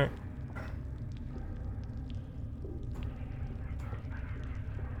 Okay.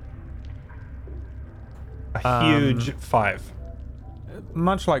 A huge 5.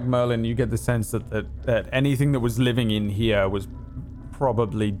 Much like Merlin, you get the sense that anything that was living in here was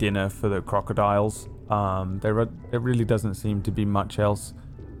probably dinner for the crocodiles. There really doesn't seem to be much else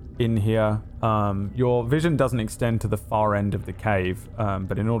in here. Your vision doesn't extend to the far end of the cave,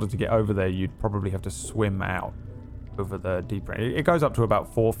 but in order to get over there, you'd probably have to swim out over the deeper end. It goes up to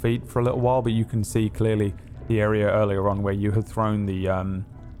about 4 feet for a little while, but you can see clearly the area earlier on where you had thrown the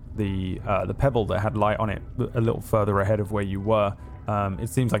pebble that had light on it a little further ahead of where you were. It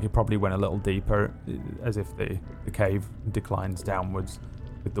seems like it probably went a little deeper, as if the cave declines downwards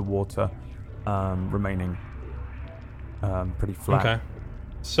with the water remaining pretty flat. Okay.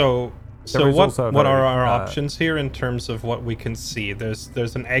 So is what also a are very, our options here in terms of what we can see?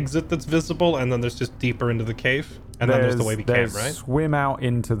 There's an exit that's visible, and then there's just deeper into the cave, and then there's the way we came, right? Swim out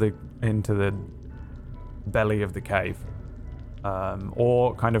into the belly of the cave,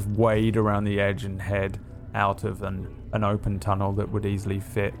 or kind of wade around the edge and head out of an open tunnel that would easily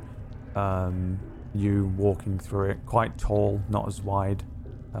fit you walking through it. Quite tall, not as wide,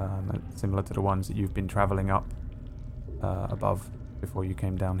 similar to the ones that you've been traveling up above before you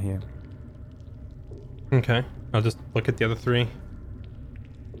came down here. Okay. I'll just look at the other 3.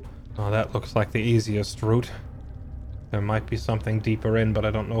 Oh, that looks like the easiest route. There might be something deeper in, but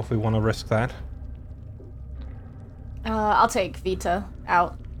I don't know if we want to risk that. I'll take Vita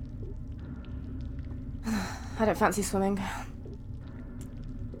out. I don't fancy swimming.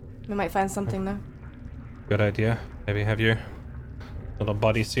 We might find something though. Good idea. Maybe have your little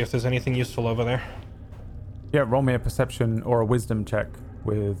buddy see if there's anything useful over there. Yeah, roll me a perception or a wisdom check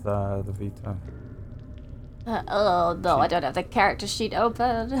with the Vita. Oh no, I don't have the character sheet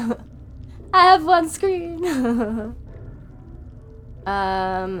open. I have one screen.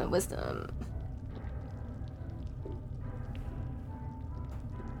 Wisdom.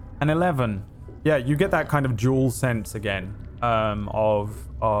 An 11. Yeah, you get that kind of dual sense again of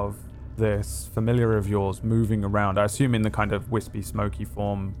this familiar of yours moving around. I assume in the kind of wispy, smoky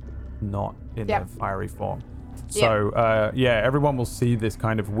form, not in the fiery form. So, everyone will see this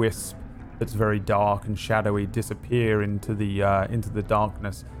kind of wisp that's very dark and shadowy disappear into the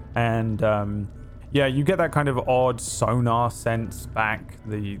darkness. And, you get that kind of odd sonar sense back,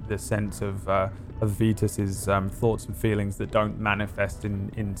 the sense of Vitus's thoughts and feelings that don't manifest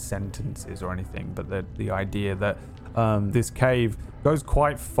in sentences or anything, but the idea that this cave goes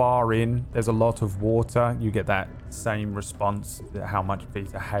quite far in. There's a lot of water. You get that same response, how much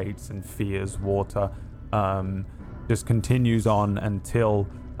Vita hates and fears water. Just continues on until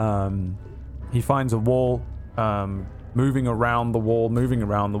he finds a wall, moving around the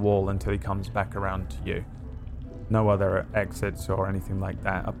wall until he comes back around to you. No other exits or anything like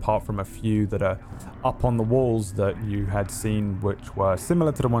that, apart from a few that are up on the walls that you had seen, which were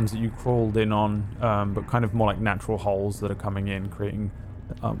similar to the ones that you crawled in on, but kind of more like natural holes that are coming in, creating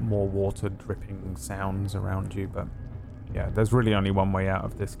more water dripping sounds around you. But yeah, there's really only one way out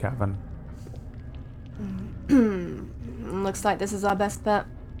of this cavern. Looks like this is our best bet.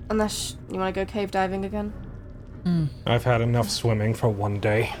 Unless you want to go cave diving again. I've had enough swimming for one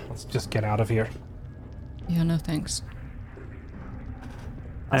day. Let's just get out of here. Yeah, no thanks.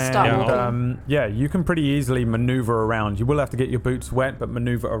 I'll start walking. You can pretty easily maneuver around. You will have to get your boots wet, but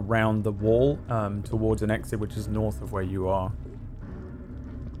maneuver around the wall towards an exit, which is north of where you are.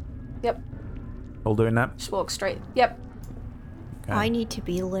 Yep. All doing that? Just walk straight. Yep. Okay. I need to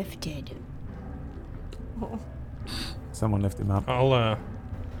be lifted. Someone lift him up. I'll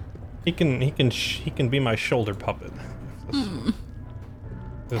he can be my shoulder puppet.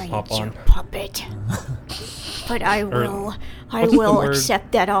 Just hop on. Your puppet. But I will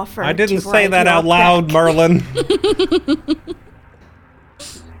accept that offer. I didn't to say ride that your out loud, back. Merlin.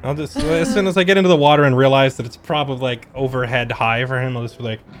 I'll just, as soon as I get into the water and realize that it's probably like overhead high for him, I'll just be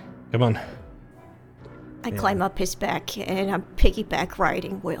like, come on. I climb up his back and I'm piggyback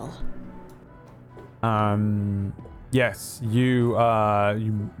riding Will. Yes, you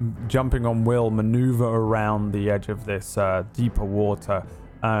jumping on Will, maneuver around the edge of this deeper water.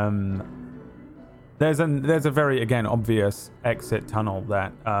 There's a very, again, obvious exit tunnel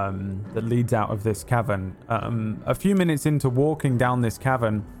that leads out of this cavern. A few minutes into walking down this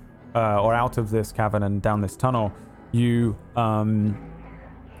cavern, or out of this cavern and down this tunnel, you can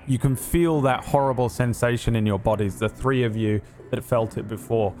feel that horrible sensation in your bodies. The three of you that felt it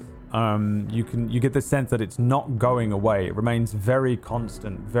before. You get the sense that it's not going away. It remains very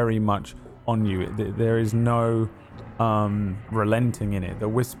constant, very much on you. There is no relenting in it. The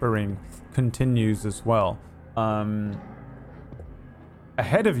whispering continues as well.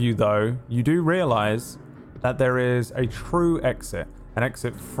 Ahead of you, though, you do realize that there is a true exit, an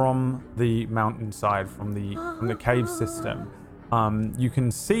exit from the mountainside, from the cave system. You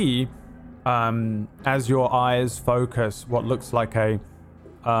can see, as your eyes focus, what looks like a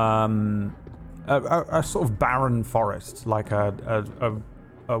sort of barren forest, like a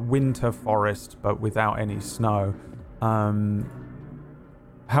winter forest, but without any snow.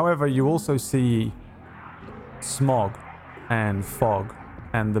 However, you also see smog and fog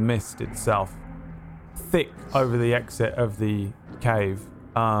and the mist itself thick over the exit of the cave.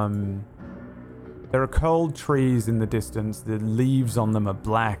 There are curled trees in the distance. The leaves on them are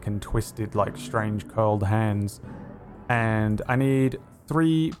black and twisted like strange curled hands. And I need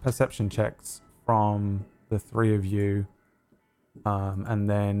 3 perception checks from the 3 of you. And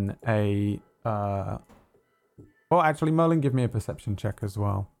then well, actually, Merlin, give me a perception check as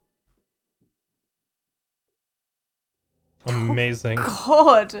well. Amazing.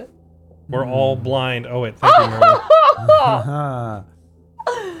 God. We're all blind. Oh, wait. Thank you, Merlin.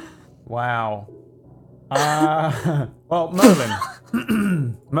 Wow. Well,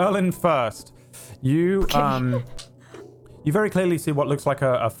 Merlin. Merlin first. You very clearly see what looks like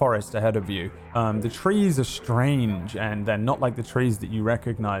a forest ahead of you. The trees are strange, and they're not like the trees that you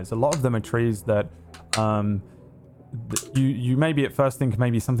recognize. A lot of them are trees that you maybe at first think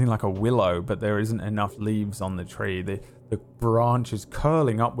maybe something like a willow, but there isn't enough leaves on the tree. The branch is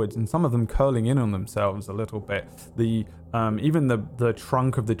curling upwards, and some of them curling in on themselves a little bit. Even the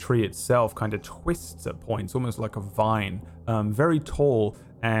trunk of the tree itself kind of twists at points, almost like a vine. Very tall,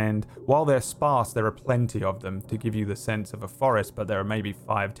 and while they're sparse, there are plenty of them to give you the sense of a forest, but there are maybe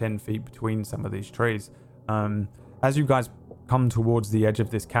 5-10 feet between some of these trees. As you guys come towards the edge of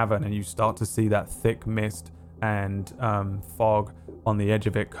this cavern and you start to see that thick mist and fog on the edge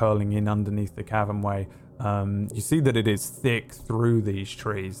of it curling in underneath the cavernway, you see that it is thick through these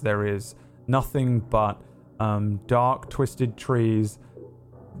trees. There is nothing but dark, twisted trees,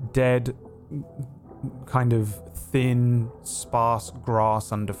 dead, kind of thin, sparse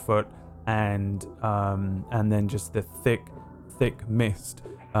grass underfoot, and then just the thick mist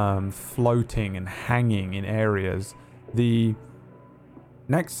floating and hanging in areas. The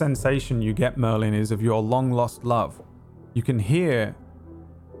next sensation you get, Merlin, is of your long-lost love. You can hear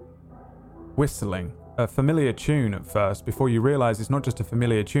whistling, a familiar tune at first, before you realize it's not just a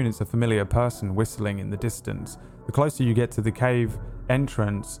familiar tune, it's a familiar person whistling in the distance. The closer you get to the cave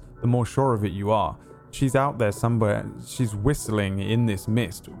entrance, the more sure of it you are. She's out there somewhere. She's whistling in this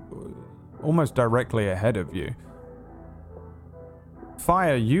mist, almost directly ahead of you.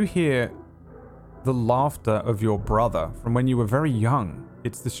 Fire, you hear the laughter of your brother from when you were very young.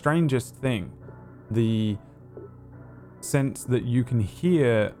 It's the strangest thing. The sense that you can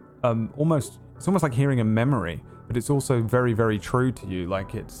hear it's almost like hearing a memory, but it's also very, very true to you,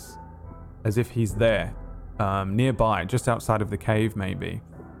 like it's as if he's there, nearby, just outside of the cave maybe.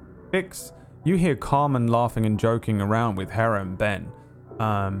 Vix, you hear Carmen laughing and joking around with Hera and Ben.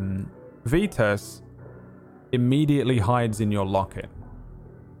 Vitas immediately hides in your locket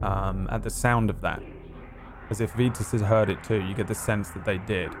at the sound of that, as if Vitas has heard it too. You get the sense that they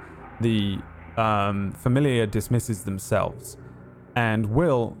did. The familiar dismisses themselves. And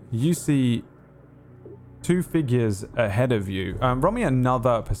Will, you see two figures ahead of you. Roll me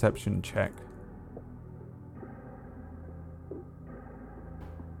another perception check.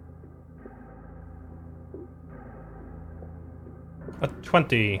 A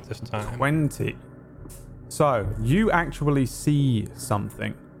 20 this time. 20. So, you actually see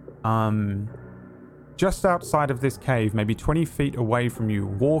something. Just outside of this cave, maybe 20 feet away from you,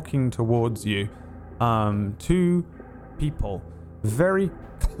 walking towards you, two people. Very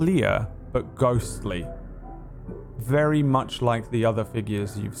clear, but ghostly. Very much like the other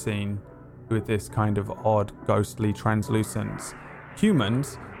figures you've seen with this kind of odd, ghostly translucence.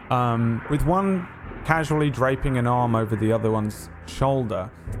 Humans, with one casually draping an arm over the other one's shoulder.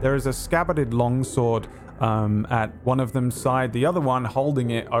 There is a scabbarded longsword at one of them's side, the other one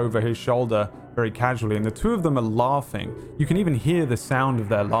holding it over his shoulder very casually, and the two of them are laughing. You can even hear the sound of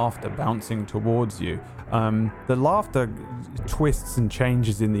their laughter bouncing towards you. The laughter twists and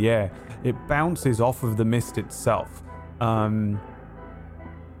changes in the air. It bounces off of the mist itself. There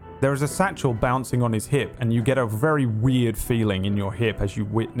is a satchel bouncing on his hip, and you get a very weird feeling in your hip as you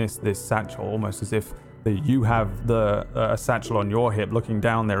witness this satchel, almost as if you have a satchel on your hip. Looking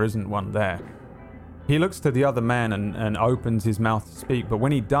down, there isn't one there. He looks to the other man and opens his mouth to speak, but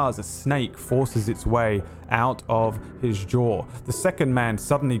when he does, a snake forces its way out of his jaw. The second man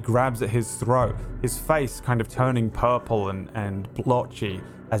suddenly grabs at his throat, his face kind of turning purple and blotchy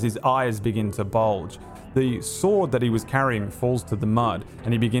as his eyes begin to bulge. The sword that he was carrying falls to the mud,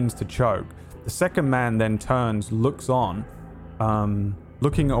 and he begins to choke. The second man then turns, looks on,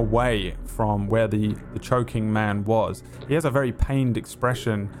 looking away from where the choking man was. He has a very pained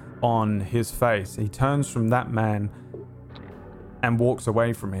expression on his face. He turns from that man and walks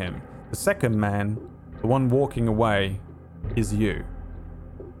away from him. The second man, the one walking away, is you.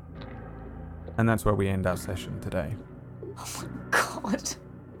 And that's where we end our session today. God.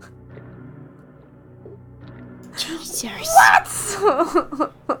 Jesus.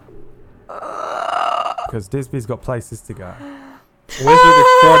 What? Because Disby's got places to go. Wizard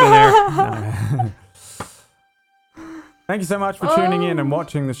extraordinaire. Thank you so much for tuning in and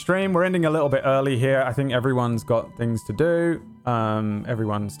watching the stream. We're ending a little bit early here. I think everyone's got things to do.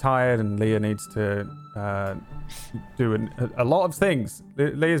 Everyone's tired, and Leah needs to do a lot of things.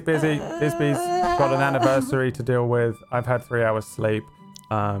 Leah's busy. Disby's got an anniversary to deal with. I've had 3 hours sleep.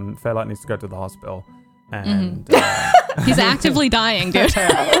 Fairlight needs to go to the hospital. And he's actively dying, dude.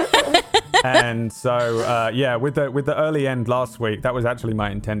 And so, with the early end last week, that was actually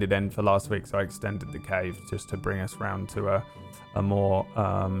my intended end for last week. So I extended the cave just to bring us round to a more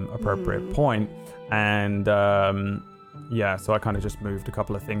appropriate point. And so I kind of just moved a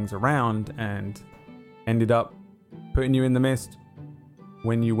couple of things around and ended up putting you in the mist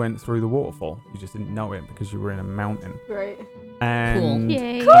when you went through the waterfall. You just didn't know it because you were in a mountain. Right. And Cool.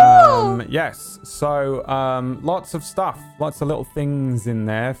 Yay. yes, so lots of stuff, lots of little things in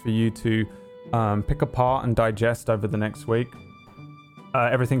there for you to pick apart and digest over the next week.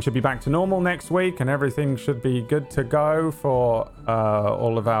 Everything should be back to normal next week, and everything should be good to go for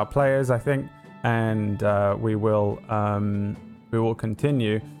all of our players, I think. And we will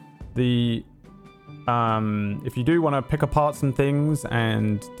continue. If you do want to pick apart some things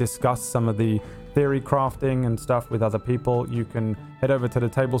and discuss some of the theory crafting and stuff with other people, you can head over to the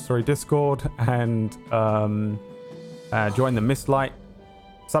Table Story Discord and join the Mistlight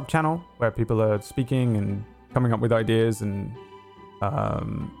sub-channel, where people are speaking and coming up with ideas and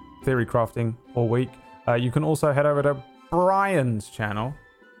theory crafting all week. You can also head over to Brian's channel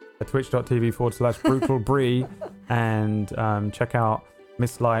at twitch.tv/brutalbree and check out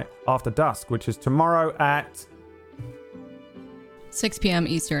Mistlight After Dusk, which is tomorrow at 6 p.m.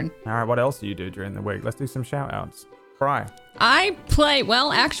 Eastern. All right, what else do you do during the week? Let's do some shout outs. Bri. I play,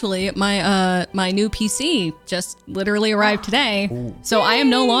 well, actually, my new PC just literally arrived today. Ooh. So I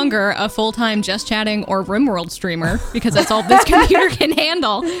am no longer a full-time Just Chatting or RimWorld streamer because that's all this computer can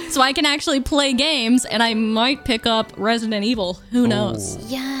handle. So I can actually play games, and I might pick up Resident Evil. Who knows?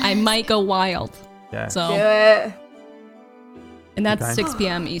 Yeah. I might go wild. Yeah. So, Do it. and that's Okay. 6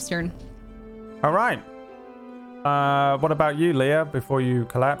 p.m. Eastern. All right. What about you, Leah, before you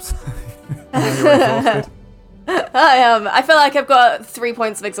collapse? You're exhausted. I am. I feel like I've got 3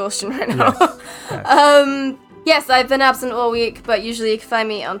 points of exhaustion right now. Yes. Yes, I've been absent all week, but usually you can find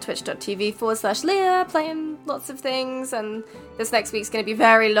me on twitch.tv/Leah playing lots of things, and this next week's going to be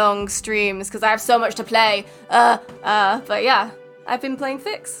very long streams because I have so much to play. But yeah, I've been playing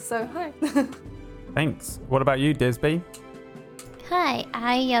Fix, so hi. Thanks. What about you, Disby? Hi,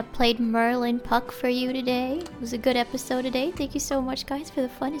 I played Merlin Puck for you today. It was a good episode today. Thank you so much, guys, for the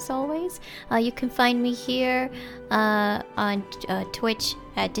fun as always. You can find me here on Twitch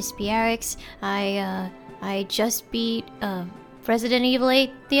at Dispiarix. I just beat Resident Evil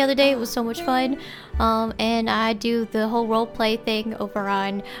 8 the other day. It was so much fun. And I do the whole roleplay thing over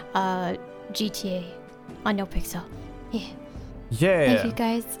on GTA on NoPixel. Yeah. Yeah. Thank you,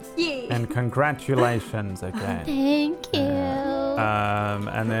 guys. Yeah. And congratulations again. Thank you.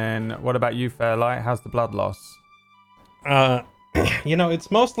 And then what about you, Fairlight? How's the blood loss?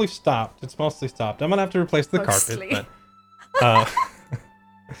 It's mostly stopped. I'm gonna have to replace the Mostly. carpet, but I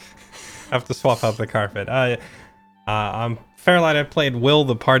have to swap out the carpet. I'm Fairlight. I played Will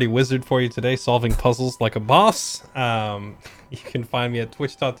the Party Wizard for you today, solving puzzles like a boss. You can find me at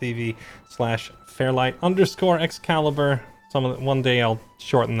twitch.tv/Fairlight_Excalibur. One day I'll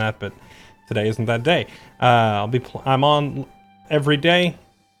shorten that, but today isn't that day. I'm on every day,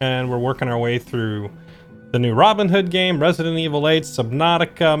 and we're working our way through the new Robin Hood game, Resident Evil 8,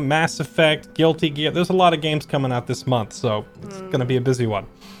 Subnautica, Mass Effect, Guilty Gear. There's a lot of games coming out this month, so it's gonna be a busy one.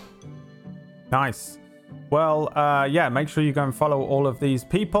 Nice. Well, yeah, make sure you go and follow all of these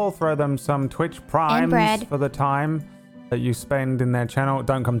people. Throw them some Twitch primes Brad. for the time that you spend in their channel.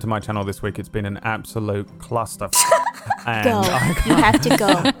 Don't come to my channel this week. It's been an absolute cluster. And Go. You have to go.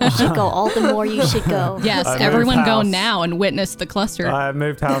 You should go. All the more you should go. Yes, I moved everyone go house. now and witness the cluster. I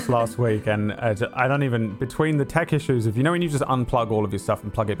moved house last week, and I don't even, between the tech issues of, when you just unplug all of your stuff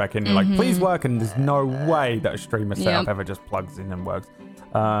and plug it back in, you're like, please work, and there's no way that a streamer setup Yep. ever just plugs in and works.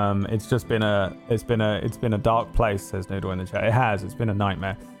 It's just been a dark place, says Noodle in the chat. It has. It's been a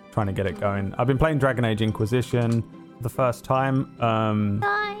nightmare trying to get it going. I've been playing Dragon Age Inquisition the first time,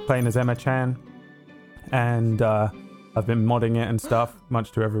 playing as Emma Chan, and I've been modding it and stuff,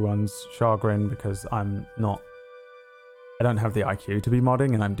 much to everyone's chagrin, because I don't have the IQ to be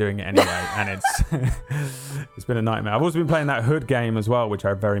modding, and I'm doing it anyway, and it's been a nightmare. I've also been playing that Hood game as well, which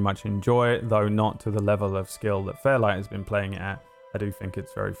I very much enjoy, though not to the level of skill that Fairlight has been playing it at. I do think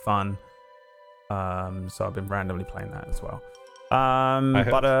it's very fun, so I've been randomly playing that as well.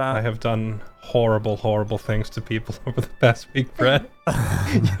 I have done horrible things to people over the past week, Brett.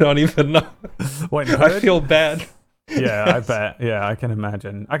 You don't even know. Wait, I Hood? feel bad. Yeah, I bet. Yeah, I can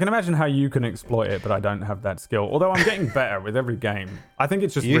imagine. I can imagine how you can exploit it, but I don't have that skill. Although I'm getting better with every game. I think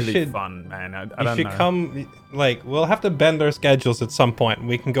it's just really fun, man. I You don't should know. come, we'll have to bend our schedules at some point.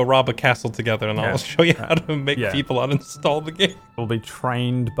 We can go rob a castle together, and Yeah. I'll show you how to make Yeah. people uninstall the game. We'll be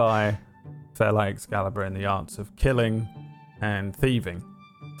trained by Fairlight Excalibur in the arts of killing and thieving.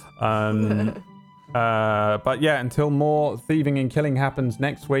 But yeah, until more thieving and killing happens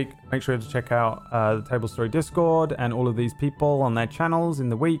next week, make sure to check out the Table Story Discord and all of these people on their channels in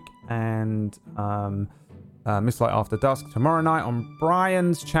the week, and Mistlight After Dusk tomorrow night on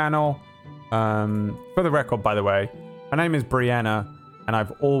Brian's channel. For the record, by the way, her name is Brianna, and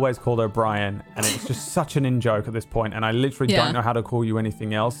I've always called her Brian, and it's just such an in-joke at this point, and I literally Yeah. don't know how to call you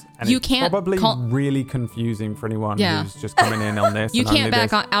anything else, and You it's can't probably call- really confusing for anyone Yeah. who's just coming in on this. You and only can't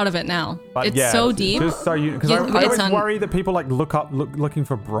back this. out of it now. But It's yeah, so deep. Just so you, because You- I it's always on- worry that people looking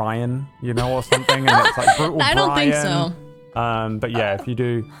for Brian, or something, and it's like brutal I don't think Brian. so. But yeah, if you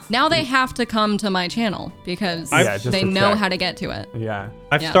do, Now they have to come to my channel because Yeah, just they to know check. how to get to it. yeah.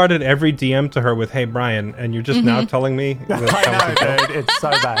 I've Yeah. started every DM to her with, "Hey Brian," and you're just now telling me. I know, dude. It's so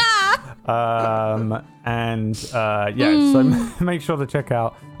bad. So make sure to check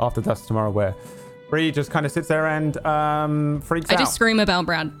out After Dusk tomorrow, where Bree just kind of sits there and freaks I out. just scream about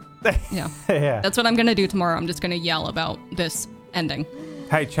Brad. Yeah. yeah. That's what I'm going to do tomorrow. I'm just going to yell about this ending.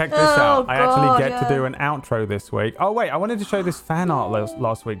 Hey, check this out. I actually God, get to do an outro this week. Oh, wait, I wanted to show this fan art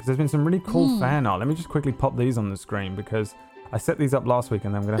last week because there's been some really cool fan art. Let me just quickly pop these on the screen because I set these up last week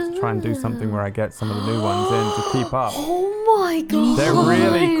and I'm going to have to try and do something where I get some of the new ones in to keep up. Oh my god. They're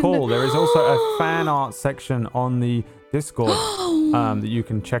really cool. There is also a fan art section on the Discord that you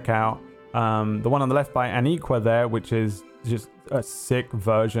can check out. The one on the left by Aniqua there, which is just a sick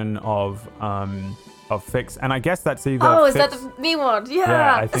version of Fix. And I guess that's either Oh, is Fix, that the me one? Yeah,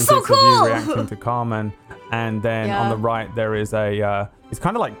 yeah, I think that's so it's of cool. you reacting to Carmen. And then on the right there is a it's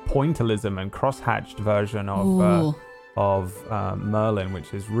kind of like pointillism and crosshatched version of Merlin,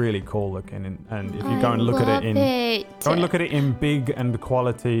 which is really cool looking. And if you go and look at it in big and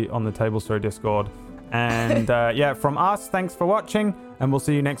quality on the Table Story Discord. And yeah, from us, thanks for watching, and we'll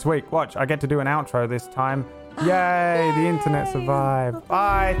see you next week. Watch, I get to do an outro this time. Yay, the internet survived.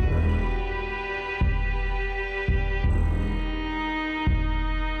 Bye.